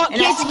 13th. Oh,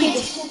 And after we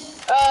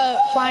kids,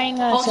 flying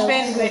Hawks so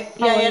fan,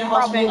 yeah,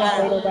 Hawks fan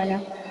got it. right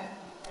now.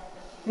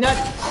 No,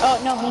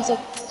 Oh no,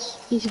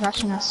 he's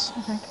rushing us.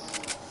 I think.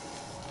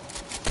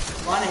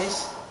 one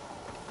is.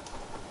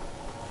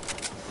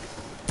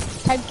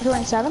 Type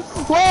 27.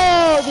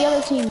 Whoa, the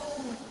other team.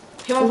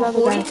 Came up The with other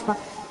 40. guy. Fuck.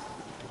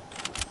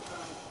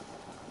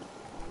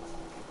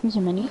 Here's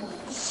a mini.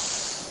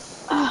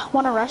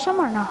 Wanna rush him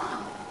or no?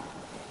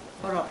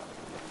 Hold up.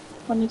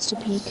 One needs to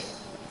peek.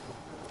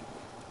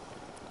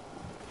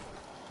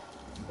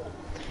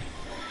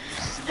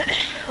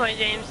 Wait,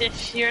 James,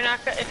 if you're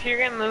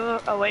gonna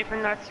move away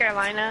from North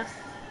Carolina,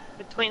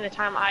 between the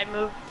time I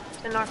move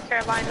to North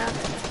Carolina,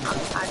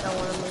 I don't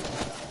want to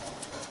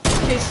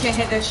move. Kids can't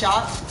hit their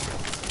shots.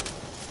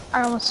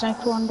 I almost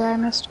sniped one, but I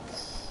missed.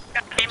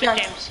 God damn it, Jack.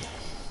 James.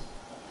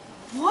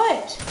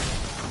 What?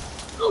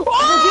 I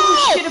don't give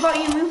a shit about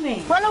you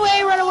moving. Run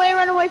away, run away,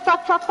 run away.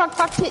 Fuck,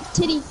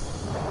 titty.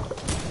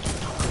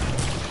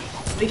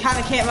 We kind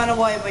of can't run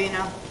away, but you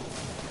know.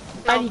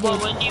 No, Already but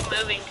did. when you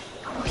moving?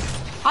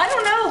 I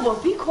don't know,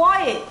 but be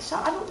quiet. So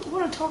I don't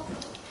want to talk.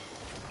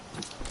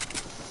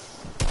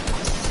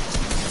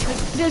 Like,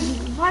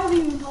 why are we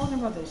even talking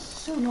about this?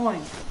 It's so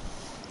annoying.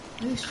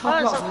 Let's talk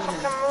Because about I'm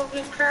moving. fucking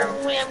moving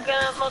currently. I'm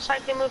gonna most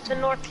likely move to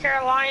North No,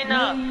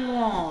 Carolina. you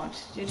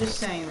won't. You're just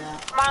saying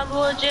that. My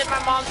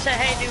mom said,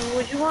 hey dude,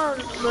 would you want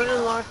to move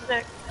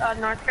to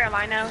North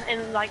Carolina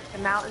in like the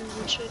mountains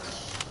and shit?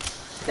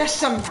 There's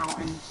some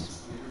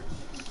mountains.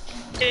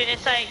 Dude,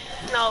 it's like,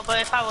 no,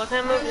 but if I was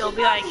gonna move, it'll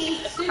be like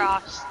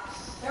across.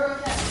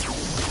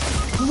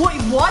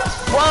 Wait, what?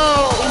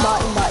 Whoa,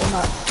 aimbot.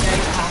 Yeah,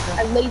 he's a hacker.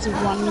 I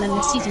lasered one, and then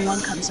the season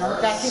 1 comes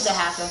out. That kid's a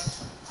hacker.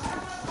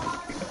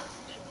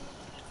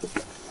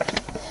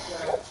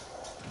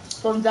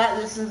 From that,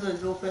 this is a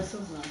real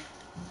pistols now.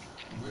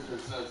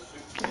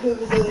 It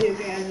was really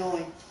very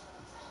annoying.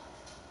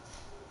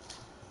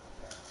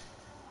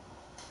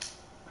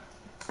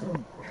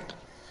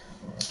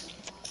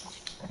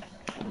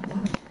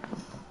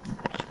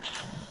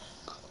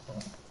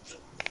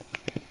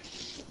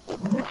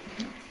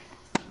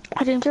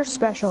 I think they're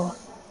special.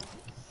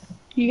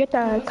 You get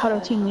the Kato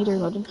team leader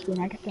loading screen.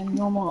 I get the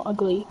normal,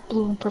 ugly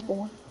blue and purple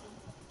one.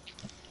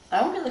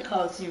 I don't get the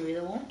color team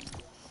either one.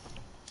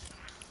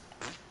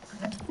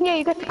 Yeah,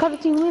 you got the Kato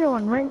team leader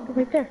one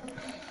right there.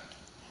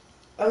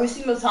 Are we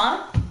seeing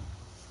Matan?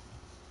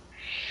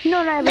 No,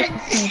 I have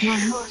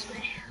a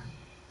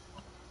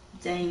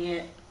Dang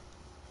it.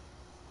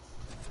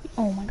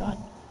 Oh my god.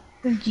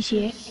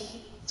 GTA.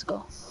 Let's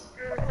go.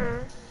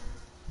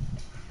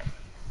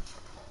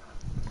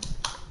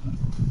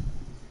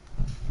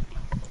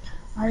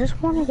 I just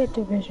want to get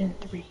Division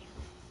 3.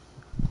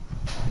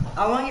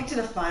 I want to get to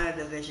the final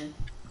division.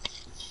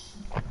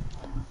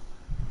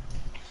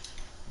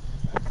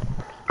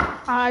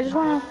 I just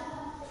want to...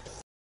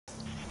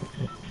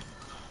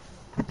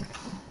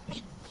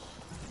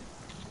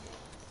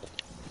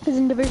 Because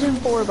in Division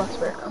 4, bus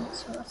fare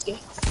comes, so let's get.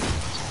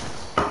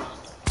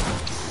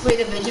 Wait,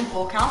 Division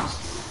 4 counts?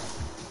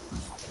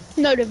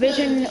 No,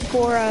 Division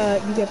 4,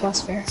 you get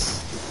bus fare.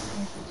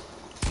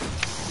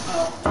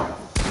 Oh.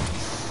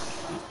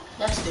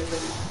 That's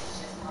stupid.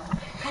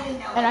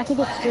 And I think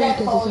it's free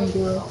because it's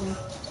in duo.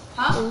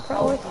 Huh?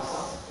 Probably.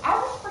 I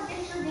always forget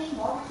your name,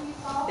 barbecue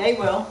sauce. They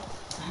will.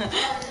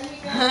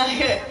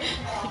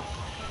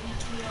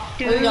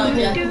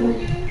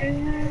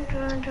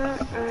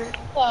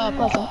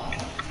 Pleasant.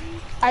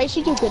 I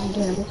usually do good in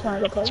Canada, it's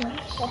not a Pleasant.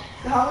 So.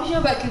 How much you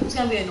know about Cooper's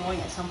gonna be annoying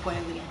at some point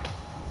in the game?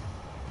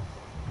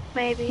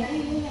 Maybe.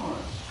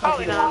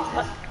 Probably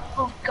not.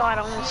 Oh god,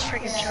 I almost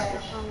freaking shot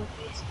this on the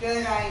face.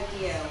 Good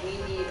idea. We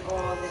need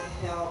all the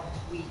help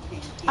we can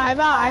get. I have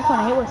an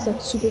iPhone 8 with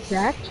like super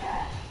cracked.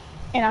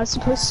 And I was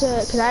supposed to,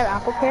 because I have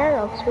Apple Care,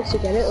 I was supposed to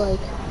get it like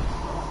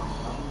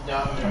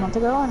a month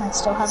ago and I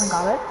still haven't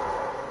got it.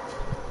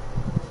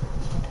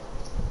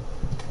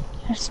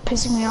 It's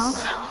pissing me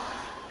off.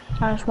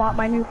 I just want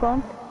my new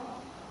phone.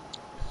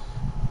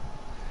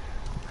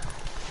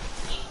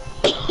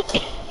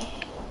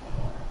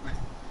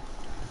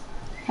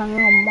 I'm a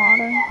little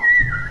modern.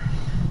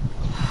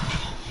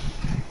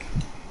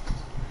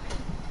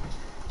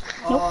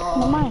 Nope,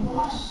 never mind.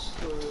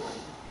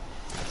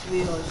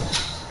 We are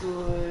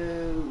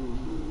screwed.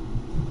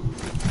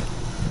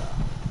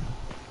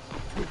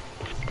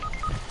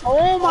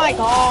 Oh my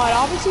god,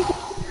 obviously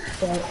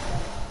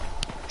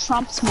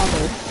Trump's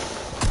mother.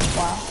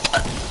 Wow.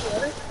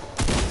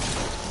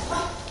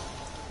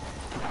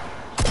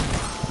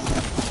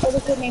 Oh,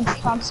 the kid named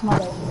Trump's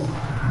mother.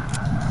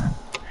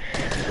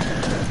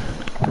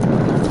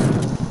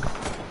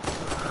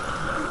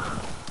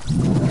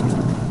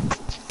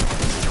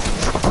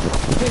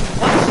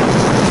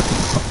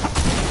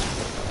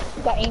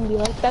 That Amy,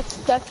 like that's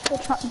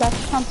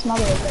Trump's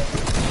mother.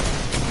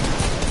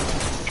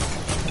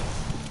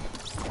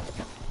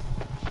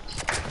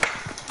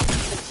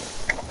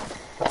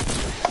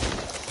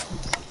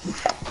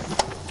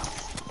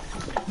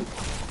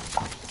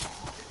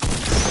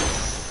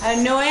 I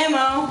have no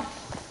ammo.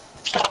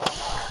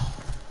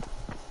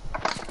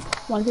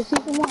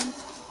 151.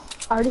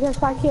 I already got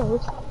 5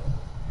 kills.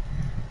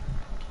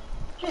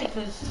 Yeah,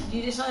 because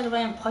you decided to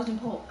land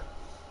Pleasant Polk.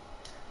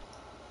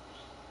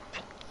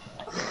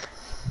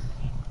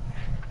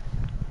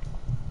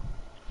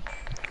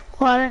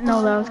 Well, I didn't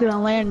know that I was gonna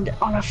land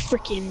on a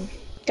freaking,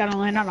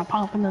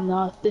 pump and then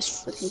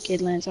this freaking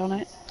kid lands on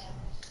it.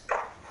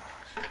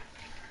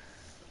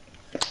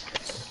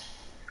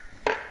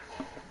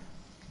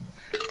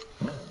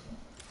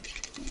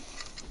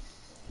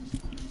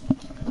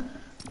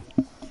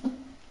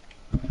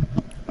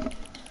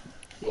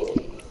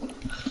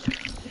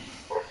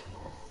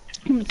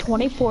 I'm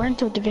 24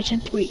 until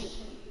Division 3.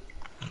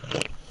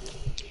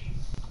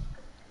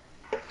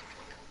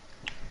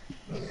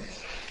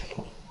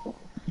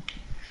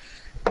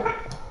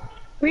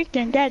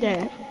 Freaking dead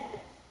it.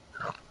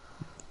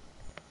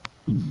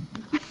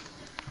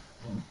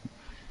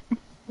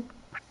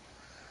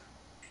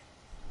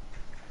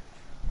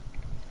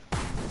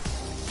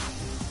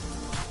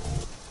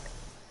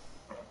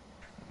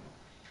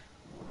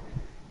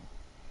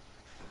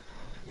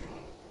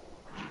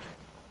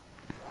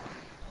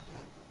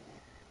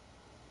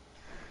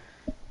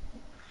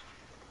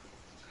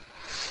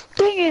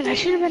 Dang it, I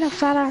should have been a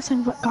fat ass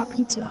and got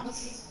pizza.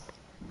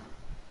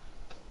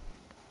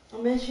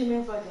 I've been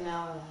streaming for like an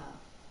hour and a half.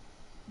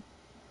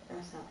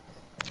 That's not.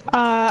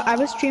 I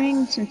was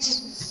streaming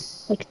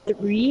since like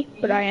 3,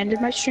 but I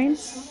ended my stream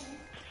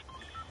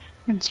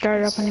and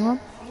started up a new one.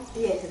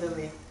 Yeah, because of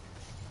me.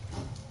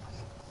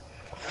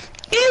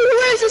 Ew,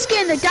 where is the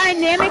skin? The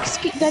dynamic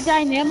skin, the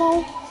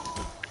dynamo?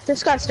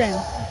 Disgusting.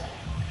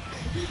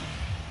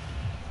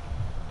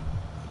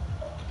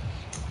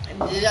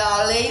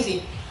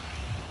 Lazy.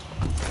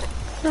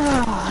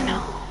 Oh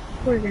no,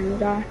 we're gonna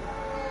die.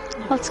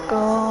 Let's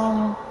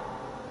go.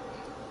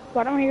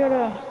 Why don't we go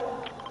to...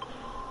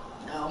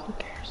 No. Who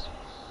cares?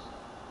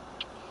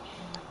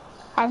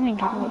 I wasn't even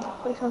talking about that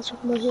place, I was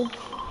talking about here.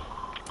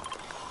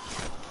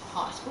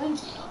 Hot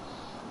Springs? No.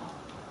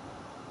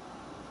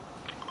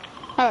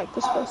 I like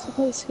this place, the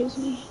place gives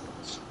me.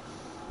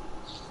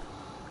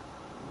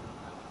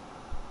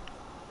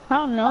 I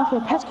don't know, for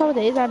the past couple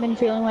days I've been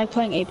feeling like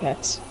playing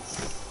Apex.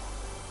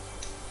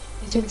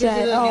 It's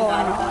that, oh,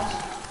 I know.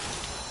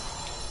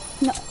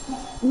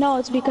 No,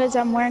 it's because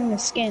I'm wearing the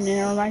skin and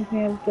it reminds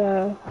me of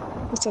the,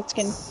 what's that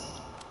skin?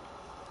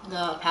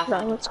 The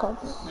Pathfinder. What's it called?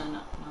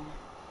 No.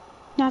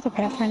 Not the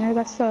Pathfinder,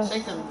 that's the, It's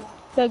like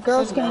the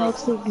girl it's like skin the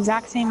looks the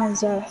exact same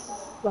as,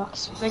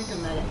 Lux. It's like the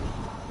medic.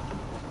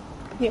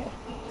 Yeah.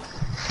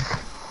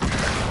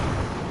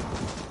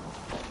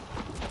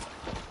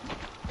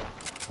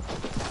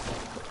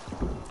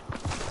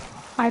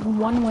 I have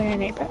 1 win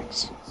in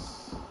Apex.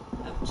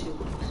 I have 2.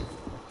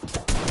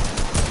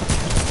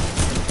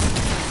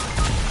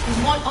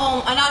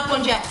 I knocked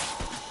one jet.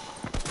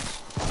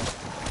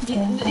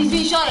 He's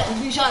being shot at. He's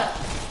being shot at.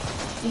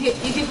 You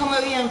can come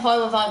over here and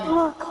probably revive me.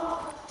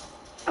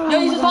 No,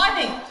 he's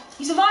surviving.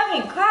 He's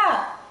surviving.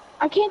 Crap.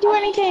 I can't do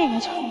anything.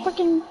 It's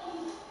freaking.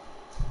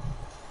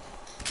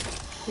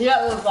 You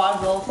got revive,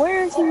 bro.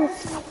 Where is he?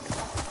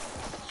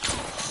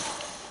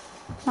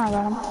 I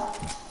got him.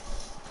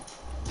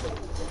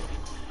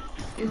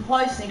 You can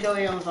probably sneak over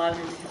here and revive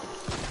me.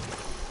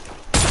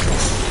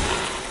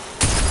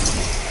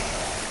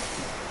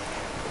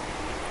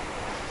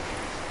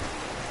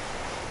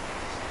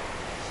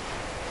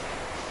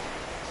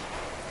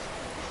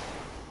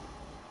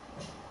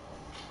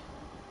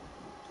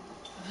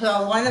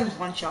 So one of them is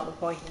one shot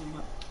before I hit him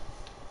up.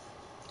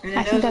 And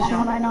I think that's the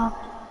one I know.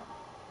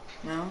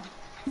 No?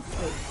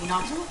 Wait, you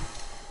knocked him?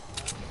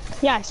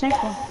 Yeah, I sniped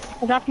him.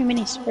 I dropped you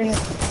minis right here.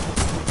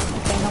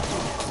 Okay, no.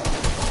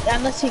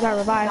 Unless he got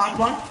revived. Knocked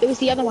one? It was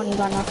the other one who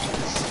got knocked.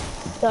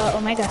 The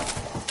Omega.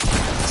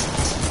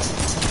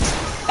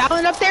 That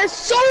one up there is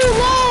so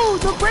low!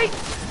 The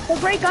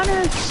brake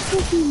gunner is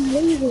freaking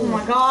lazy. Oh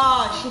my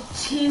gosh, he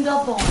teamed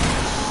up on me.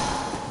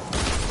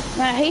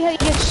 I hate how you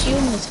get shield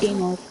in this game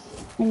mode.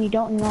 And you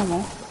don't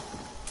normal.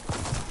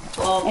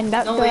 Well, and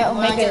that no, the wait,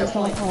 Omega is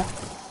not.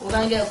 We're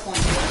gonna get a point.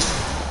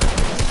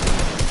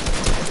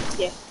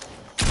 Yeah.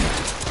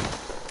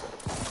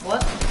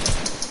 What?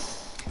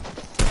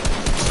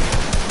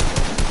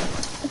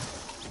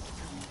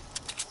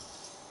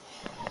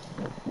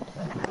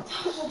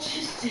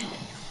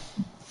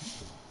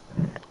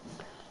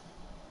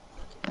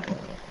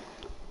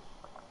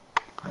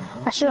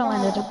 I should have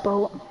landed a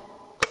boat.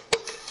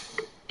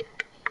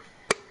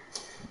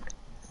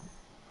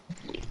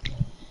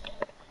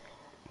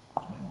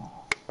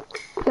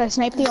 I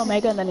sniped the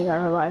Omega and then he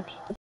got revived.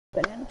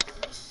 Banana.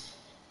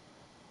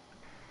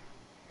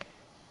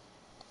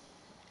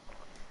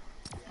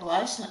 Oh,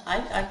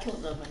 I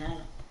killed the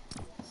banana.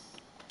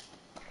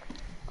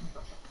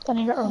 Then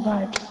he got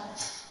revived.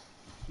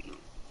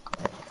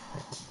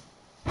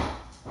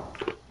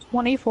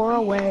 24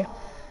 away.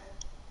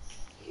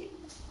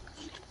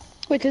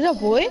 Wait, is that a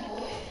boy?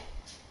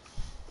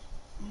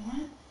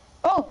 What?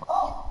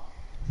 Oh!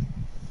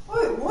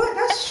 Wait, what?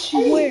 That's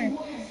shitty. Where?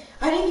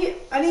 I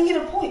didn't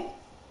get a point.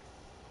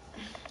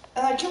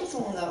 And I killed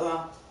someone that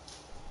round.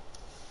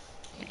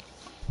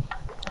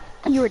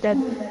 You were dead.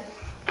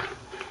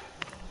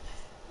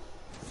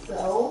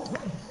 So?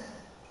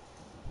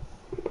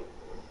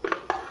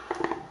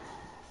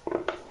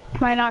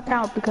 Might not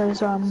count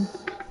because, I'm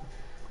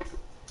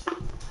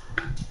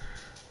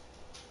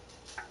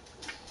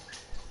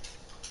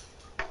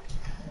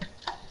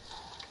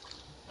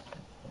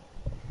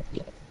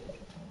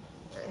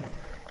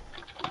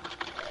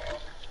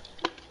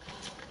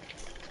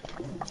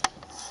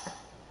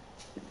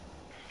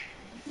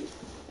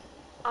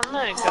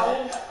gonna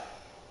go.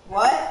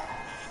 What?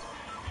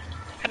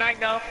 Can I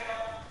go?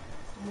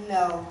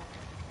 No.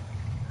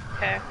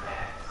 Okay.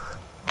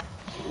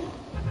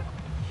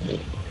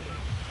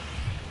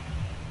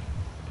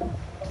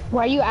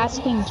 why are you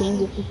asking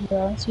James if you can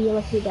go? So you're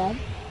like your dad?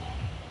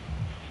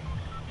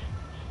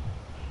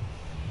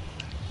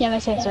 Yeah,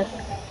 nice answer.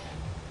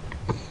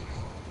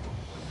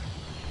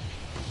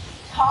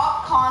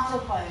 Top console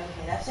player.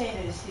 Okay, that's saying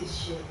it is his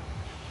shit.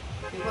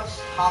 He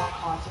was top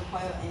console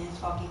player in his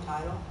fucking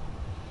title.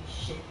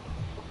 Shit.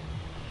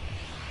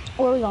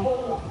 Where are we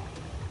going?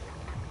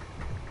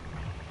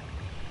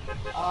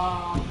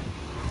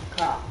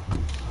 Crap.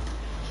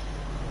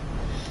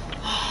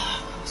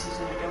 This is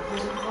gonna go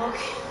prison book.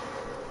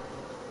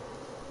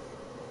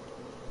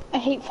 I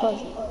hate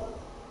fuzzy.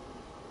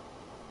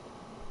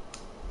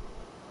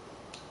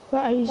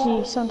 But I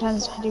usually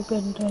sometimes I do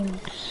good in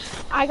tournament.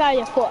 I got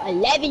it for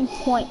 11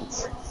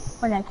 points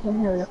when I came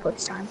here the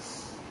first time.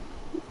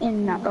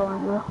 And not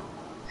going well.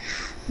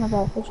 My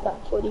bad, first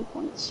got 40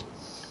 points.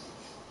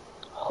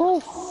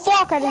 Oh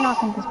fuck! I did not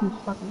think this was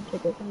fucking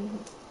good.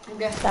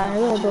 That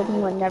little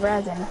building one never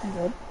has anything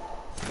good.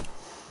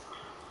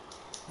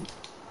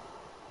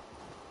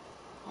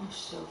 I'm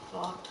so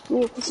fucked.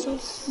 Ooh,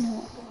 pistols?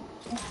 No.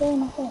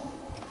 Okay.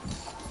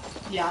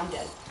 Yeah, I'm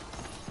dead.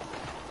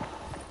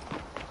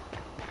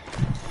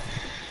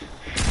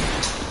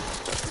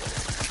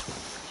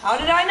 How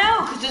did I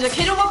know? Because there's a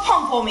kid with a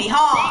pump on me,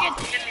 huh?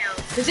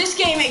 Because this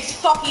game makes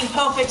fucking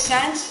perfect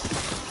sense.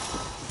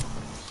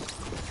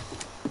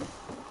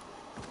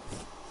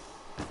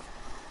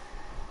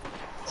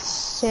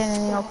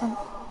 Standing in the open.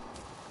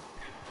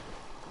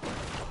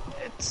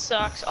 It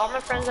sucks. All my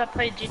friends that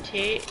play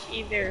GTA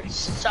either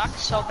suck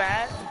so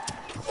bad,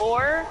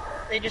 or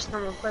they just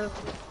don't play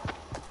with me.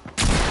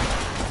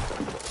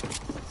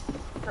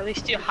 At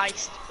least do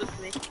heist with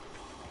me.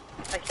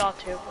 I thought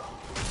to.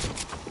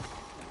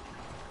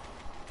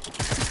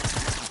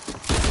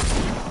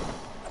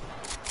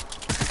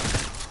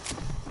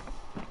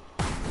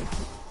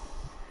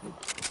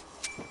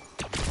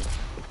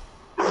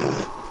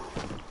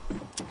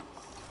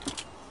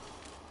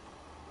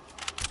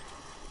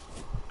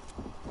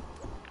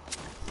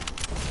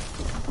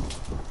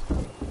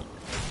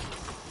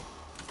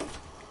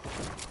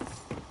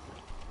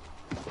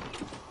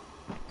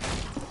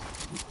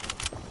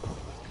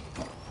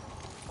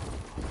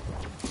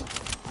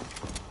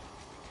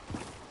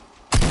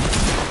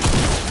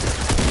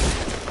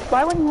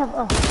 Why wouldn't you have?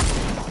 Oh.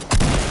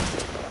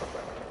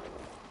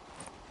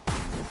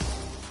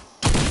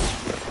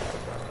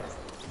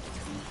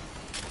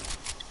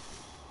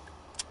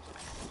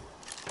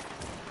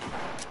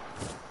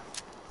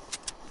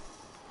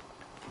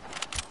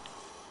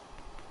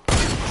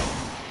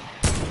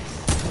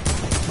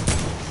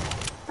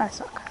 I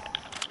suck.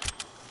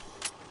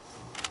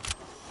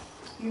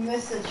 You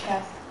missed the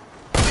chest.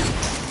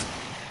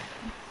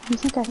 You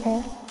think I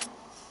care?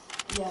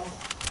 Yeah.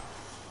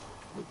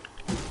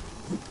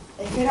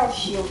 They could have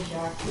shield,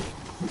 Jack.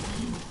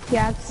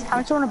 Yeah, how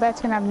much you want to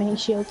bet's gonna have mini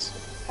shields?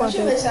 I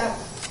should miss that.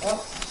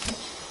 Oh.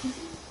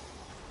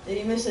 Did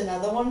you miss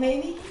another one,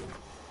 maybe?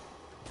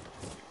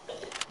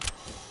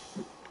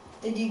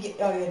 Did you get?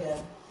 Oh, you're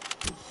dead.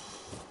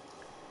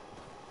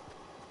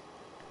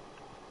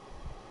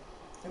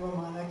 Never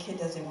mind. That kid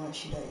doesn't want to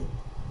shoot at you.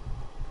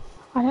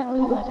 I didn't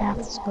loot like half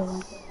this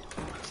building.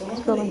 Someone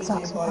This could building have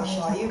easily sucks. probably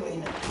shot you, but you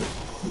know,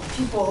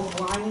 people are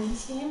blind in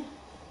this game.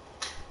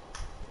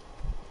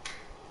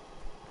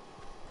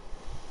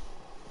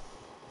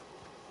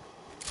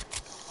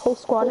 Whole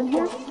squad in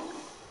here?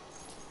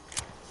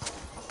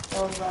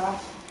 That was bad.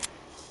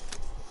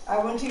 I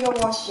went to go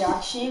watch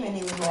Jack's stream and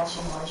he was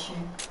watching my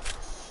stream.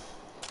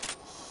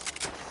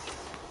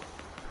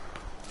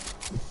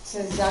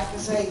 So Jack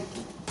was like,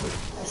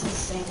 that's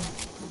insane.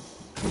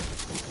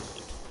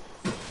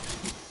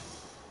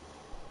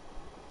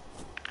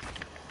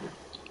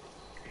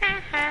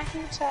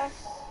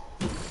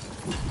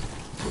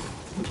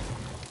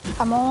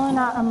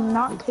 I'm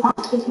not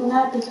taking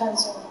that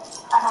because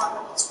I don't have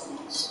any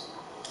experience.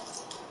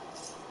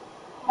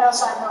 I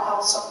also have no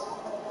health, so.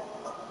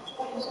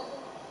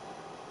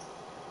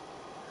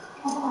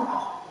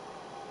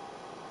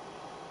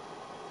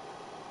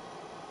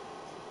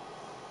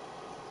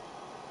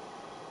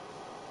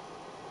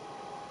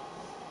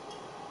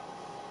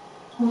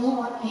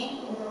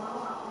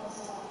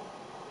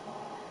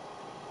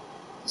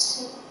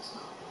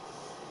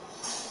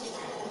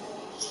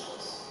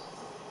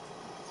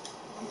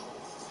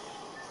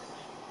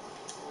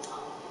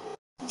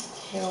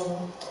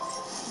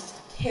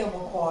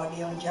 Terrible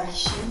quality on Jack's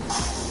stream.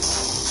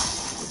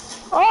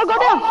 Oh, go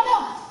down!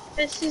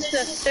 This is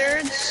the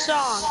third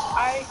song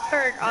I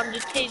heard on the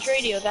Tage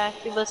radio that I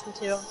actually listened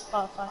to on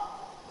Spotify.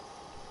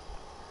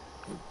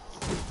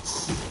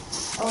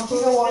 I went to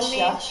go watch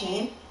Jack's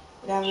stream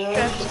and I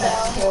realized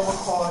that's terrible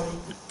quality.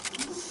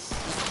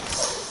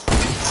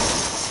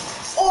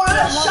 Oh,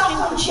 that shot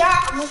from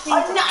Jack! A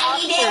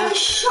 90 damage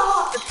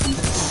shot!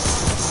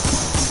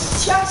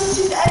 Jack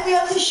misses every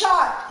other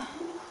shot!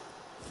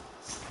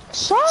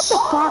 Shut the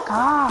fuck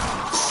up!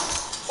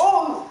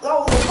 Oh, that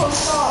was a close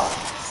shot!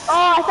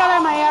 Oh, I thought I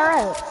had my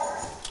arrow.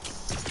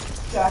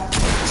 Jack.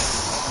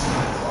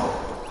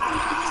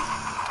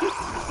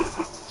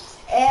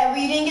 But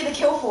you didn't get the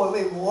kill for it.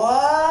 Wait,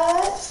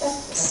 what?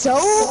 So?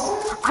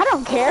 I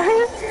don't care.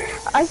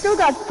 I still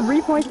got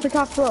 3 points per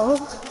top 12.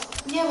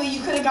 Yeah, but you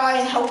could have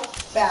gotten help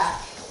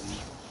back.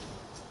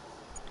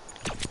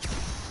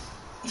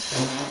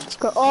 Let's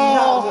go.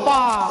 Oh,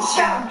 fuck. Is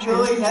that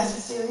really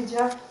necessary,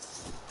 Jack?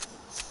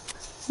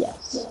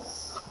 Yes.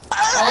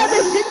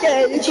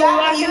 Jack,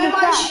 are you in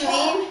my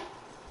stream?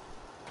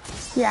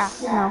 Yeah,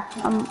 no.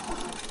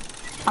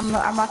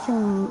 I'm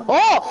watching.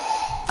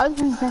 Oh! I was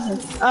being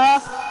business.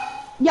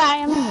 Yeah, I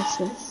am in this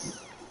stream.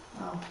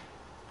 Oh.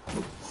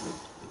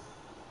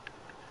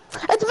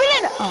 It's a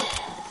banana! Oh.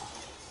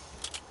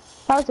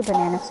 That was a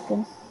banana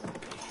skin.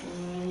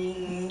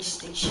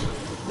 Station.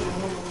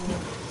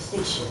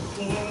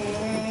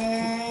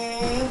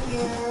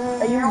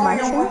 Are you in my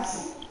stream?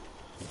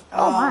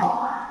 Oh my.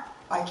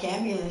 I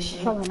can be in the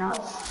stream. Probably not.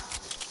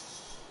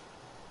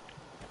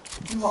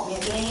 You want me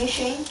to be in your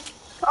stream?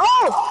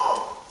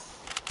 Oh!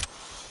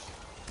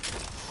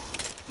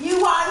 You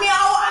want me to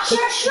watch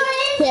your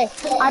stream?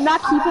 Okay, I'm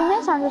not keeping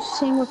this, I'm just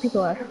seeing where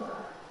people are.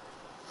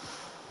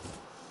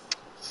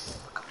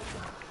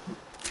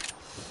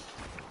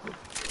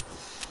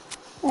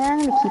 And I'm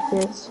gonna keep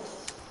this.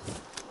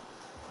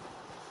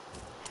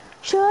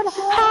 Should have.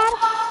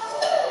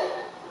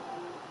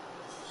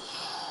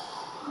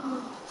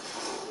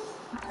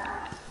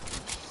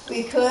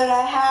 We could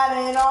have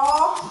had it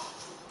all.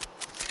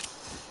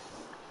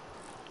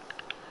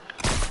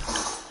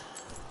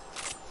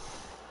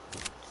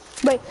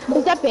 Wait,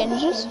 is that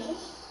bandages?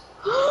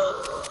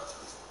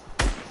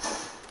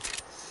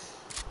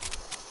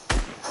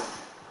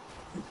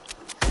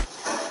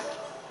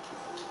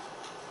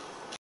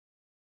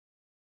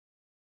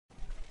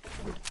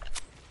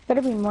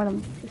 Better be more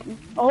than.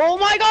 Oh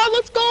my god,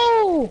 let's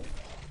go!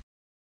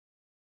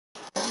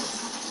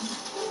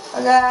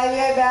 Okay, I'll be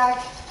right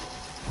back.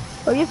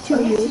 Oh, you have 2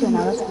 views and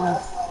now that's one.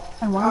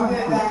 And one I'll of be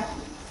right them. back.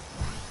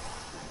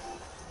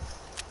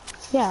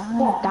 Yeah, I'm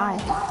gonna die.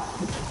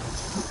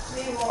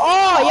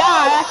 Oh yeah,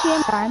 I actually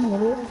am. I'm an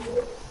idiot.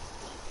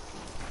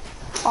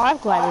 Oh,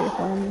 I've glided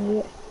before, I'm an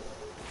idiot.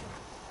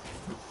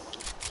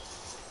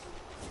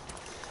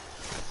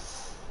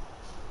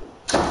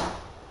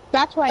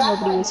 That's why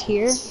nobody was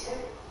here.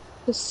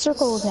 The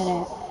circle was in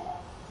it.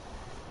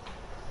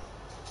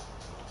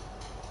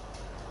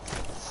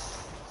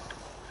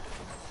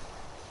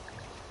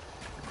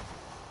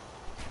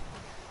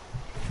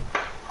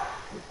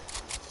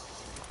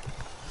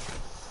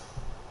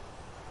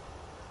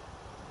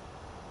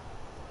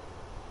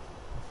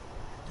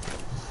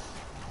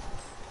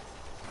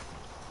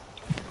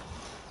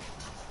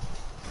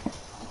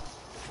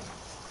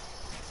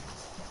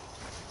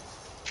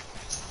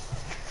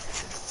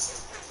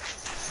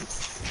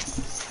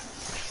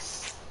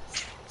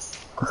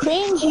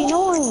 Cringy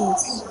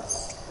noise.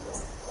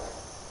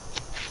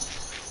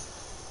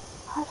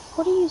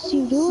 What are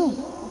you doing?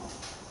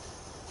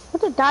 What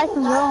the die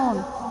from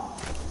zone?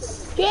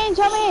 James,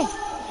 help me!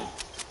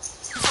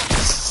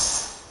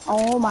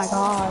 Oh my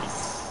god.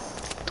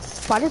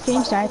 Why did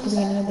James die at the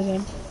beginning of the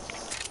game?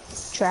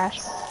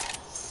 Trash.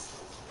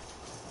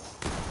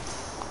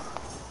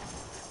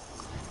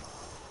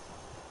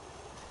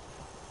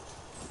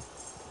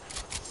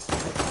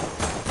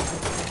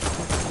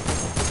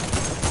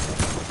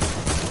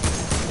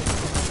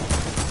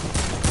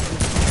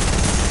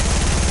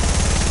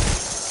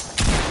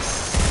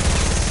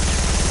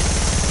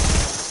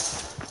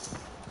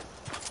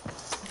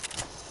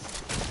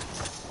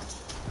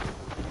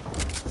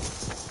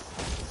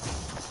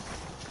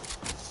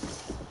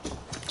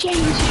 James,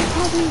 you're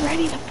probably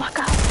ready to fuck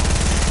up.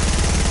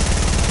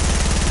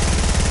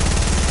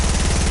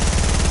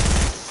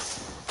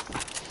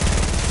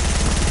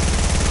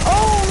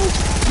 Oh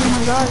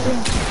my god,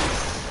 James.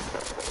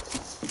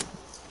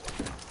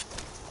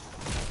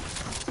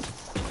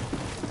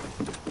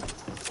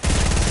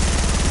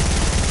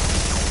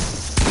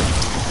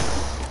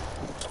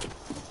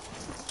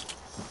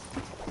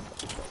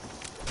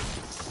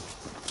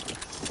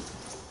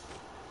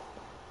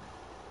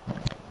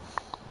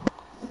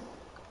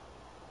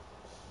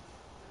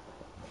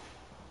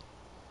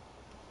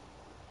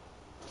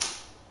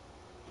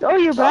 Oh,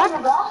 you're back?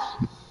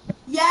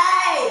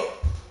 Yay!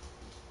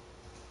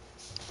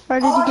 Or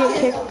did you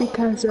get kicked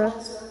because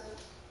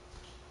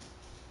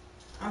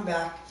I'm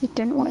back. it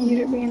didn't want you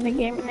to be in the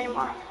game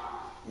anymore?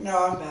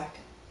 No, I'm back.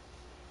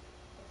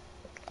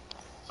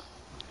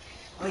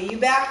 Are you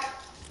back?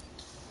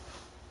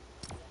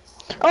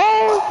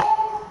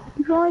 Oh!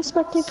 You're only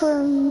expecting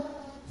for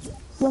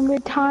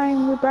limited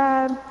time, you're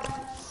bad.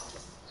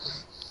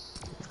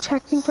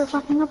 Checking for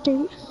fucking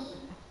update.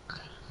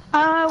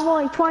 I'm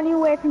only 20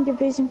 away from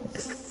division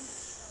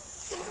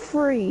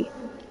 3.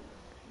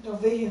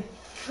 Division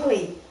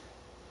 3.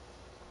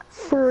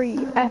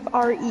 Free.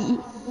 F-R-E.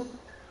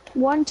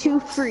 1, 2,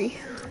 3.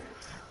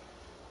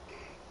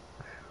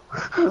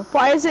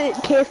 Why is it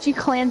KFG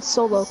Clan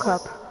Solo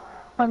Cup?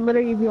 When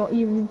literally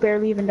you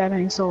barely even died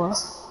any solo.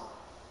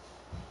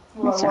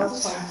 Well, Makes I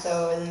was sense. playing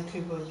so, and then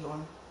Cooper was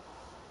one.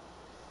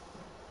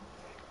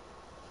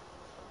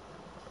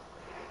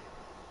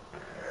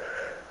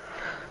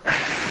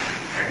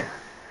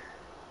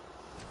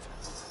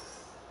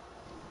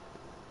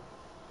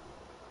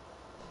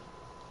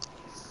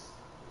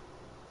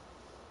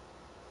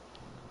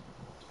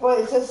 Well,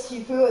 it says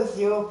Tifu has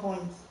 0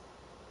 points.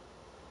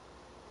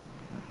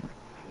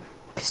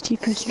 Because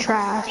Tifu's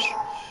trash.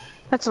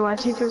 That's a lie,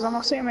 Tifu's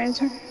almost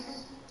amazing.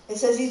 It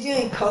says he's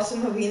doing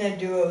custom arena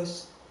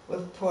duos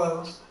with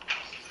pros.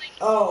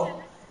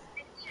 Oh,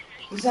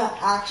 he's not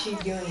actually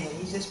doing it.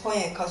 He's just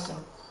playing it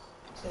custom.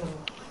 So.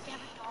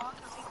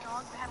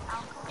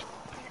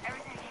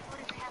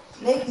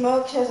 Nick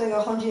Milk has like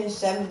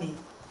 170.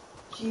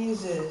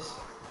 Jesus.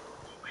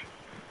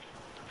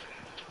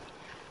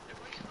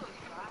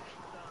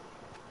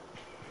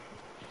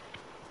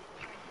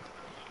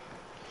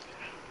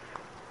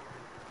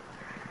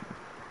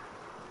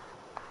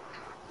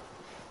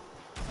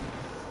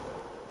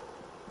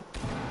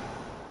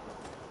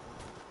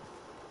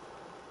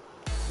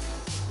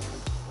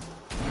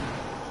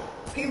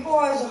 People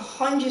has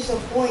hundreds of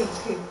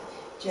points,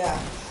 Jack.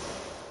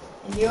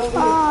 And you over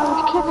here.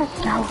 Oh, look at the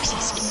galaxy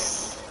skin.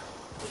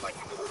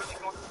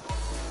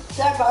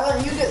 Jack, why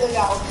don't you get the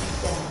galaxy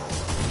skin?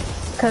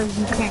 Because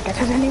you can't get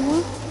it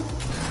anymore.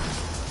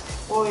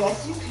 Well,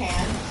 yes, you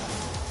can.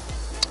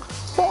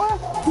 Or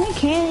you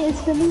can.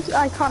 It's the new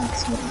iconic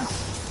skin.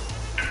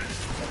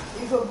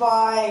 You could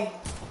buy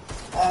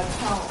a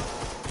count.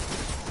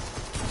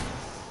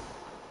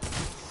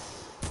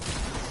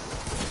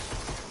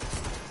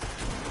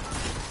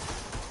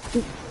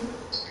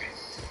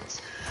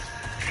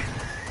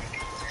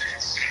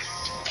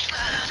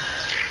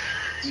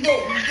 You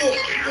get,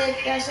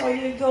 that's all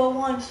you go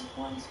once.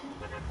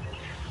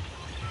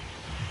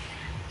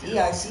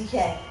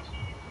 D-I-C-K.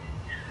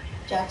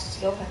 Jack's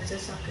girlfriend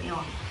says something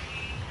on.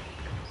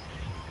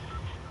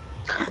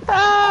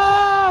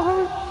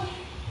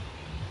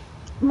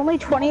 I'm only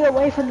 20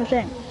 away from the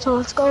thing, so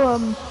let's go,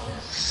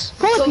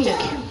 Polar Peak.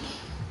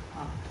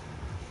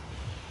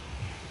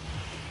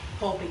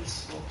 Polar Peak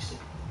smokes.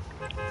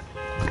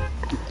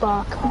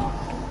 Fuck.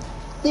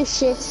 This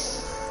shit.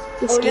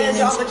 This game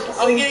is...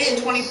 Are we gonna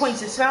get 20 points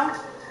this round?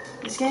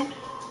 This game?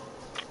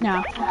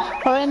 No.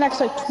 Probably the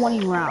next, like,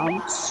 20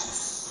 rounds.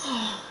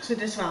 So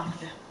this round,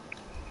 yeah.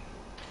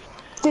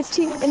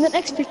 15, in the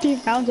next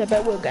 15 rounds, I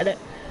bet we'll get it.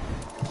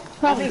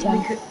 Probably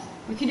 10.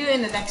 We could do it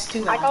in the next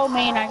 2 rounds.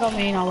 I go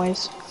main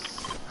always.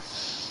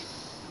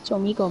 So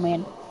me go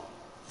main.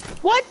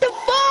 What the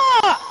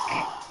fuck?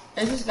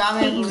 There's this guy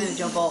man moving to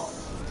jump out.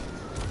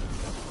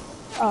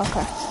 Oh,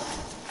 okay.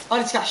 Oh,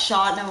 I just got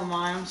shot, never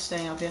mind, I'm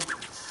staying up here.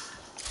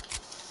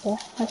 Yeah,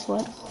 that's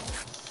lit.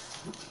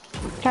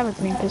 I have a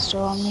green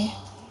pistol on me.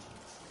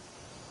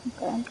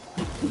 Okay,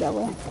 that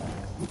way.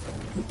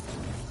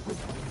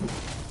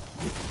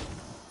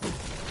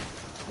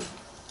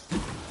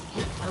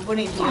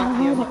 wouldn't I help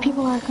don't know you. that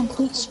people are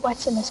complete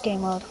sweats in this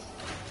game mode.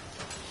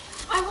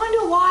 I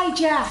wonder why,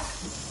 Jack.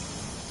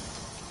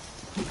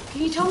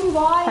 Can you tell me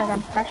why? Like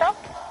I'm pressure?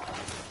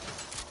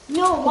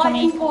 No, why I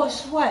mean- people are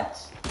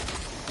sweats?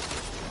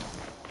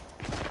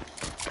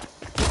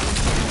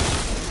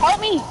 Help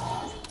me!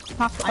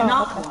 I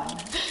knocked one.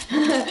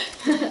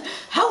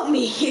 Help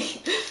me!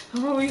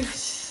 Oh,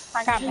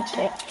 I got mixed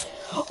it.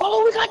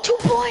 Oh, we got 2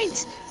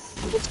 points!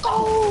 Let's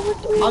go! We're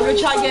 3 I'm gonna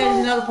try away getting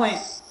from another point.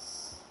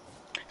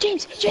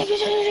 James!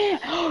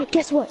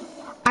 Guess what?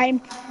 I'm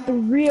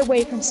 3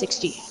 away from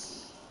 60.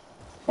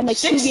 And like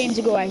 2 60? games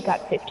ago, I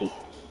got 50.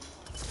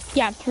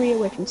 Yeah, I'm 3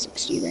 away from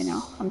 60 right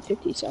now. I'm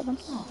 57.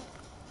 Oh,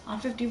 I'm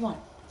 51.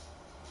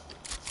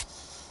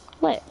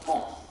 Lit.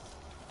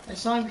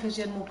 It's only because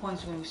you had more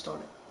points when we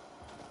started.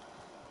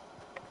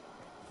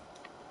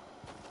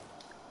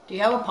 Do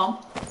you have a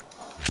pump?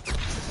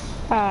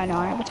 No,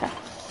 I have a tech.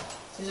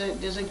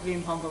 There's a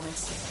green pump on me.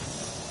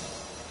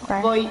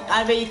 Okay. Well,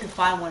 I bet you could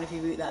find one if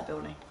you loot that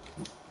building.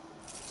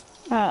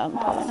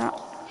 Probably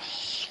not.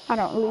 I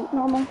don't loot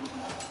normal.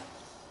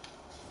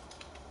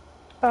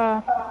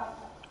 Got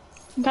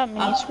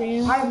minis for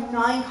you. I have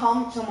 9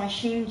 comments on my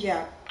Sheen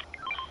Jack.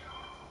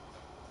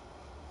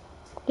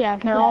 Yeah,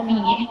 they're all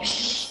me.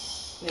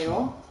 They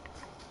all?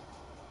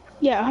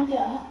 Yeah.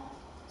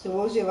 So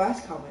what was your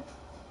last comment?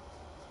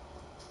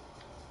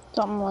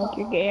 Something like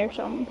you're gay or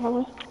something,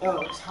 probably.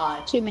 Oh, it was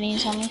high. 2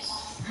 minis on me.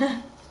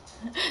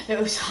 It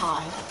was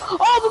high.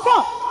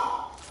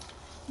 Oh,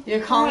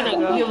 Your comment,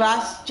 your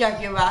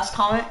last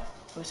comment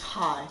was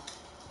high.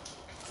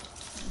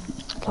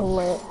 the fuck!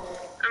 Lit.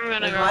 I'm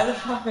gonna Like, go. why the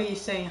fuck are you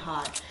saying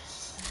hi?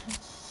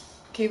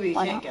 Kiwi, you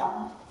Why can't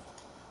go.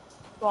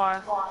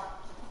 Why?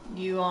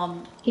 You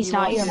He's you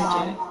not lost your your mom.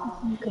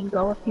 virginity. You can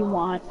go if you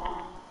want. You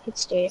can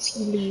stay if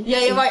you leave. Yeah,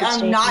 you're You right. can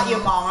stay I'm if not you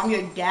your mom. I'm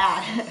your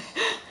dad.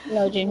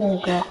 No, James, you're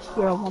a girl.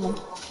 You're a woman.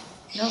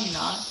 No, I'm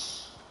not.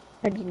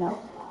 How do you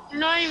know? I'm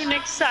not even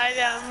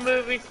excited. I'm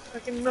moving to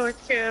fucking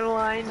North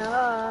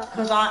Carolina.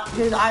 Cause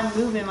I'm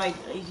moving like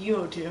a year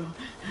or two.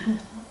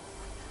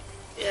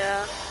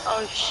 Yeah.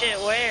 Oh shit,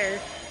 where?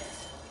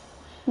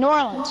 New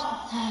Orleans.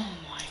 Oh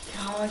my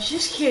gosh,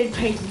 this kid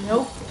pays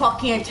no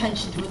fucking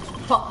attention to what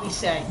the fuck we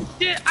say.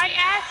 Dude, I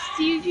asked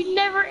you, you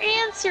never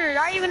answered.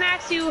 I even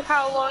asked you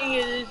how long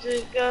it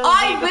is gonna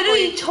I be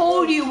literally before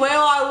told you where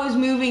I was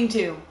moving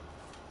to.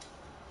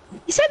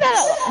 You said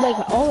that like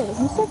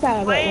you said that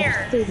about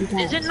Where? like 30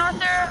 times. Is it North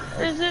there?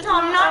 Is it No,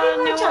 I'm not even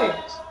New gonna tell you.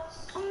 Orleans?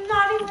 I'm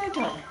not even gonna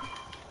tell you.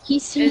 He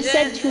Is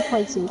said it- 2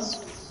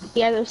 places.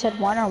 He either said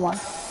 1 or 1,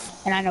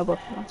 and I know both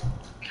of them.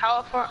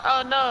 California?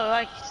 Oh no,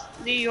 like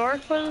New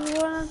York was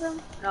one of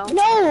them? No.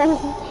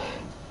 No.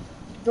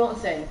 Don't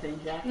say anything,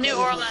 Jack. New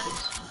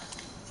Orleans.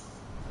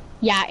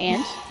 Yeah,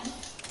 and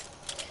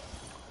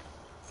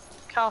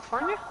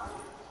California?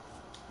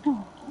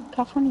 no,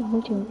 California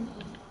way too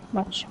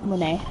much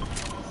money.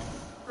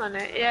 Oh, no.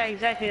 Yeah,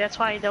 exactly. That's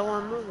why I don't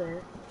want to move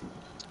there.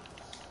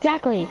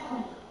 Exactly.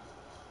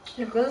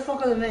 Yeah, where the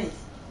fuck are the minis?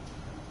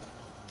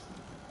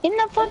 In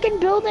the fucking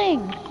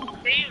building.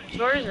 James,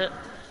 where is it?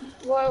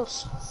 What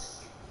else?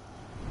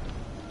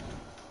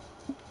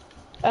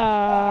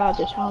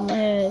 Just on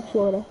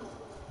Florida.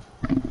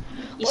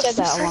 You said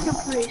that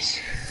one. place?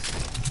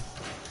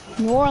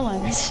 New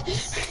Orleans.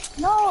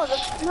 No,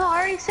 no, I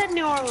already said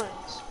New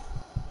Orleans.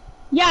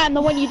 Yeah, and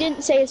the one you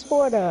didn't say is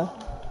Florida.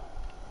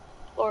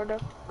 Florida.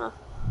 Huh.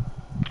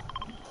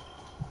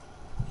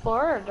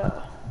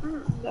 Florida.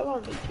 That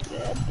won't be too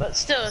bad, but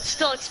still, it's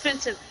still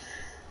expensive.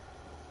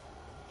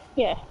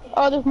 Yeah.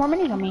 Oh, there's more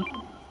minis on me.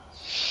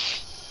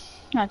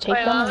 I'll take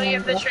Wait, them. let me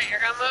and get then this straight. You're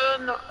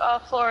gonna move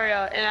to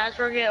Florida, and as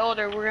we get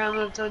older, we're gonna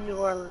move to New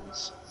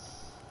Orleans.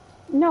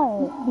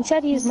 No, he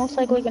said he's most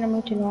likely gonna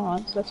move to New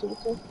Orleans. That's what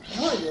he said.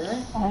 No, you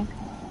didn't.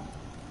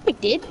 We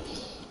did.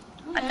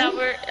 I thought we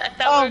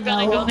were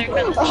gonna go there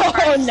because it's Oh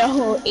cheaper.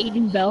 no,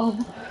 Aiden Bell.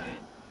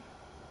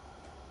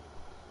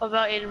 What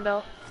about Aiden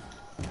Bell?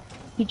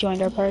 He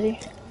joined our party.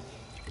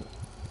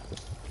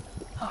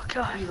 Oh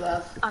god. You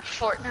left. On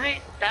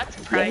Fortnite? That's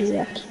Yeah, he surprising.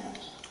 left.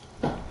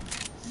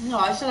 No,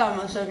 I said I'm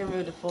most likely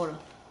move to Florida.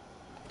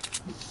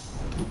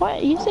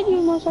 What? You said you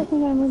were most likely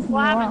gonna move to New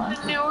What happened Orleans.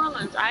 to New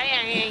Orleans? I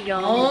ain't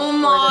going. Oh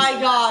my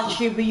gosh,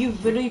 you, but you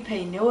literally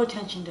pay no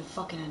attention to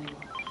fucking anyone.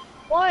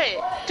 What?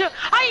 Dude,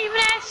 I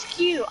even asked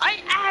you. I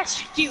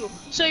asked you.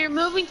 So you're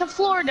moving to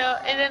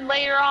Florida, and then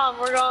later on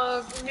we're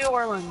going to New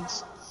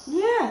Orleans.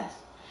 Yes.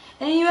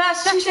 And then you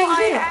asked two That's things why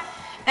I later. asked-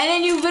 And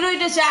then you literally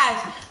just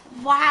asked,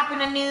 what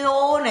happened in New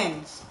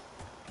Orleans?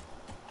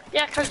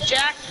 Yeah, cause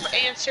Jack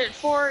answered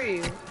for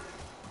you.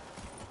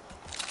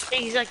 And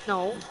he's like,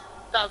 no.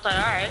 So I was like,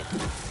 alright.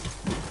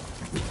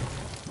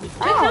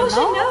 I don't No, said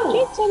know.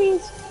 no.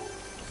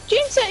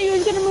 Gene said he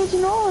was gonna move to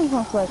New Orleans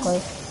most likely.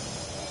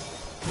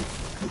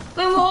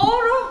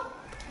 Florida?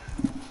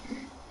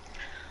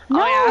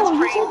 No, yeah, that's you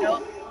pretty said-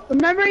 dope.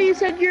 Remember you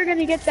said you were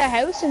gonna get the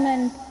house and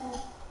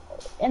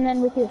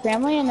then with your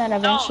family and then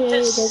eventually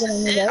they're gonna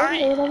move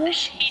out or whatever?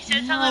 He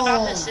said something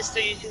about his sister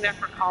using that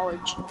for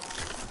college.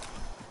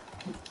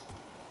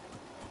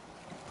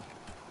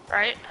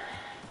 right?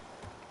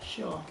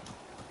 Sure.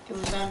 It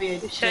was gonna be a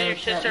You said your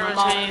joke that sister my was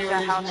mom gonna and use you a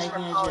were house just for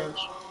making a college.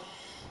 joke.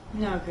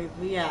 No,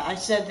 Creeper, yeah, I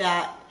said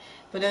that,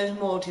 but there's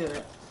more to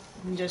it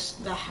than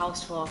just the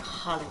house for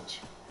college.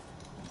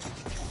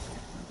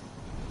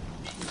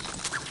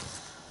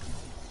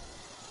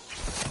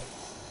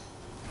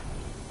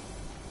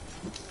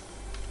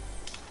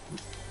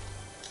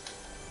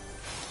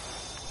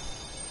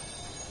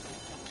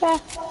 Yeah.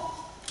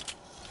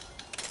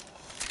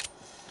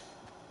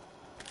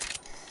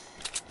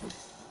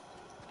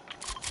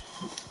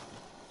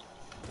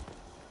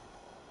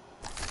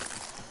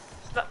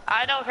 But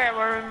I don't care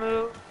what we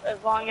move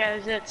as long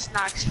as it's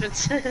not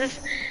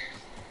expensive.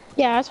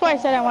 Yeah, that's why I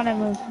said I want to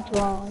move to New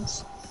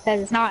Orleans.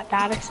 Because it's not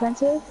that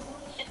expensive.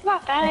 It's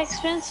not that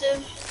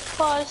expensive.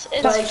 Plus,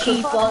 It's But not it it's could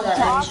cheap. flood It's at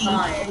not any cheap,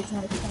 time. but it's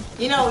not expensive.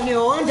 You know, New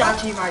Orleans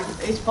actually might,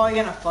 it's probably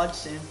gonna flood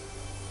soon.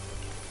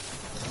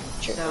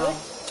 True. So.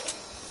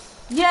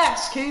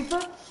 Yes,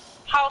 Cooper.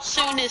 how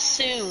soon is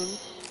soon?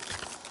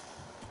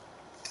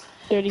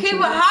 32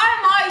 Cooper, days. how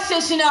am I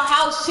supposed to know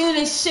how soon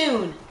is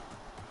soon?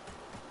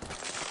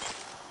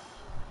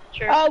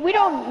 Sure. We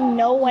don't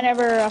know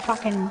whenever a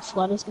fucking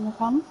flood is gonna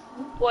come.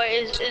 What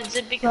is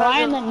it because Rely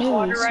of on the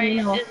water news, rise?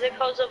 you know. Is it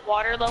because of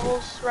water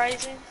levels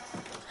rising?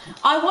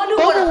 I wonder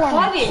what a Global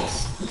flood warming.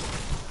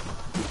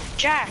 is.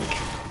 Jack.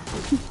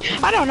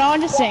 I don't know,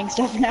 I'm just saying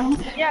stuff now.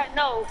 Yeah,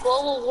 no.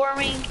 Global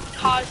warming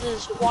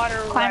causes water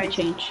Climate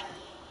rising. change.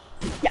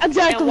 Yeah,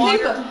 exactly. And water-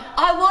 Cooper,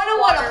 I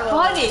wonder what water a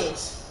flood levels.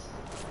 is.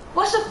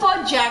 What's a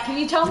flood, Jack? Can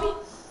you tell me?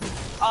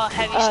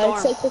 Heavy storm.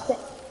 It's like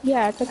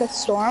yeah, it's like a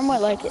storm where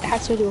like it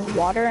has to do with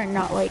water and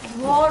not like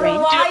Water rain.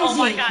 Dude, oh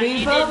my rising, god,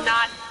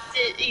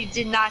 Cooper. you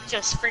did not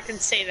just freaking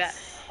say that.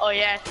 Oh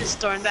yeah, it's a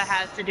storm that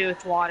has to do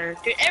with water.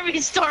 Dude,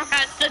 every storm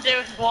has to do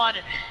with water.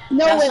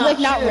 No, That's like not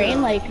not true.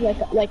 rain, like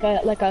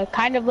a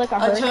kind of like a A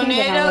hurricane. but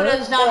tornado not really.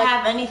 does not Or, like,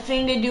 have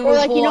anything to do or with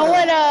like water. you know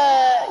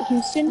what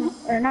Houston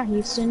or not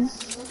Houston.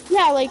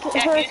 Yeah, like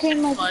Yeah, hurricane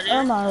Houston like flooded,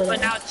 Irma or but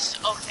whatever. now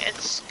it's okay.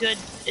 It's good.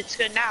 It's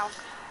good now.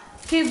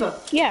 Cooper,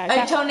 Yeah, a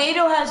exactly.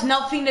 tornado has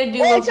nothing to do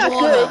Well, with it's not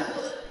water.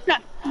 good.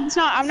 It's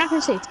not. I'm not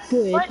gonna say it's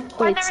good, What?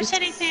 but I never it's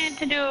said anything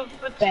to do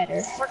with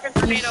better. freaking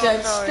You tornadoes. said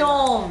or-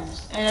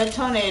 storms, and a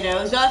tornado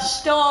is a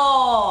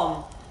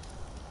storm.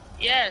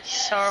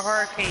 Yes, or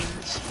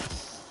hurricanes.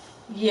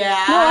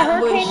 Yeah. No,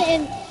 a which-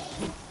 hurricane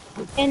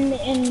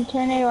and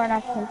tornado are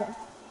not the same thing.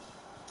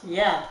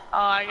 Yeah. Oh,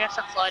 I guess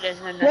a flood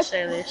isn't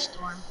necessarily a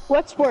storm.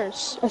 What's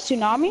worse, a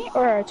tsunami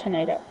or a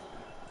tornado?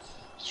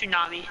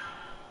 Tsunami.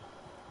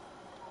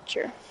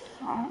 Sure.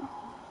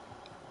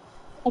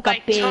 Like a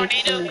Like big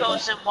tornado tornado.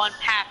 goes in one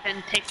path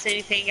and takes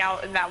anything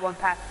out in that one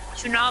path.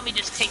 Tsunami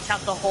just takes out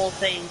the whole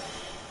thing.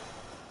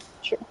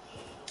 Sure.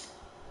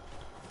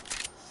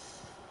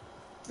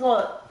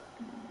 Well,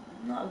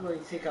 not really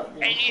take up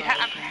the And you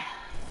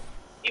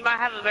might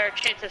have a better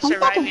chance of I'm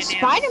surviving fucking it.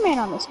 Spider-Man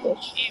on this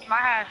bitch. You might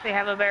actually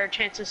have a better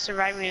chance of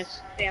surviving a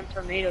damn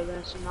tornado than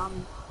a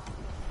tsunami.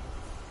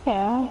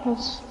 Yeah,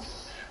 because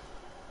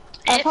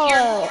I If saw you're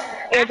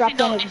a airdrop actually,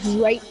 no, that is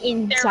right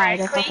inside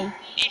a theoretically, fucking.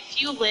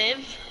 if you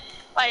live,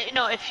 like,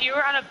 no, if you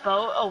were on a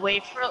boat away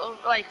from,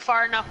 like,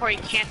 far enough where you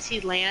can't see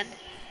land,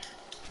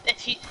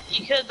 if you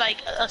could, like,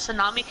 a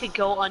tsunami could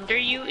go under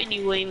you and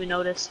you wouldn't even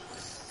notice.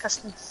 Because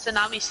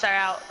tsunamis start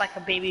out like a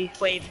baby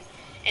wave,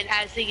 and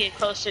as they get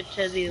closer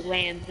to the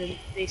land, then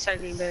they start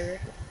getting bigger.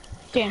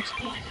 James.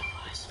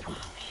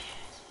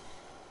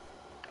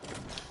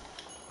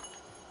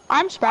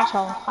 I'm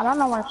special. I don't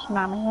know what a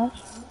tsunami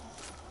is.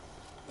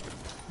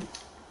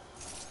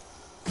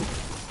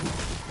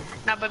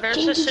 No, but there's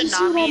James, a did you see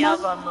tsunami that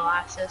of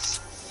molasses.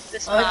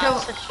 This I like how-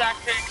 molasses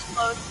factory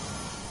explode.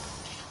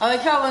 I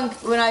like how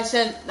when I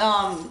said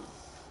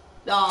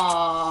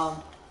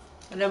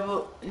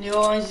whenever New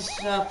Orleans is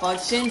flood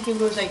soon,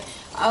 people was like,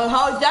 oh,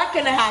 how is that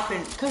gonna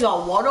happen? Cause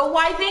of water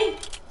wiping?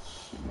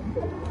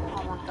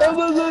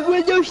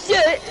 No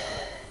shit.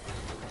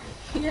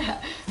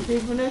 Yeah,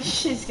 people know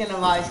shit's gonna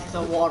rise cause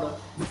of water.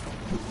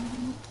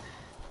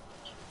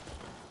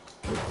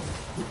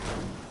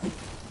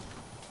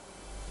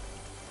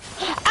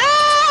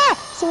 Ah!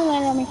 Someone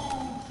landed on me.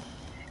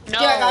 No,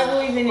 Jack, I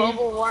believe in you.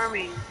 global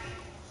warming.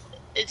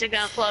 Is it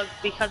gonna flood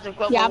because of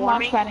global Yeah, I'm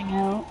warming? launch padding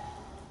out.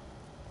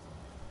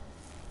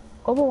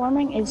 Global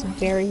warming is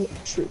very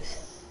truth.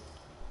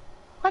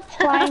 What?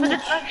 Climate-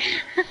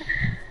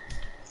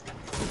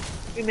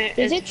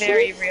 It's it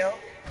very true? real.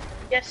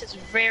 Yes, it's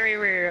very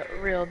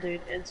real,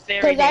 dude. It's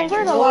very Because I've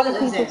heard dangerous. a lot of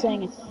What is people it?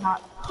 saying it's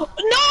not.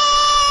 No!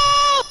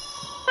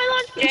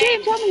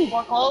 James, tell me.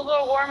 what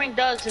global warming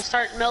does is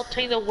start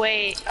melting the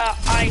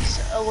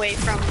ice away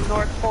from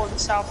North Pole and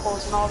South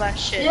Poles and all that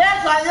shit.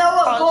 Yes, I know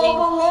what Causing-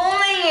 global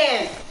warming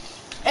is.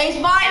 It's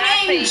my And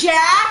I name, think-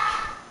 Jack.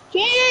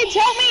 James,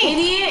 help me!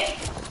 Idiot.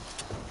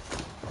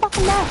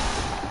 Fucking that.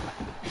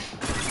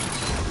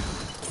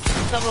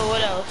 No, but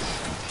what else?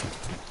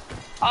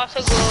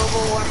 Also,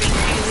 global warming is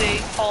usually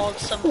called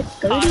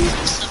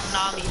causes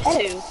tsunamis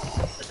too,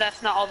 but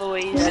that's not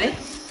always. Ready?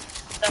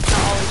 That's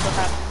not always what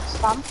happens.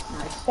 Tom,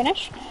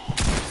 finish.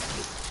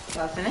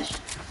 Gotta finish.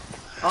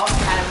 Oh,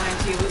 kind of went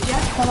to you, would ya?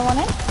 Another one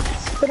in.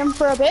 Hit him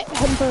for a bit.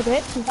 Hit him for a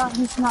bit.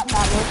 He's not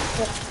that low,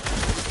 but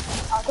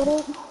I'll get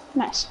it.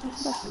 Nice.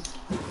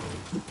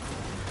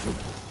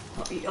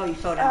 Oh, you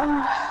fell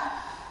down.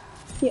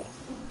 Yeah.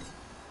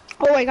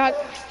 Oh, I got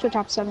to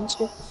top 7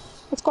 too.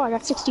 Let's go. I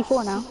got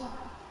 64 now.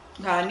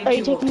 I need Are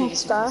you two more taking a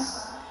pieces. star?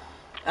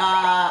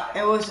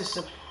 It was just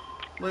a.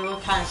 We were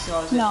kind of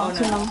slow. No, Oh, it's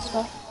a normal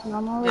star.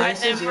 Normal. Yeah, Alright,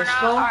 this then is we're your not.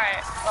 skull.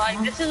 Alright, like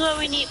this is what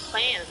we need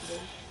planned.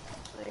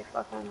 Like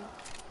fucking.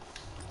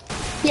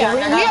 Yeah,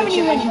 we haven't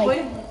even like.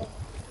 like.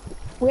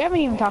 We haven't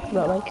even talked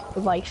about like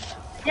life.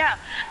 Yeah.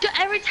 Dude,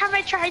 every time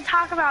I try to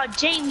talk about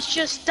James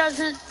just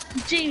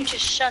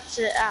shuts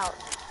it out.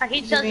 Like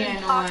he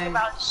doesn't talk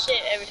about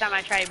shit every time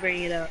I try to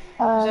bring it up.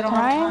 Can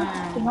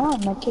I? You know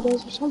what medkit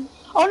is or something?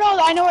 Oh no,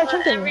 I know where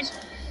something is.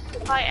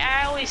 Like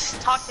I always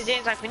talk to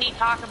James like we need to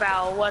talk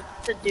about what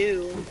to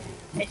do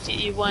if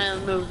you want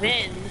to move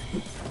in,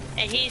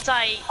 and he's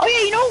like. Oh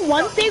yeah, you know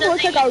one thing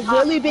was like a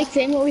really big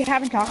thing that we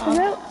haven't talked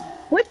about.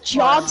 What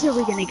jobs are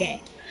we gonna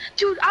get?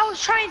 Dude, I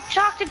was trying to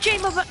talk to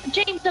James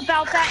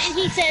about that, and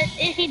he said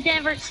he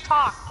never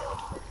talked.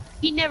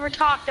 He never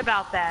talked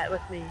about that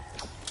with me.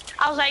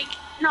 I was like,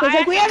 no,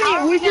 like we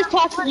haven't. We're just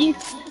talking.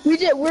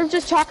 We're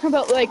just talking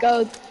about like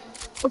a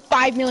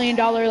 $5 million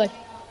like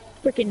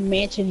freaking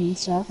mansion and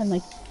stuff, and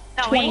like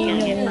 $20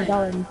 million.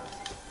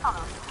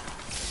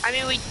 I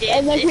mean, we did.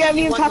 And like we haven't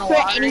even talked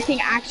about anything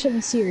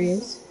actually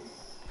serious.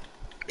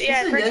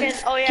 Yeah, freaking.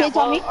 Oh yeah.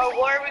 Well, or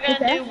what are we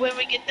gonna do when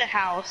we get the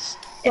house?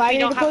 If we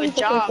don't have a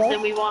job,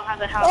 then we won't have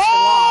the house for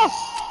long.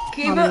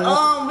 Keep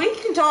it. We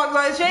can talk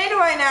about this later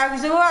right now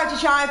because we'll have to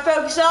try and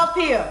focus up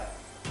here.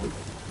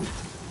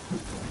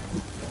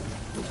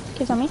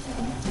 Kids on me.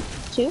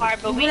 2.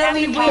 Alright, but we have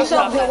to talk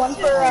about that. One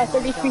for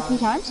 33 feet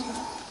times.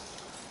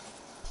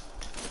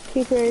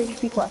 2 for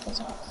 33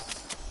 quarters.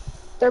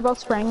 They're both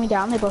spraying me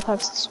down. They both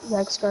have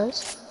leg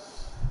scars.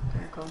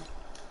 Okay, cool.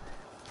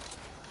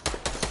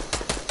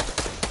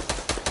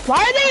 Why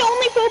are they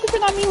only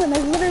focusing on me when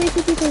there's literally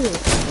 2 people here?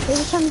 They're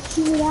just trying to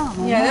shoot me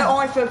down. Yeah, they're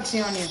only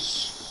focusing on you.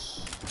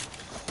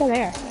 They're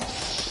there.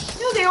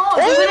 No, they aren't.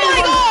 Oh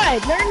my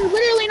god! They're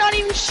literally not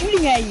even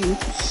shooting at you.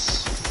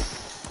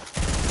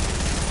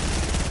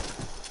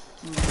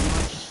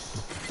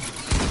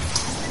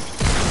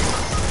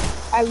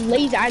 I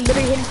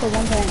literally hit him for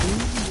 1 time.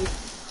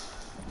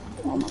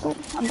 Oh my god,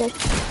 I'm dead.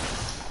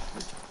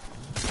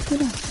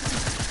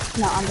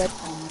 No, I'm dead.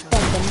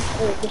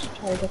 Oh, just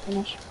try to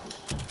finish.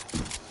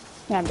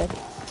 Yeah, I'm dead.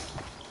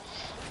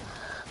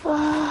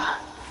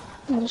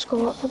 I'll just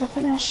go up for the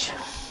finish.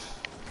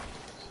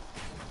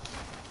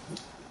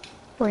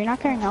 Oh, you're not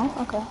carrying now?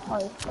 Okay.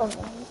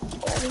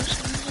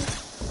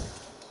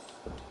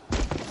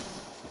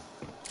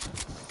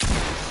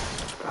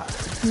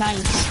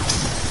 Nice.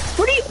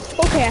 What are you?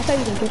 Okay, I thought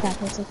you didn't get that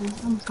for a second.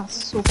 I almost got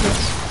so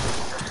close.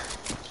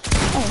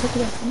 Oh, look at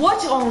that.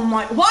 What? Oh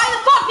my! Why the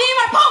fuck didn't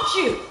my pump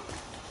shoot?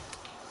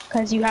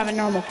 Because you have a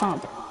normal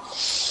pump.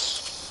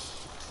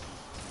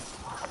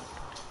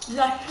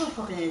 You're a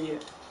fucking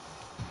idiot.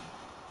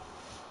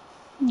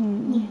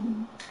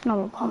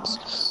 Normal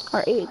pumps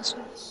are AIDS.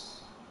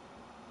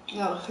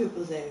 No,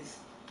 people's AIDS.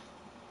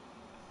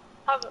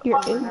 Your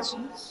AIDS.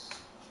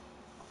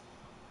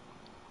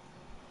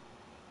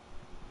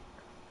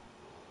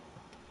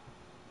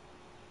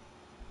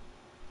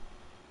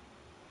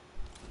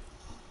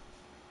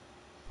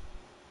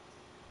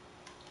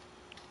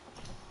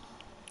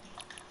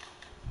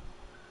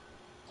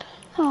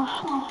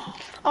 Oh,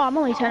 I'm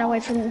only 10 away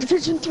from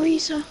Division 3,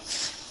 so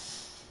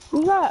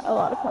we got a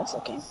lot of points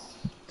that game.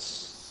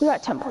 We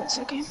got 10 points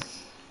that game.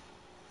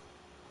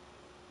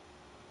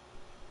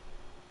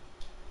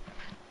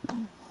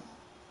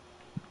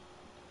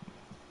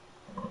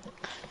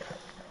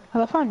 I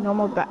love how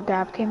normal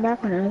dab came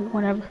back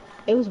whenever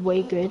it was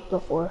way good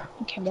before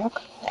it came back.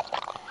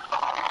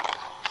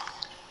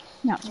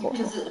 Now it's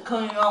horrible. Because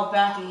coming all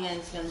back again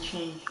is gonna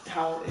change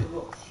how it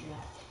looks. Yeah.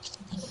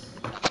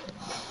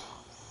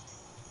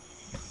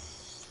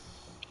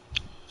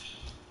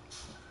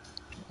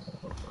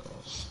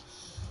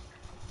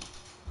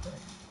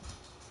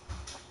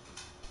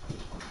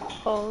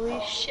 Holy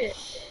shit.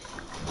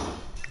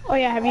 Oh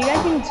yeah, have you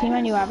guys even seen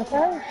my new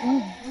avatar?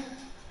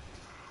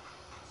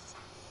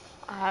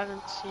 I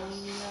haven't seen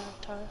any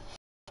avatar.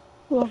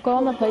 Well, go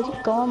on my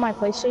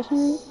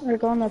PlayStation, or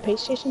go on the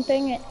PlayStation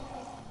thing at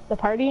the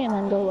party, and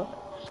then go look.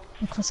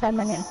 It's inside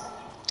my name.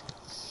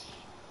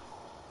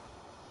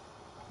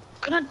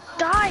 Gonna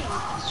die!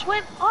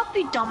 Swim up,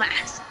 you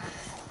dumbass!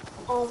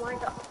 Oh my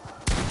god.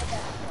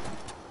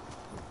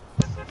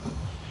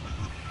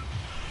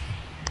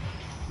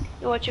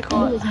 What you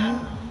call it?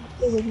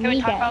 It was Can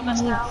we talk about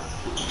this now?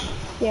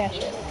 Yeah,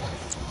 sure.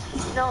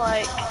 No,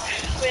 like,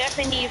 we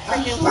actually need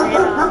freaking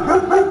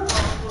plan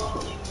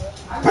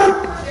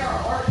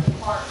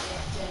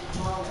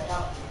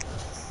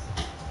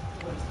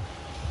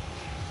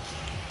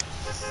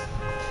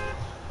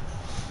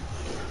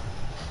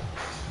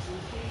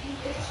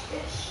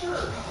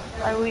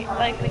We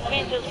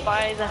can't just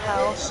buy the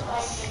house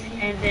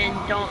and then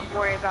don't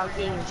worry about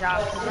getting a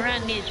job, because we're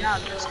gonna need a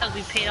job just because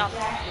we paid off.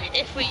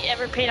 If we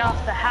ever paid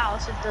off the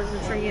house, it doesn't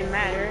freaking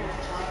matter,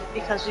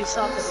 because we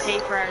still have to pay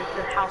for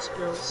the house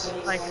bills,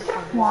 like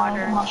freaking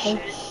water and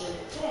shit.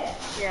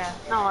 Yeah,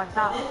 no, like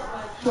not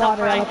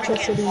Water, for like freaking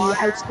electricity, water,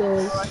 house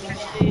bills,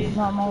 electricity.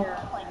 normal.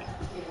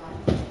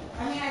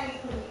 Yeah.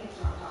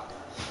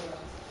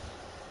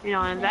 You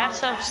know, and that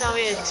stuff's gonna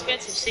be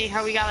expensive, seeing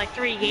how we got like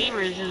 3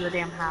 gamers in the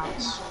damn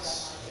house.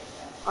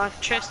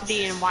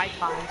 Electricity and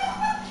Wi-Fi.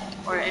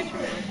 Or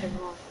internet, whichever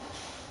one.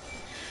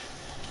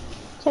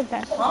 Same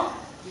thing.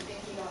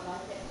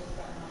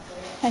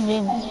 And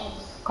then,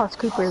 of course,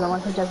 Cooper is the one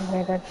who doesn't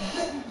pay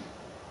attention.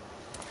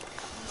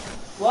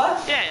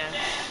 What? Yeah, yeah.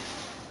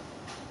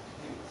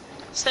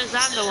 Says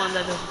I'm the one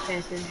that doesn't pay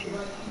attention.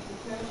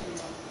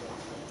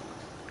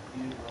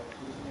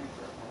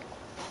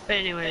 But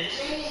anyways.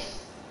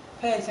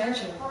 Pay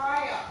attention.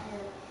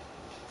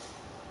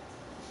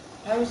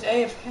 I was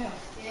AFK.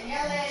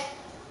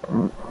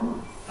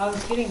 I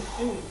was getting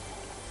food.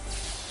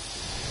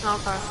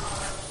 Okay.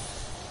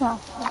 Well,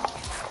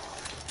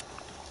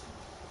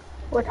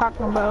 we're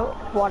talking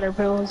about water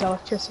bills,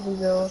 electricity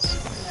bills.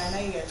 Yeah, I know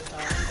you guys are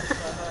talking. That's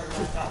why I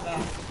thought about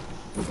that.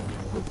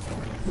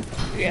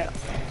 Yeah.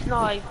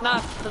 No, like,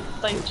 not the,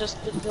 like,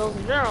 just the bills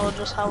in general,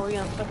 just how we're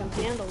gonna fucking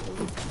handle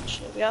them.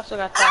 Shit, we also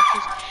got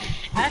taxes.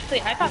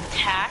 Actually, I thought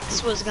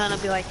tax was gonna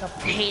be like a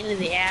pain in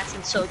the ass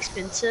and so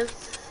expensive.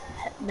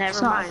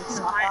 Never mind. It's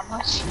not that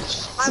much.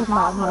 My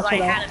mom was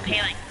like, had to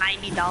pay like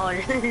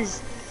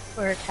 $90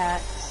 for her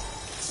tax.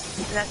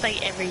 And that's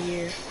like every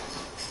year.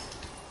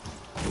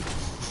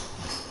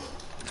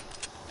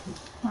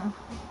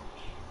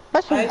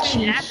 That's pretty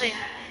cheap. Actually,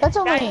 That's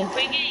only guys, if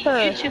we get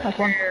a YouTube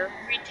career,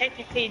 we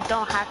technically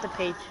don't have to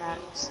pay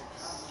tax.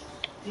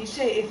 You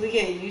say if we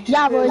get a YouTube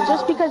Yeah, career, but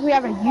just because we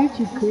have a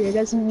YouTube career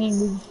doesn't mean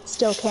we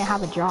still can't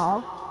have a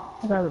job,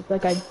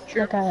 like a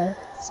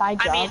side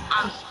job. I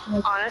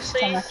mean,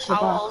 honestly,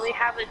 I'll only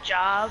have a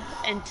job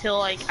until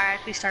like I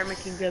actually start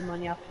making good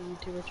money off of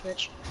YouTube or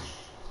Twitch.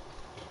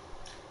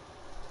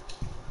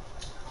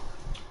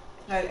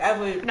 like I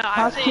would. No,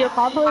 If you're a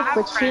popular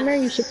Twitch streamer,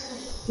 you should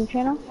YouTube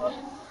channel.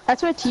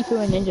 That's what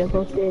Tifu and Ninja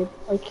both did.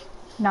 Like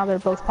now they're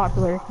both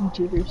popular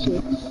YouTubers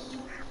too.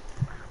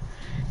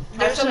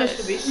 There's so much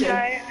to be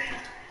said.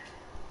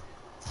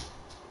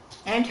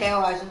 And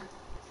Tailwiser.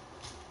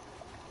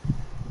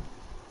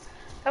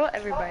 How about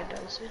everybody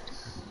does it?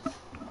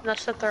 Not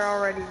that they're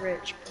already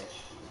rich, but...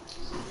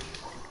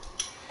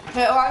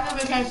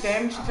 Tailwiser became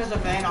famous because of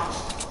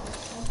Vanoss.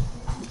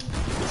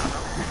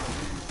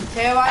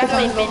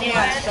 Tailwiser was looking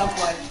at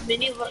Subway.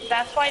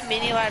 That's why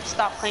Mini-Lad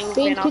stopped playing with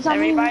Vanoss.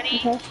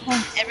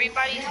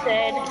 Everybody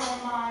said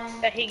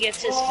that he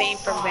gets his fame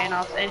from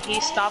Vanoss, and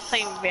he stopped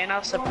playing with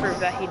Vanoss to prove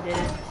that he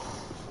didn't.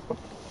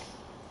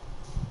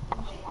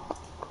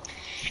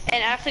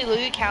 And actually,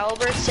 Louis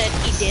Caliber said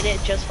he did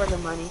it just for the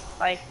money.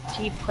 Like,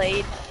 he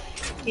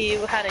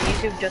had a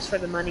YouTube just for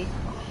the money.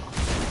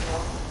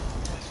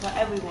 That's what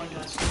everyone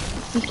does.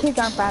 These kids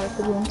aren't bad at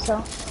the game,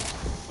 so.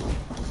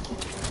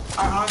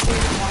 I honestly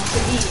want to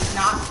eat,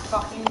 not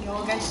fucking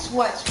go against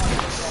sweats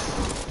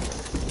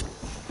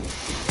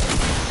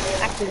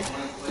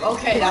 100%.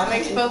 Okay, that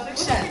makes perfect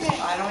sense.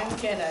 I don't even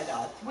care that,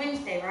 dog.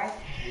 Wednesday, right?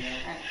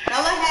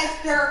 Ella has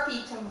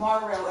therapy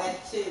tomorrow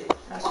at 2.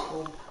 That's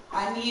cool.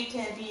 I need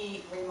to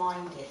be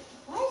reminded.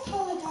 Why is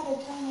Ella gotta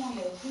turn on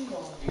the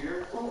heater?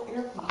 Here? Oh,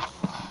 air conditioner.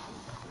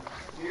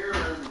 Here or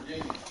in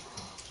Virginia?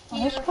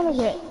 I'm just gonna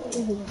get.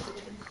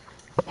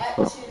 At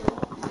 2.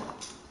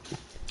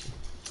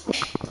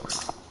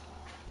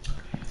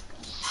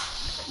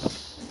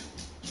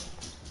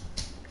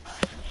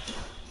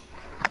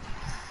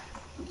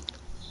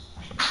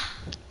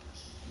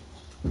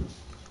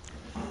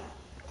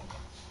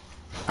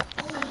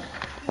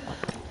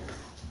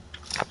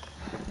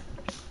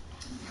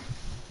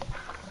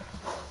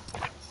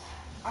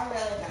 I'm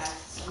really gonna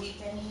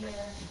sleep in here.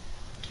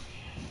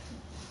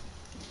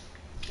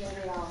 Get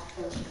it all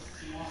focused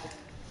tomorrow.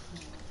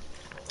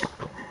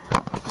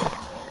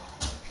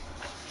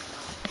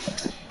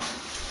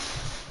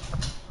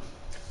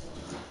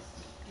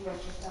 You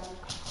want your phone?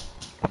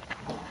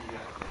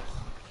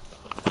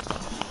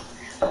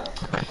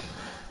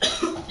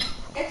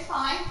 It's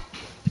fine.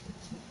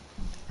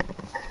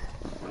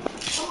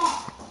 Come on.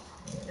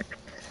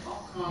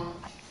 Oh, come.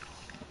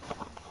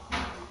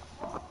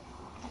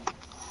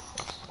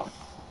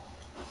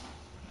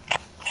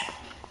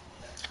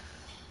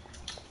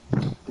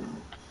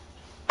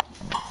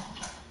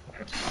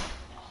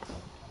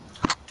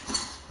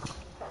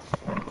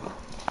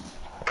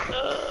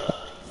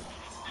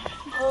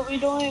 What we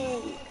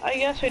doing? I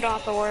guess we don't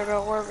have to worry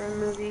about where we're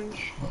moving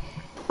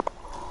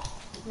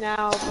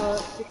now,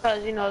 but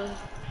because you know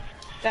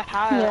the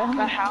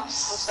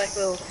house looks like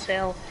it'll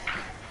sell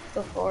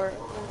before.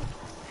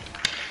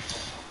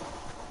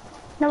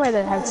 No way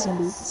that house can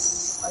be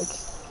like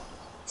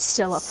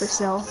still up for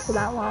sale for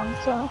that long,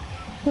 so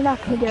we're not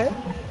gonna get it.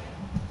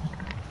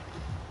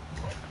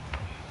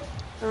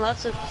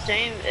 Unless if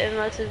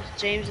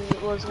James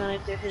was gonna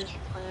do his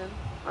plan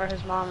or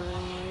his mom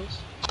anyways.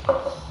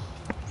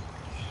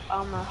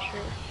 I'm not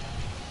sure.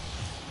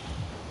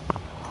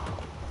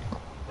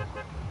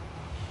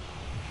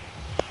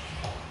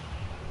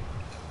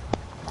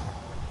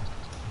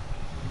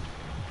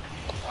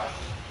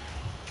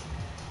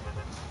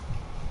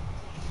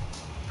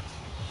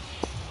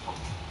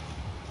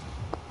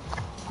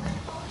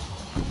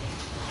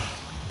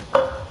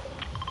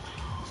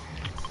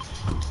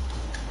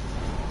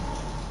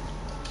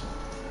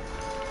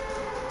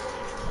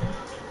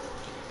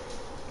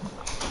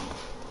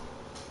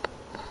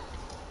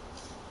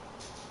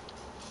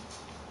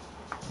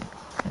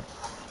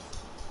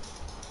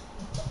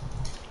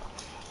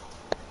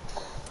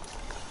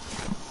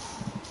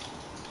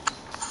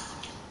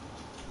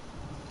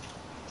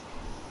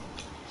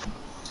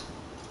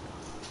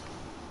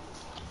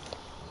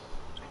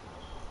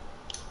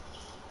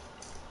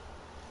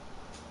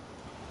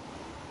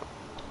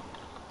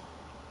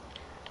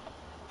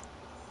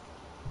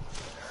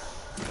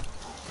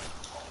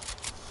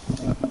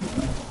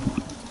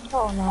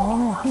 Oh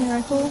no,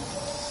 miracle.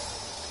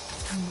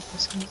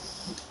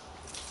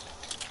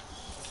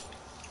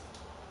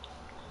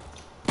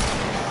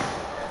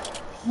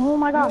 Oh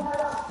my god.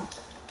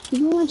 He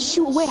didn't even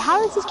shoot. Wait,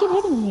 how is this kid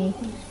hitting me?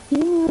 He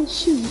didn't even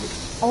shoot.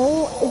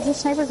 Oh, is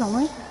this sniper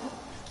only?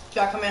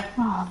 Jack, come here.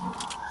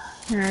 Oh.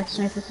 Alright,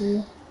 sniper for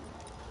you.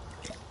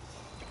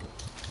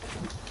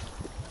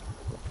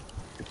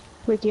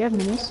 Wait, do you have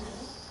minis?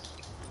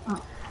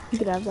 Oh, you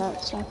could have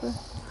that sniper.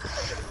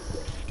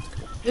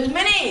 There's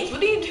minis!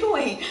 What are you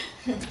doing?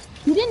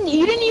 You didn't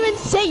even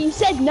say, you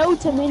said no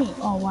to mini.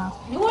 Oh wow.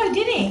 No, I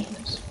didn't.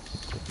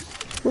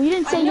 Well, you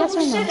didn't say I yes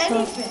never or no, said so.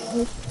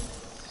 anything.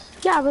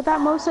 Yeah, but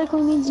that most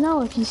likely means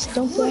no if you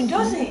don't No, say it anything.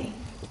 doesn't.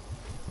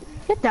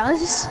 It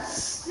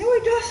does. No,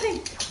 it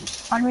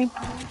doesn't. On me.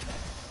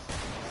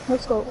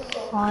 Let's go.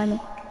 On me.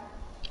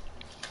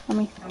 On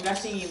me. I'm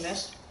guessing you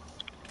missed.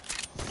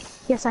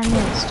 Yes, I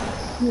missed.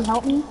 Can you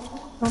help me?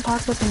 Don't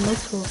talk with him,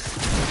 let's go.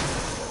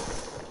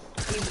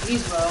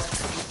 He's low.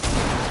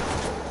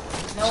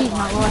 No, She's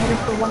not low, I hit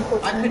her for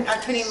 114. I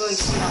couldn't really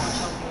see how much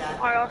health he had.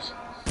 Are y'all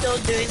still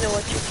doing the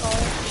what you call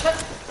it? Shut.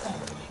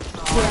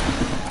 Oh my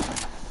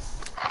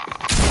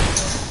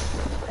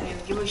god. I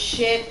didn't give a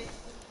shit.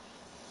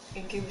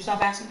 Can you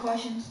stop asking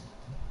questions?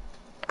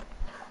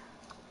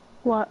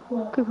 What?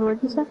 Cooper,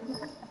 what did you say?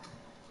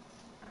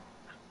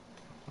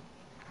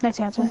 Nice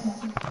answer.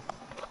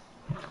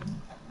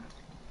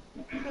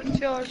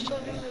 Y'all are still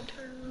doing the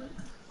tournament.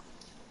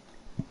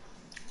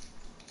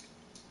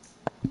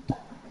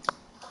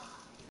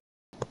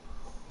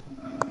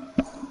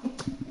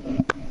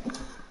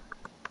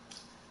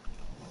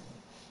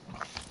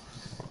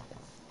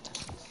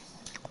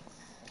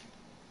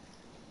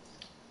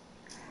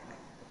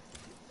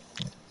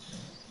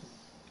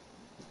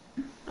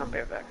 I'll be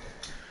right back.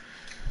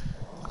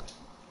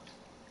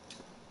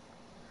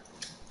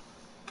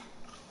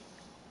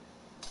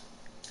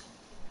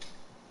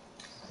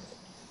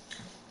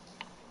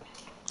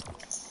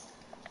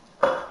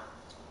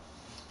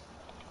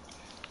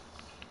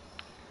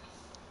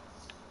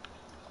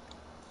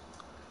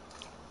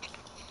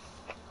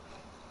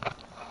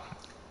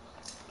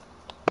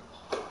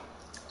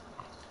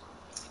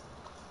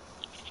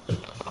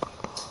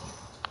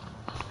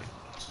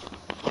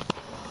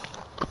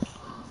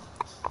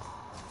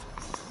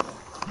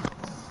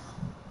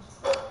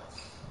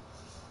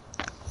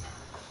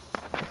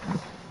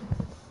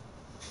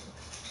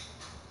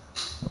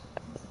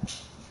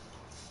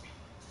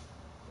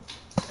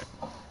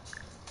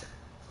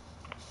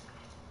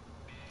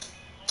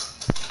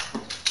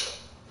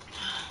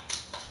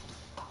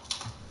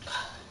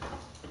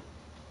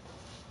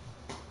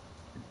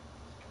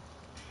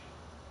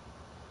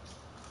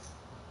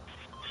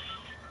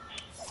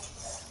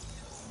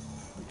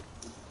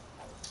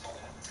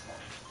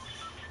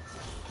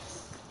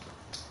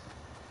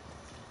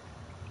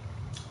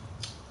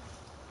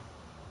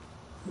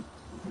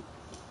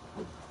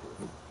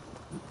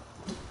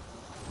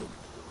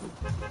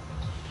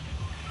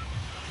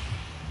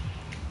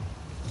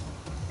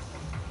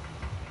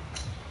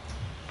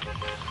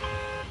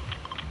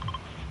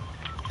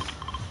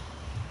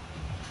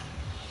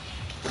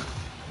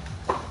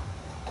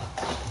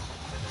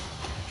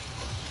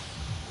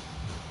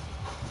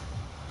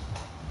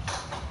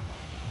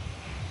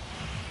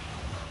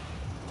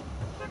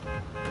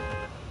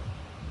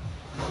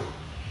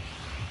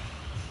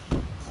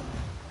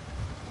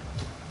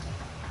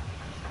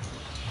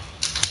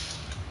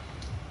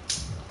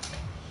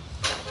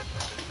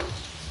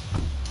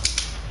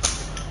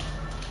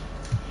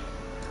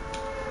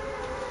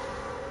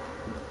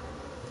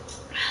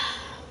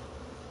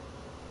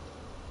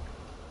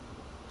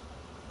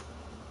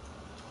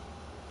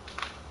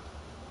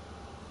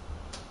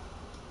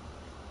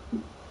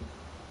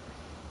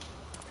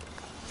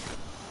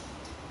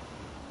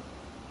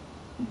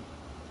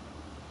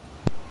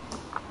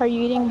 Are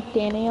you eating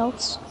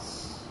Daniels?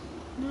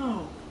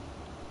 No.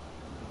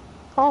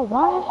 Oh,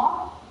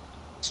 what?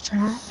 It's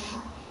trash.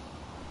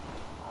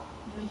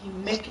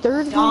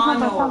 Third green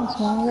pump I found this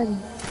one already.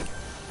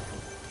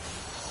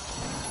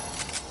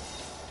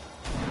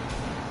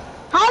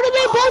 How do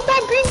they both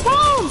have green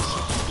pumps?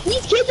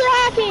 These kids are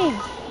hacking!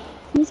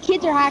 These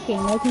kids are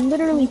hacking. Like,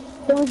 literally,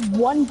 there was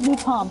one blue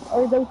pump,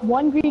 or there was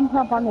one green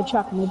pump on the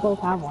truck, and they both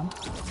have one.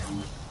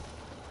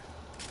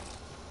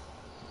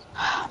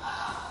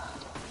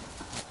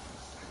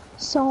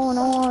 So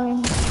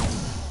annoying.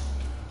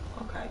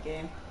 Okay,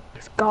 game.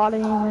 Just got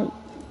him, like,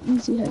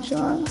 easy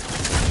headshot.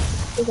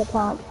 There's a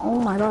pump. Oh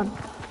my god.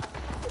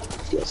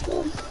 Feels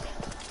good.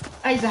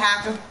 He's a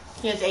hacker.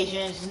 He has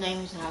Asian as his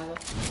name. He's a hacker.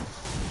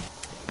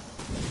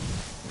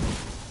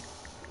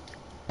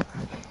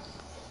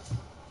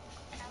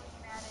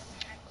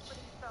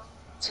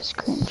 It's just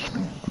cringe.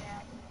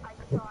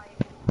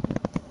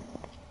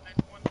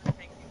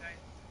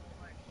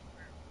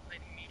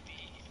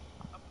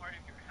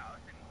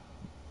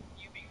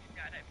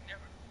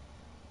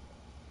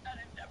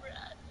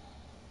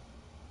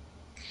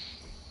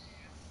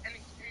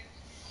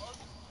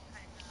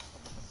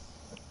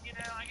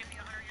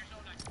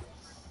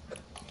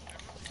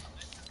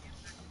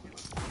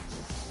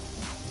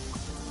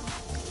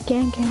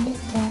 Gang. The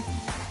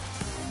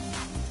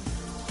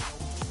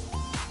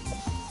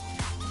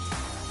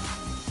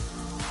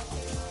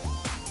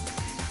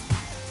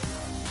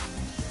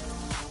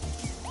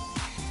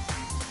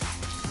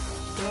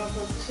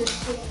most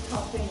artistic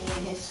company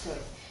in history.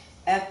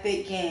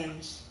 Epic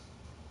Games.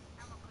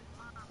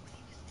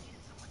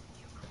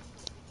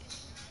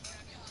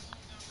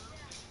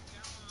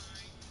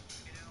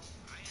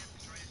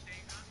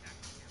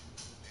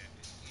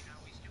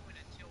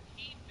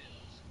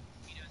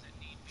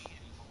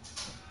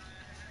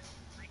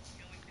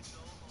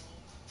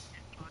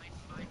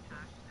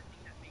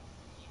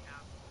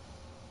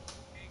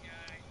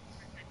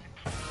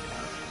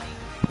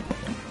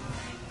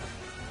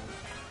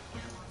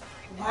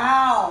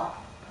 Wow.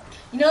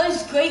 You know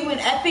it's great when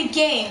Epic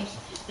Games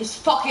is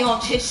fucking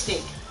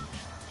autistic.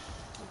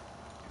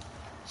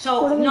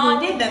 So no, I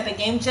did Epic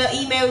Games. The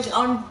email is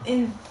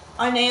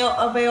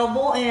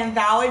unavailable and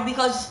invalid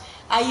because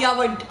I have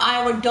a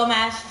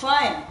dumbass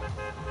friend.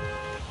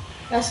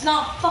 That's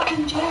not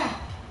fucking Jack.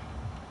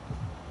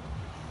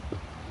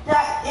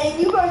 That,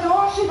 and you guys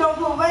also don't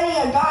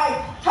already a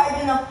guy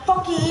typed in a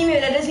fucking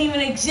email that doesn't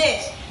even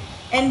exist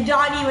and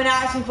not even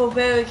asking for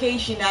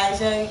verification that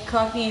is a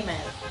correct email.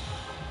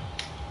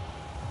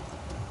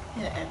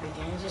 Yeah, Epic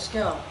Games, let's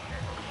go.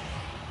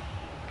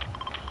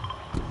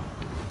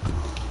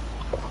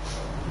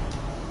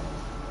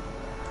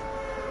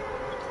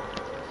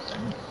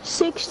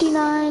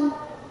 $69.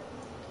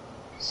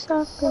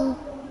 Sucker.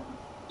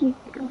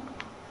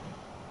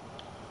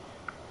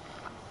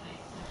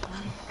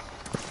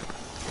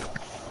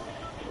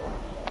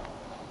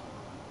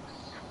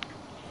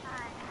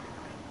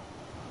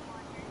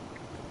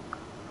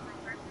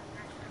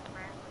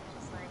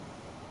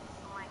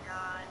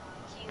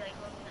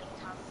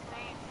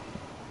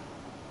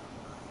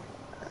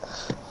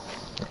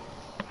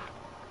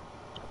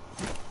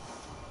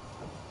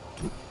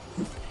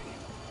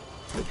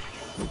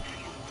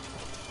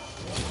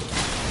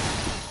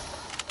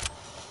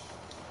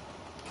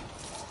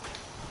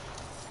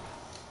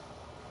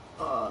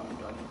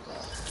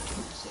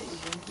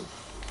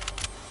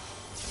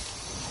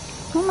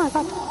 Oh my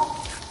god.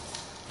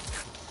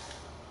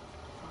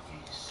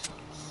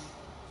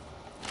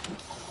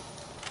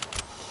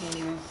 Can't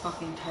even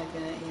fucking type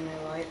in an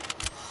email right.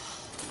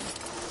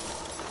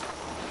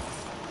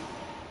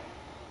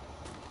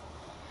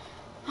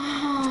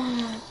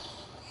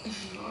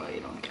 Oh, you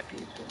don't get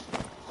people.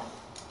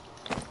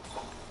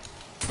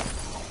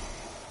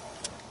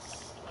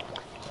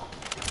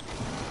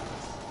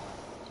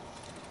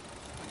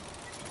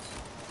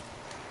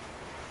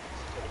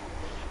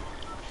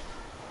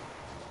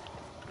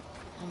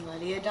 I'm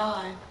ready to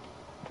die.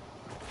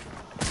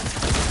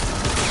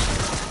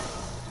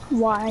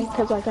 Why?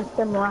 Because I got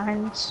them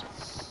rhymes.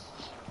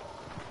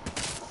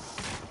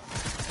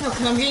 No,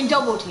 because I'm getting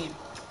double teamed.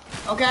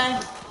 Okay?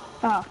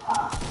 Oh.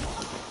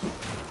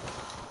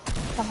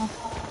 Come on.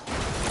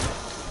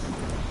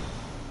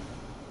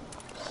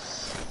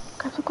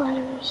 Got the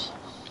gliders.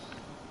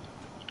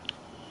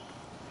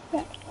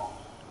 Yeah.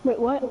 Wait,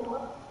 what?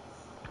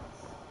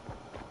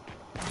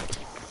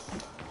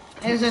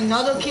 There's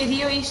another kid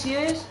here, are you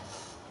serious?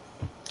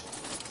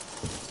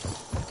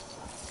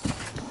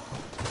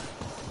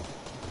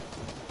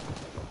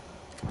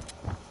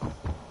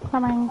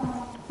 Coming.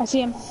 I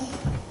see him.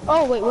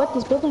 Oh, wait, what?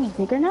 This building is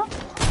bigger now?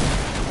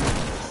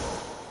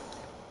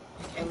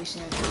 Every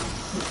single time.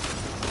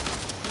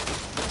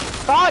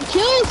 God,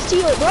 kill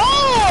steal, bro!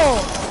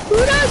 Who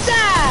does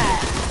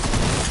that?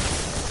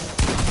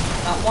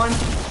 Got one.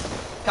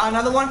 Got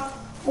another one.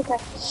 Okay.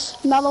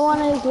 Another one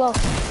is low.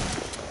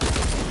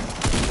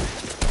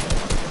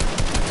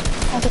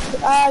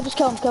 Just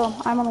kill him.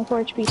 I'm only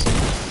 4 HP. So.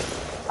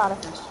 Got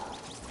it.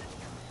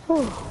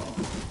 Whew.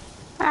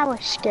 That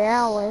was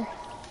scary.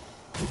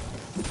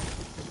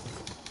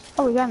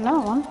 Oh, we got another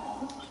one.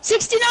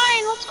 69,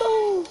 let's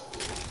go!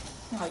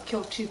 No, I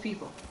killed 2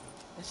 people.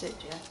 That's it,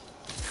 Jack.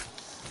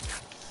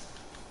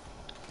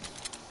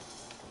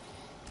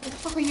 What the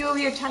fuck are you over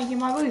here taking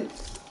my loot?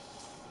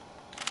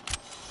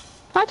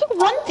 I took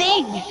one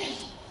thing.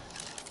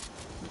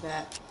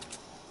 That.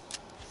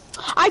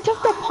 I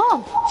took the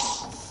pump.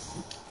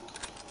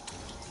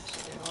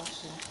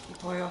 You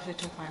probably also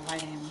took my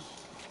light ammo.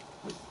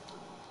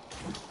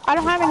 I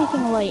don't have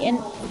anything light, and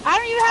I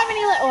don't even have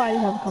any light. Oh, I do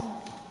have a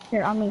couple.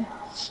 Here, on me.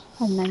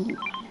 I'm 90.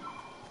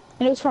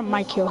 And it was from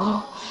my kill.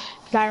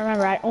 Because I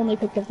remember I only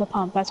picked up the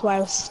pump. That's why I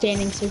was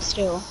standing so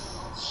still.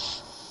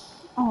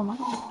 Oh my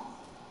god.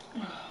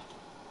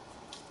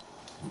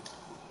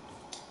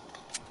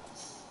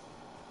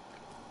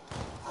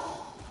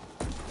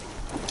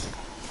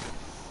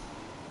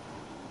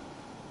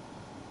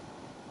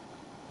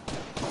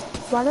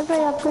 Why did I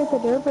upgrade the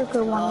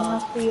Durburger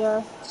one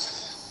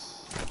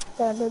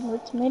unless the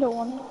tomato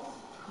one?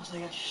 Because I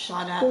got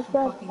shot at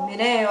from fucking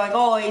midair like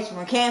always from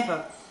a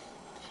camper.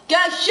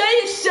 Guys, show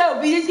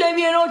yourself! He's gonna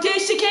be an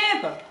autistic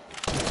camper!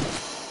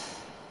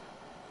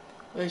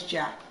 Where's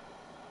Jack?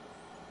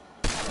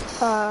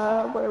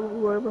 Where we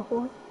were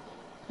before.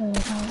 We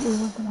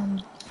were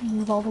gonna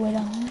move all the way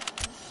down there.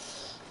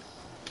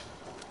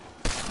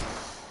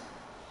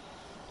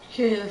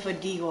 He's looking for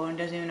Deagle and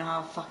doesn't even know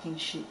how to fucking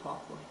shoot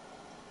properly.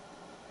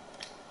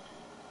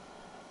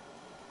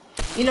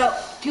 You know,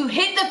 to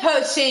hit the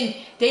person,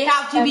 they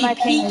have to be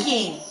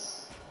peeking.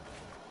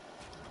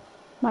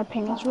 My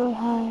ping is really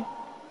high.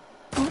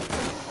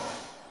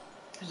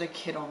 There's a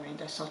kid on me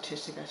that's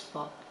autistic as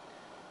fuck.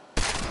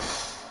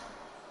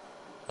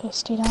 Okay,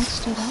 stay down,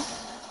 stay down.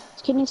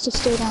 This kid needs to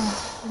stay down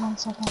for 1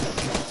 second.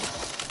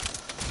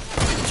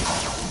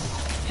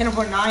 Hit him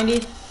for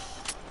 90.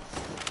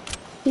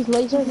 He's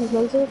lasered, he's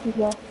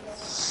yeah.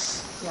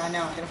 Yeah, I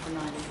know, hit him for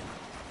 90.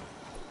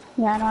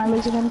 Yeah, I know, I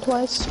lasered him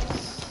twice.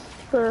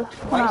 Well,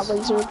 not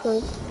lasered,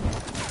 but...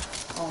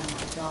 Oh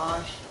my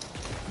gosh.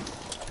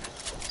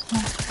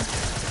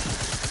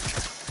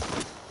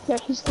 Yeah,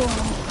 he's going on.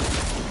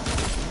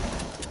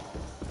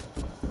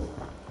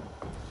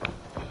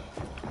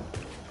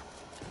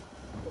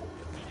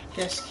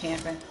 Just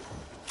camping.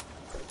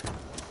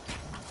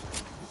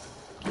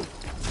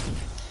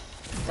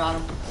 Got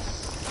him.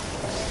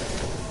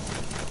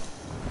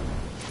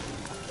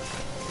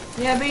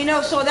 Yeah, but you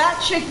know, so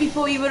that chick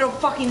before you little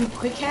fucking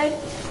quickhead.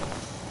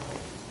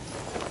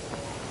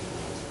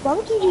 Why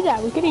would you do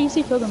that? We could have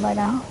easily killed him by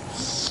now.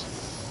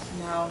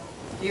 No.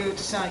 You would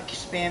sound like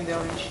spam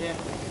building shit.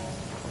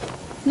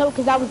 No,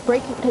 because I was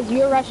breaking, because you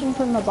were rushing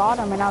from the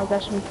bottom and I was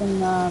rushing from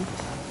the,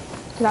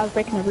 because I was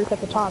breaking the roof at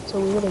the top, so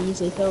we would have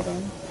easily killed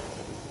him.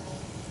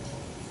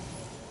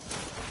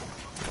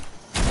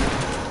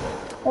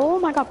 Oh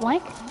my god,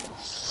 blank.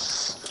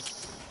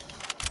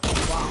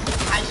 Wow.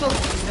 I still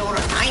know what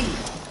I'm 90.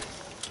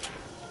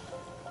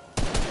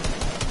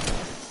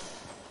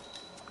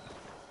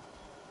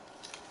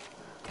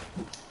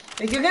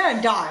 If you're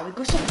gonna die, like,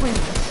 what's the point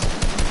of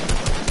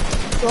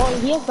this? Well,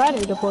 he has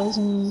battery deploys,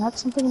 and that's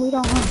something we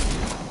don't have.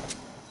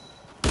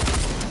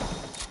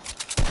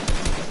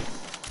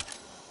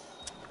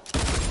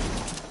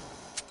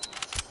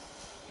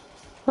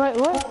 Wait,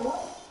 what?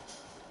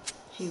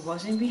 He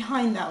wasn't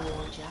behind that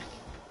wall, Jack.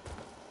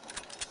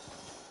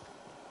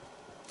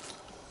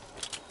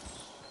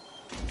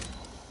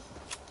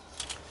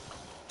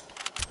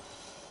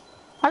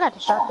 I got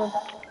distracted.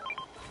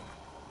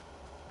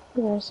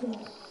 Where is he?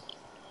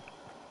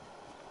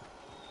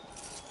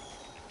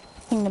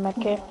 Ping the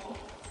medkit.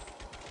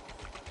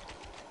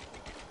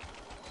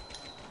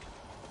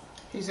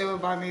 He's over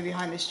by me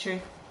behind this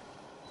tree.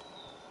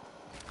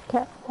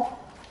 Okay.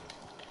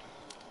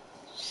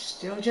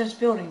 Still just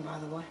building, by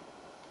the way.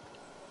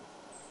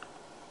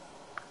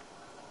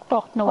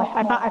 Oh, no way.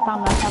 I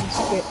found the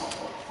secret.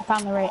 I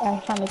found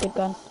the good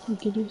gun we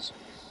could use.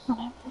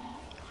 Okay.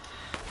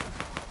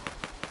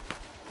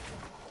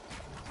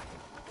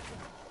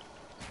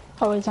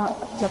 Oh, he's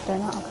up there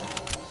now. Okay.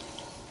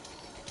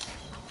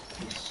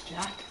 Yes,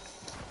 Jack.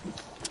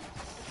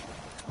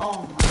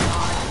 Oh my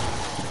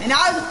god. And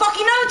now it's a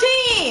fucking other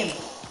team!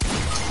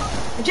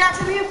 And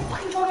Jack's over here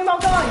fucking talking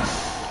about guns!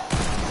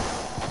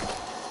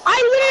 I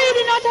literally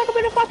did not talk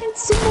about a fucking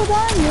single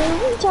gun, you're a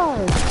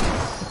retard!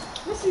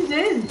 Yes, you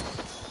did.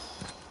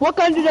 What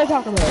gun did I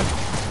talk about?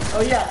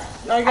 Oh yeah.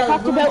 I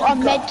talked about a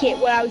medkit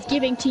what I was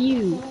giving to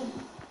you.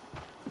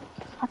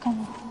 How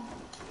come?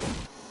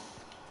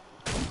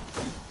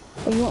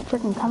 Oh, you weren't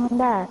freaking coming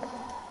back.